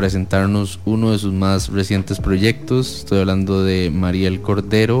viene a presentarnos uno de sus más recientes proyectos. Estoy hablando de Mariel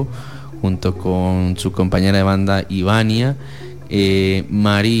Cordero junto con su compañera de banda Ivania.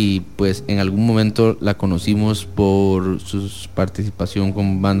 Mari, pues en algún momento la conocimos por su participación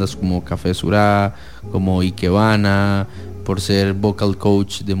con bandas como Café Surá, como Ikebana, por ser vocal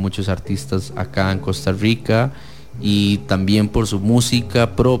coach de muchos artistas acá en Costa Rica y también por su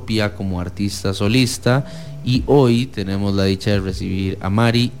música propia como artista solista. Y hoy tenemos la dicha de recibir a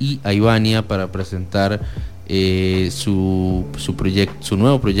Mari y a Ivania para presentar su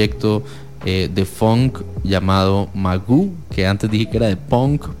nuevo proyecto de funk llamado Magoo, que antes dije que era de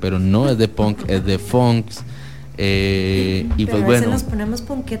punk, pero no es de punk, es de funk. Y pero pues a veces bueno, nos ponemos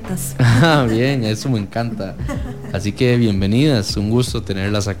ponquetas. bien, eso me encanta. Así que bienvenidas, un gusto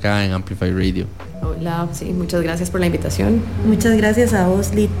tenerlas acá en Amplify Radio. Hola, sí, muchas gracias por la invitación. Muchas gracias a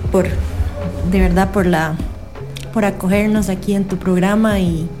vos, Lid, de verdad por acogernos aquí en tu programa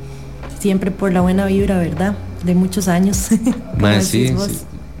y siempre por la buena vibra, ¿verdad? De muchos años. Sí,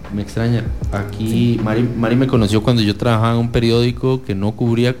 me extraña. Aquí sí. Mari me conoció cuando yo trabajaba en un periódico que no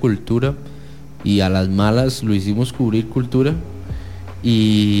cubría cultura y a las malas lo hicimos cubrir cultura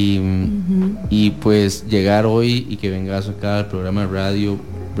y pues llegar hoy y que vengas acá al programa de radio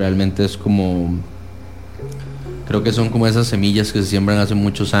realmente es como, creo que son como esas semillas que se siembran hace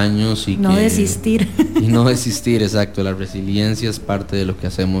muchos años y no desistir. Y no desistir, exacto. La resiliencia es parte de lo que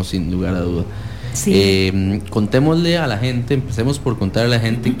hacemos sin lugar a duda. Sí. Contémosle a la gente, empecemos por contar a la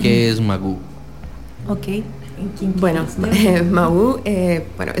gente qué es Magoo. Ok. Bueno, Magoo,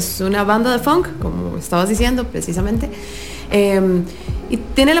 bueno, es una banda de funk, como estabas diciendo precisamente, y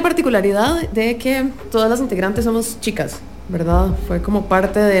tiene la particularidad de que todas las integrantes somos chicas, ¿verdad? Fue como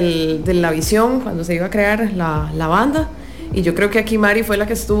parte de la visión cuando se iba a crear la banda. Y yo creo que aquí Mari fue la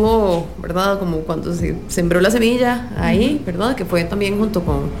que estuvo, ¿verdad? Como cuando se sembró la semilla ahí, ¿verdad? Que fue también junto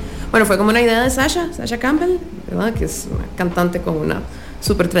con, bueno, fue como una idea de Sasha Campbell, ¿verdad? Que es una cantante con una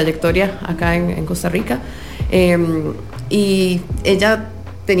súper trayectoria acá en Costa Rica. Y ella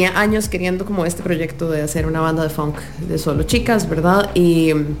tenía años queriendo como este proyecto de hacer una banda de funk de solo chicas, ¿verdad?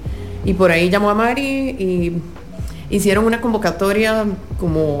 Y por ahí llamó a Mari y hicieron una convocatoria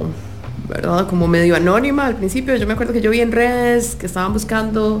como, ¿verdad? Como medio anónima al principio. Yo me acuerdo que yo vi en redes que estaban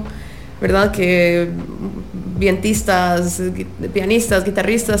buscando, ¿verdad? Que vientistas, pianistas,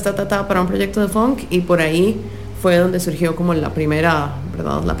 guitarristas, para un proyecto de funk, y por ahí fue donde surgió como la primera,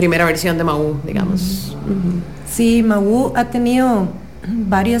 ¿verdad? La primera versión de Magoo, digamos. Sí, Magoo ha tenido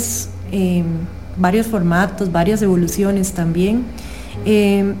varios formatos, varias evoluciones también.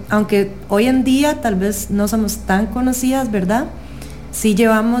 Aunque hoy en día tal vez no somos tan conocidas, ¿verdad? Sí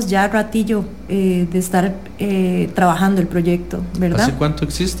llevamos ya ratillo de estar trabajando el proyecto, ¿verdad? ¿Hace cuánto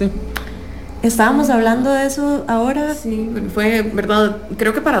existe? Estábamos hablando de eso ahora. Sí, fue, ¿verdad?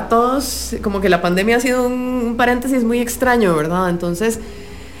 Creo que para todos como que la pandemia ha sido un paréntesis muy extraño, ¿verdad? Entonces,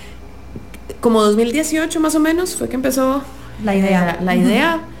 como 2018 más o menos fue que empezó la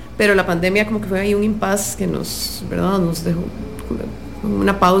idea, pero la pandemia como que fue ahí un impasse que ¿verdad? Nos dejó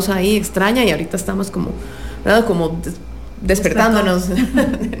una pausa ahí extraña y ahorita estamos como, ¿verdad? Como despertándonos de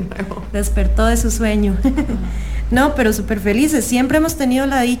nuevo. Despertó de su sueño. No, pero súper felices. Siempre hemos tenido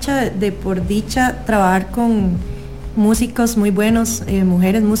la dicha de por dicha trabajar con músicos muy buenos,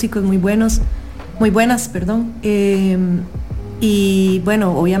 mujeres músicos muy buenas, perdón. Y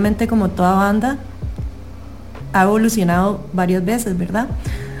bueno, obviamente como toda banda ha evolucionado varias veces, ¿verdad?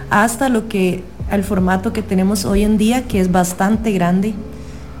 Hasta lo que al formato que tenemos hoy en día, que es bastante grande.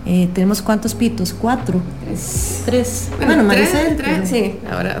 Tenemos ¿cuántos pitos? 4. 3. Bueno, Maricel. 3, sí,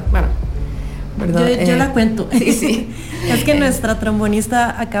 ahora, bueno. ¿verdad? Yo la cuento. Sí. Es que nuestra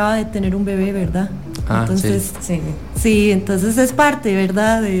trombonista acaba de tener un bebé, ¿verdad? Entonces, sí, entonces es parte,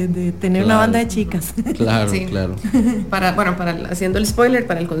 ¿verdad? De tener una banda de chicas. Claro. Haciendo el spoiler,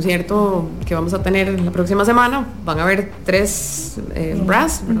 para el concierto que vamos a tener la próxima semana, van a haber 3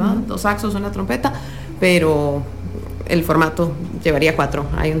 brass, ¿verdad? 2 saxos, una trompeta, pero el formato llevaría 4.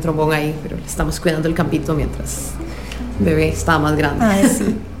 Hay un trombón ahí, pero le estamos cuidando el campito mientras el bebé está más grande.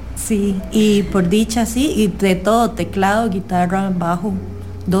 Sí. Sí, y por dicha sí, y de todo, teclado, guitarra, bajo,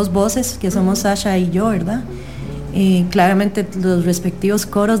 2 voces, que somos Sasha y yo, ¿verdad? Claramente los respectivos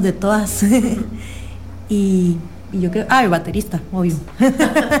coros de todas. y yo creo, el baterista, obvio.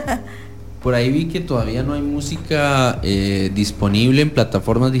 Por ahí vi que todavía no hay música disponible en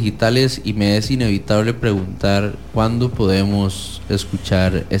plataformas digitales y me es inevitable preguntar cuándo podemos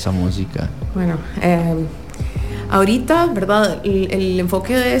escuchar esa música. Bueno, ahorita, ¿verdad? El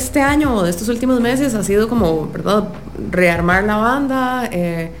enfoque de este año o de estos últimos meses ha sido como, ¿verdad? Rearmar la banda,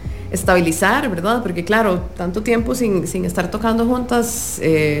 estabilizar, ¿verdad? Porque claro, tanto tiempo sin estar tocando juntas,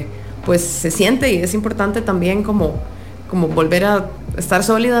 pues se siente y es importante también como volver a estar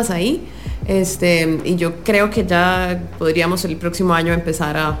sólidas ahí. Y yo creo que ya podríamos el próximo año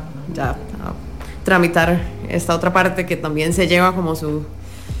empezar a tramitar esta otra parte que también se lleva como su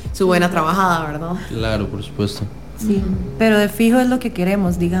buena trabajada, ¿verdad? Claro, por supuesto. Sí, pero de fijo es lo que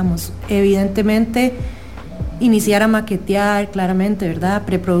queremos, digamos. Evidentemente, iniciar a maquetear claramente, ¿verdad?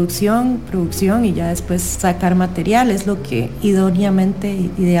 Preproducción, producción y ya después sacar material es lo que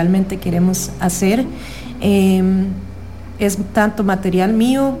idealmente queremos hacer. Es tanto material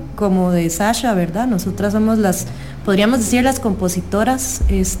mío como de Sasha, ¿verdad? Nosotras somos podríamos decir las compositoras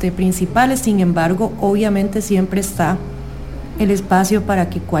principales, sin embargo, obviamente siempre está el espacio para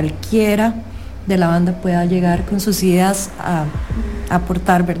que cualquiera de la banda pueda llegar con sus ideas a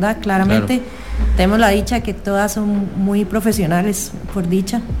aportar, ¿verdad? Claramente tenemos la dicha que todas son muy profesionales, por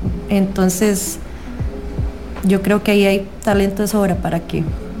dicha. Entonces, yo creo que ahí hay talento de sobra para que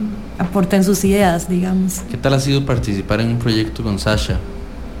aporten sus ideas, digamos. ¿Qué tal ha sido participar en un proyecto con Sasha?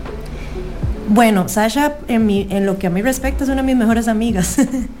 Bueno, Sasha, en lo que a mí respecta, es una de mis mejores amigas.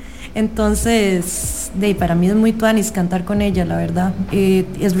 Entonces, para mí es muy tuanis cantar con ella, la verdad.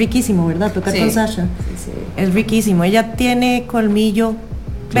 Es riquísimo, ¿verdad? Tocar con Sasha. Sí. Es riquísimo. Ella tiene colmillo.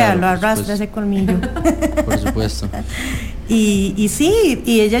 Claro, lo arrastra ese colmillo. Por supuesto. Y sí,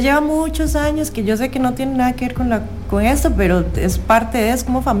 y ella lleva muchos años, que yo sé que no tiene nada que ver con esto, pero es parte es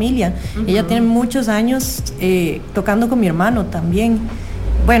como familia. Ella tiene muchos años tocando con mi hermano también.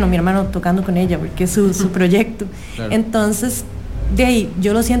 Bueno, mi hermano tocando con ella, porque es su proyecto. Claro. Entonces, de ahí,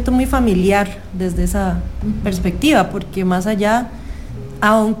 yo lo siento muy familiar desde esa perspectiva, porque más allá,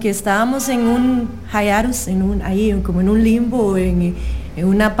 aunque estábamos en un hiatus, como en un limbo, en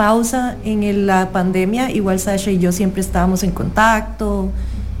una pausa en la pandemia, igual Sasha y yo siempre estábamos en contacto,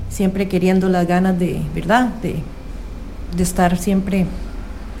 siempre queriendo las ganas de, ¿verdad? De estar siempre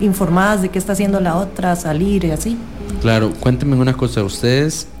informadas de qué está haciendo la otra, salir y así. Claro, cuéntenme una cosa,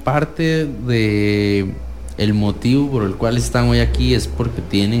 ustedes parte de el motivo por el cual están hoy aquí es porque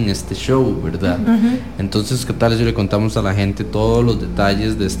tienen este show, ¿verdad? Entonces, ¿qué tal si le contamos a la gente todos los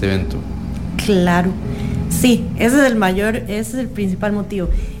detalles de este evento? Claro, sí, ese es el principal motivo.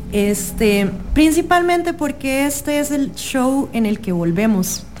 Principalmente porque este es el show en el que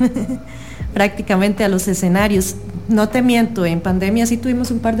volvemos prácticamente a los escenarios. No te miento, en pandemia sí tuvimos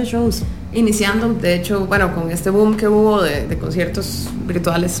un par de shows. Iniciando, de hecho, bueno, con este boom que hubo de conciertos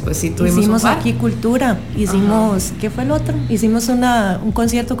virtuales, pues sí tuvimos hicimos un par. Aquí Cultura, hicimos, ¿qué fue el otro? Hicimos un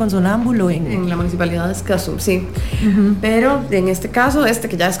concierto con Sonámbulo en la municipalidad de Escazú, sí. Pero en este caso,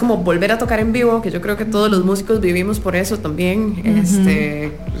 que ya es como volver a tocar en vivo, que yo creo que todos los músicos vivimos por eso también,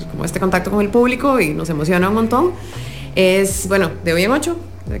 como este contacto con el público y nos emociona un montón. Es, bueno, de hoy en 8,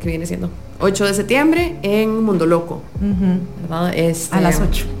 ¿de qué viene siendo? 8 de septiembre en Mundo Loco, ¿verdad? A las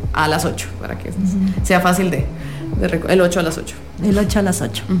 8. A las 8, para que sea fácil el 8 a las 8. El 8 a las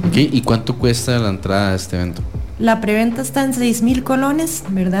 8. Okay, ¿y cuánto cuesta la entrada a este evento? La preventa está en 6,000 colones,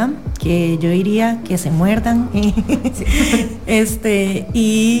 ¿verdad? Que yo diría que se muerdan.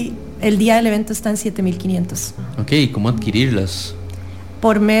 Y el día del evento está en 7,500. Ok, ¿y cómo adquirirlas?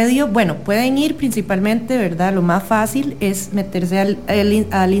 Por medio, bueno, pueden ir principalmente, ¿verdad? Lo más fácil es meterse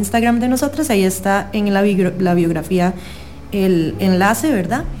al Instagram de nosotros, ahí está en la biografía el enlace,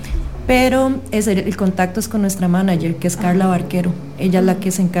 ¿verdad? Pero el contacto es con nuestra manager, que es Carla Barquero. Ella es la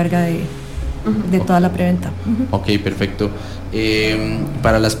que se encarga de toda la preventa. Ok, perfecto.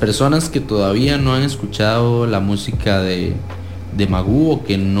 Para las personas que todavía no han escuchado la música de Magoo o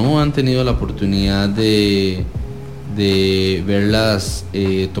que no han tenido la oportunidad de verlas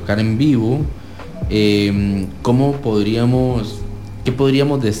tocar en vivo, ¿qué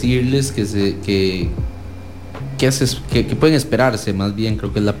podríamos decirles que pueden esperarse? Más bien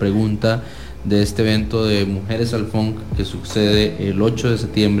creo que es la pregunta de este evento de Mujeres al Funk que sucede el 8 de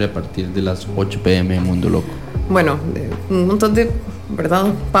septiembre a partir de las 8 p.m. en Mundo Loco. Bueno, un montón de, ¿verdad?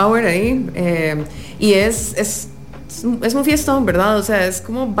 Power ahí. Y es un fiestón, ¿verdad? O sea, es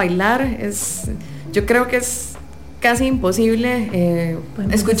como bailar. Yo creo que es casi imposible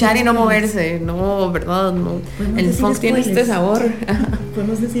escuchar y no moverse, no, ¿verdad? No. El funk tiene este sabor.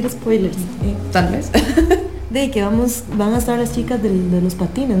 Podemos decir spoilers. Tal vez. De que van a estar las chicas de los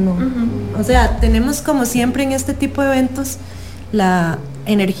patines, ¿no? O sea, tenemos como siempre en este tipo de eventos la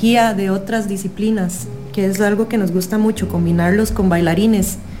energía de otras disciplinas, que es algo que nos gusta mucho, combinarlos con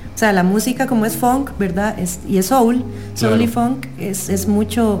bailarines. O sea, la música como es funk, ¿verdad? Y es soul y funk, es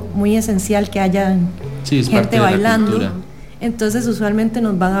muy esencial que haya gente bailando. Entonces usualmente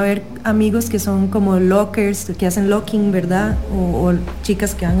nos van a ver amigos que son como lockers, que hacen locking, ¿verdad? O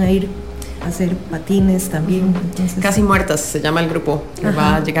chicas que van a ir a hacer patines también. Entonces, Casi Muertas se llama el grupo, que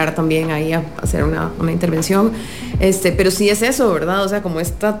va a llegar también ahí a hacer una intervención. Pero sí es eso, ¿verdad? O sea, como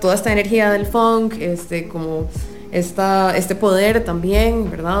toda esta energía del funk, como este poder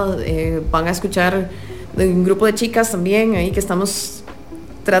también, ¿verdad? Van a escuchar un grupo de chicas también ahí que estamos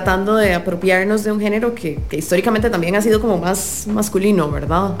tratando de apropiarnos de un género que históricamente también ha sido como más masculino,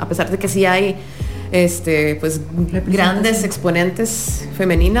 ¿verdad? A pesar de que sí hay pues grandes exponentes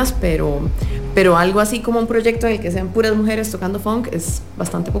femeninas, pero algo así como un proyecto en el que sean puras mujeres tocando funk es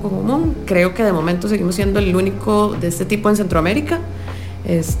bastante poco común. Creo que de momento seguimos siendo el único de este tipo en Centroamérica.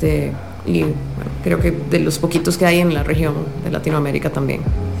 Y bueno, creo que de los poquitos que hay en la región de Latinoamérica también.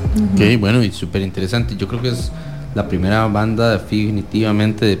 Ok, bueno, y súper interesante. Yo creo que es la primera banda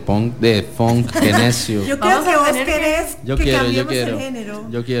definitivamente de funk genesio. Yo creo que vos querés que cambiemos el género.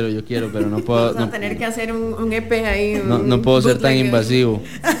 Yo quiero, pero no puedo. Vamos a tener que hacer un EP ahí. No puedo ser tan invasivo.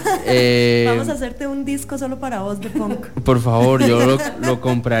 Vamos a hacerte un disco solo para vos de funk. Por favor, yo lo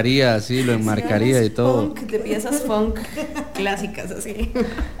compraría así, lo enmarcaría y todo. Funk, de piezas funk clásicas así.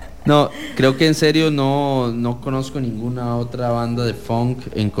 No, creo que en serio no conozco ninguna otra banda de funk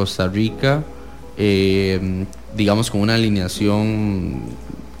en Costa Rica, digamos con una alineación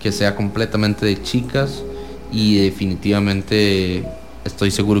que sea completamente de chicas, y definitivamente estoy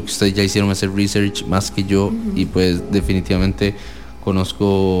seguro que ustedes ya hicieron ese research más que yo, y pues definitivamente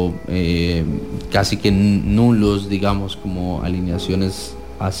conozco casi que nulos, digamos, como alineaciones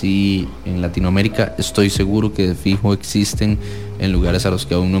así en Latinoamérica. Estoy seguro que de fijo existen en lugares a los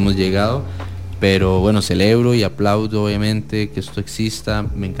que aún no hemos llegado, pero bueno, celebro y aplaudo obviamente que esto exista.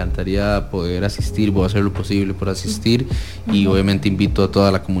 Me encantaría poder asistir, voy a hacer lo posible por asistir, y obviamente invito a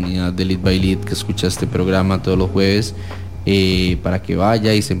toda la comunidad de Lead by Lead que escucha este programa todos los jueves para que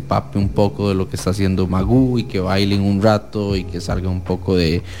vaya y se empape un poco de lo que está haciendo Magoo, y que bailen un rato y que salga un poco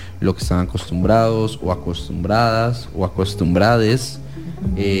de lo que están acostumbrados o acostumbradas o acostumbrades.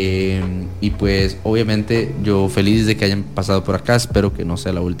 Y pues obviamente yo feliz de que hayan pasado por acá. Espero que no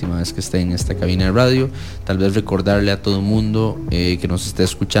sea la última vez que esté en esta cabina de radio. Tal vez recordarle a todo el mundo que nos esté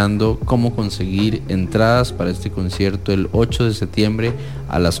escuchando cómo conseguir entradas para este concierto el 8 de septiembre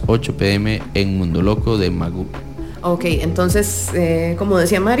a las 8 p.m. en Mundo Loco de Magoo. Ok, entonces como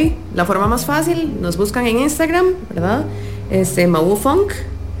decía Mari, la forma más fácil, nos buscan en Instagram, ¿verdad? Magoo Funk,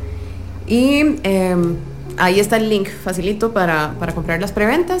 y ahí está el link facilito para comprar las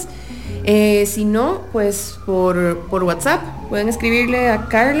preventas. Si no, pues por WhatsApp pueden escribirle a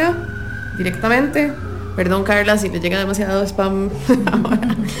Carla directamente. Perdón, Carla, si le llega demasiado spam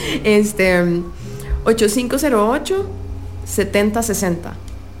ahora. 8508-7060.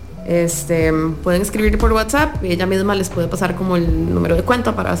 Pueden escribir por WhatsApp y ella misma les puede pasar como el número de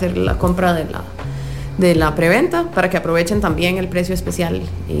cuenta para hacer la compra de la preventa, para que aprovechen también el precio especial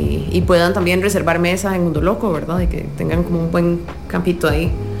y puedan también reservar mesa en Mundo Loco, ¿verdad? Y que tengan como un buen campito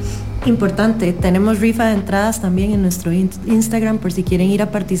ahí. Importante, tenemos rifa de entradas también en nuestro Instagram por si quieren ir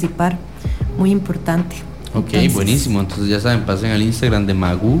a participar. Muy importante. Ok, entonces, buenísimo. Entonces ya saben, pasen al Instagram de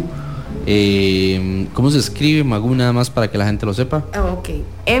Magoo. ¿Cómo se escribe Magoo, nada más para que la gente lo sepa? Ok,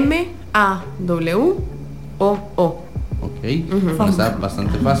 MAWOO. Ok, está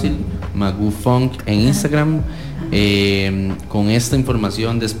bastante fácil. Magoo Funk en Instagram. Con esta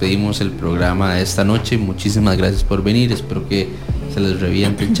información despedimos el programa de esta noche. Muchísimas gracias por venir. Espero que se les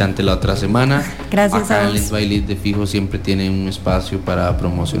reviente el chante la otra semana. Gracias acá a en vos. Lead by Lead de fijo siempre tienen un espacio para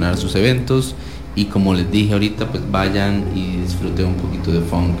promocionar sus eventos, y como les dije ahorita, pues vayan y disfruten un poquito de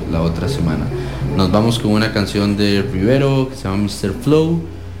funk la otra semana. Nos vamos con una canción de Rivero que se llama Mr. Flow.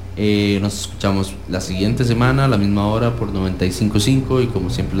 Nos escuchamos la siguiente semana a la misma hora por 95.5, y como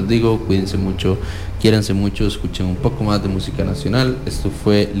siempre les digo, cuídense mucho, quiéranse mucho, escuchen un poco más de música nacional. Esto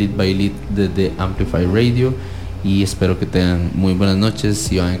fue Lead by Lead desde Amplify Radio, y espero que tengan muy buenas noches.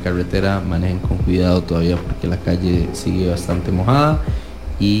 Si van en carretera, manejen con cuidado todavía porque la calle sigue bastante mojada,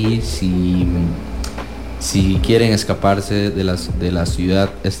 y si quieren escaparse de la ciudad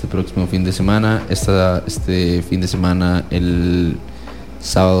este próximo fin de semana, este fin de semana el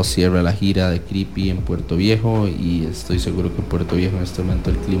sábado cierra la gira de Creepy en Puerto Viejo, y estoy seguro que en Puerto Viejo en este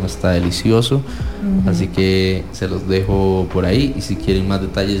momento el clima está delicioso. Así que se los dejo por ahí, y si quieren más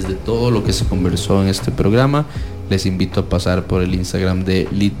detalles de todo lo que se conversó en este programa, les invito a pasar por el Instagram de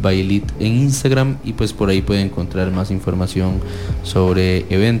Lead by Lead en Instagram, y pues por ahí pueden encontrar más información sobre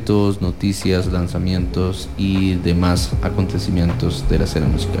eventos, noticias, lanzamientos y demás acontecimientos de la escena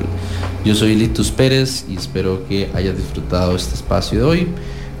musical. Yo soy Litus Pérez y espero que hayas disfrutado este espacio de hoy.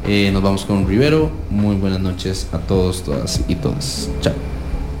 Nos vamos con Rivero. Muy buenas noches a todos, todas y todas. Chao.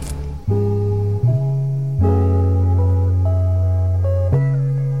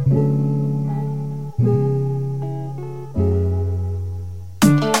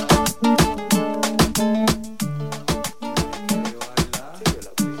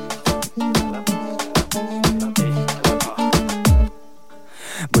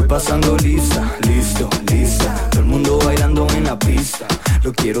 Pasando lista, listo, lista. Todo el mundo bailando en la pista.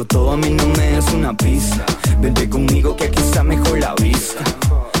 Lo quiero todo, a mí no me es una pista. Vente conmigo que aquí está mejor la vista.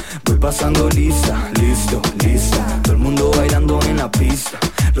 Voy pasando lista, listo, lista. Todo el mundo bailando en la pista.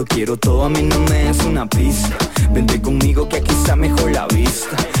 Lo quiero todo, a mí no me es una pista. Vente conmigo que aquí está mejor la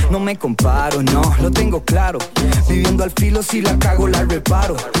vista. No me comparo, no, lo tengo claro. Viviendo al filo, si la cago la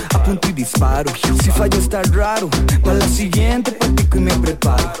reparo. Apunto y disparo, si fallo está raro. Para la siguiente practico y me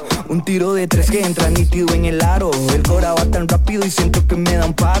preparo. Un tiro de 3 que entra nítido en el aro. El cora va tan rápido y siento que me da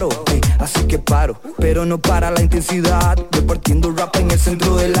un paro. Así que paro, pero no para la intensidad. Repartiendo rap en el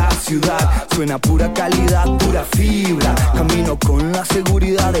centro de la ciudad. Suena pura calidad, pura fibra. Camino con la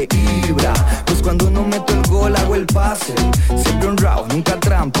seguridad de Ibra. Pues cuando no meto el gol hago el pase. Siempre honrado, nunca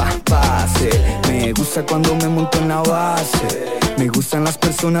trampa, pase. Me gusta cuando me monto en la base. Me gustan las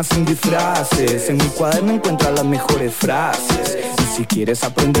personas sin disfraces. En mi cuaderno encuentras las mejores frases. Y si quieres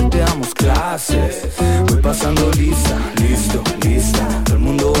aprender te damos clases. Voy pasando lista, listo, lista. Todo el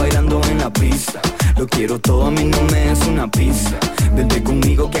mundo bailando en la pista. Lo quiero todo, a mí no me es una pista. Vente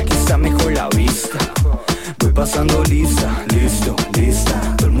conmigo que aquí está mejor la vista. Voy pasando lista, listo,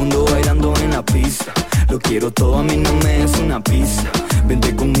 lista. Todo el mundo bailando en la pista. Lo quiero todo, a mí no me es una pista.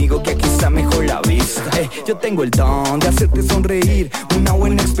 Vente conmigo que aquí está mejor la vista. Yo tengo el don de hacerte sonreír. Una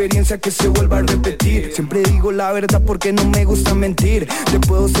buena experiencia que se vuelva a repetir. Siempre digo la verdad porque no me gusta mentir. Te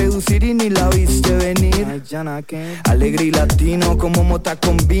puedo seducir y ni la viste venir. Alegre y latino como mota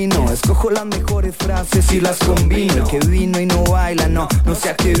con vino. Escojo las mejores frases y las combino. El que vino y no baila, no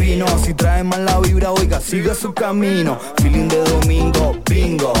sea que vino. Si trae mala vibra, oiga, siga su camino. Feeling de domingo,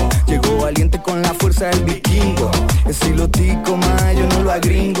 bingo. Llegó valiente con la fuerza del vikingo. Estilo tico, ma, yo no lo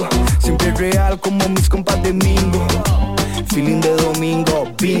agringo. Siempre real como mis compas de mingo. Feeling de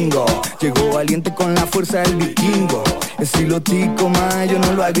domingo, bingo. Llegó valiente con la fuerza del vikingo. Estilo tico, ma, yo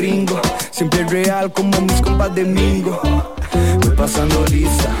no lo agringo. Siempre real como mis compas de mingo. Voy pasando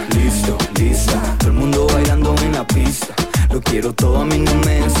lista, listo, lista. Todo el mundo bailando en la pista. Lo quiero todo, a mí no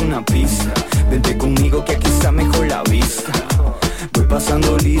me es una pista. Vente conmigo que aquí está mejor la vista. Voy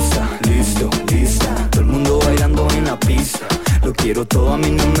pasando lista, listo, lista. Todo el mundo bailando en la pista. Lo quiero todo, a mí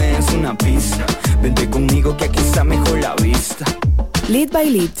no me es una pista. Vente conmigo que aquí está mejor la vista. Lead by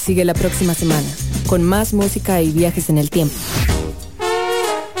Lead sigue la próxima semana, con más música y viajes en el tiempo.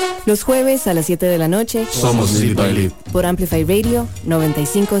 Los jueves a las 7 de la noche somos Lead by Lead por Amplify Radio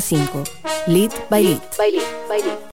 95.5. Lead by Lead.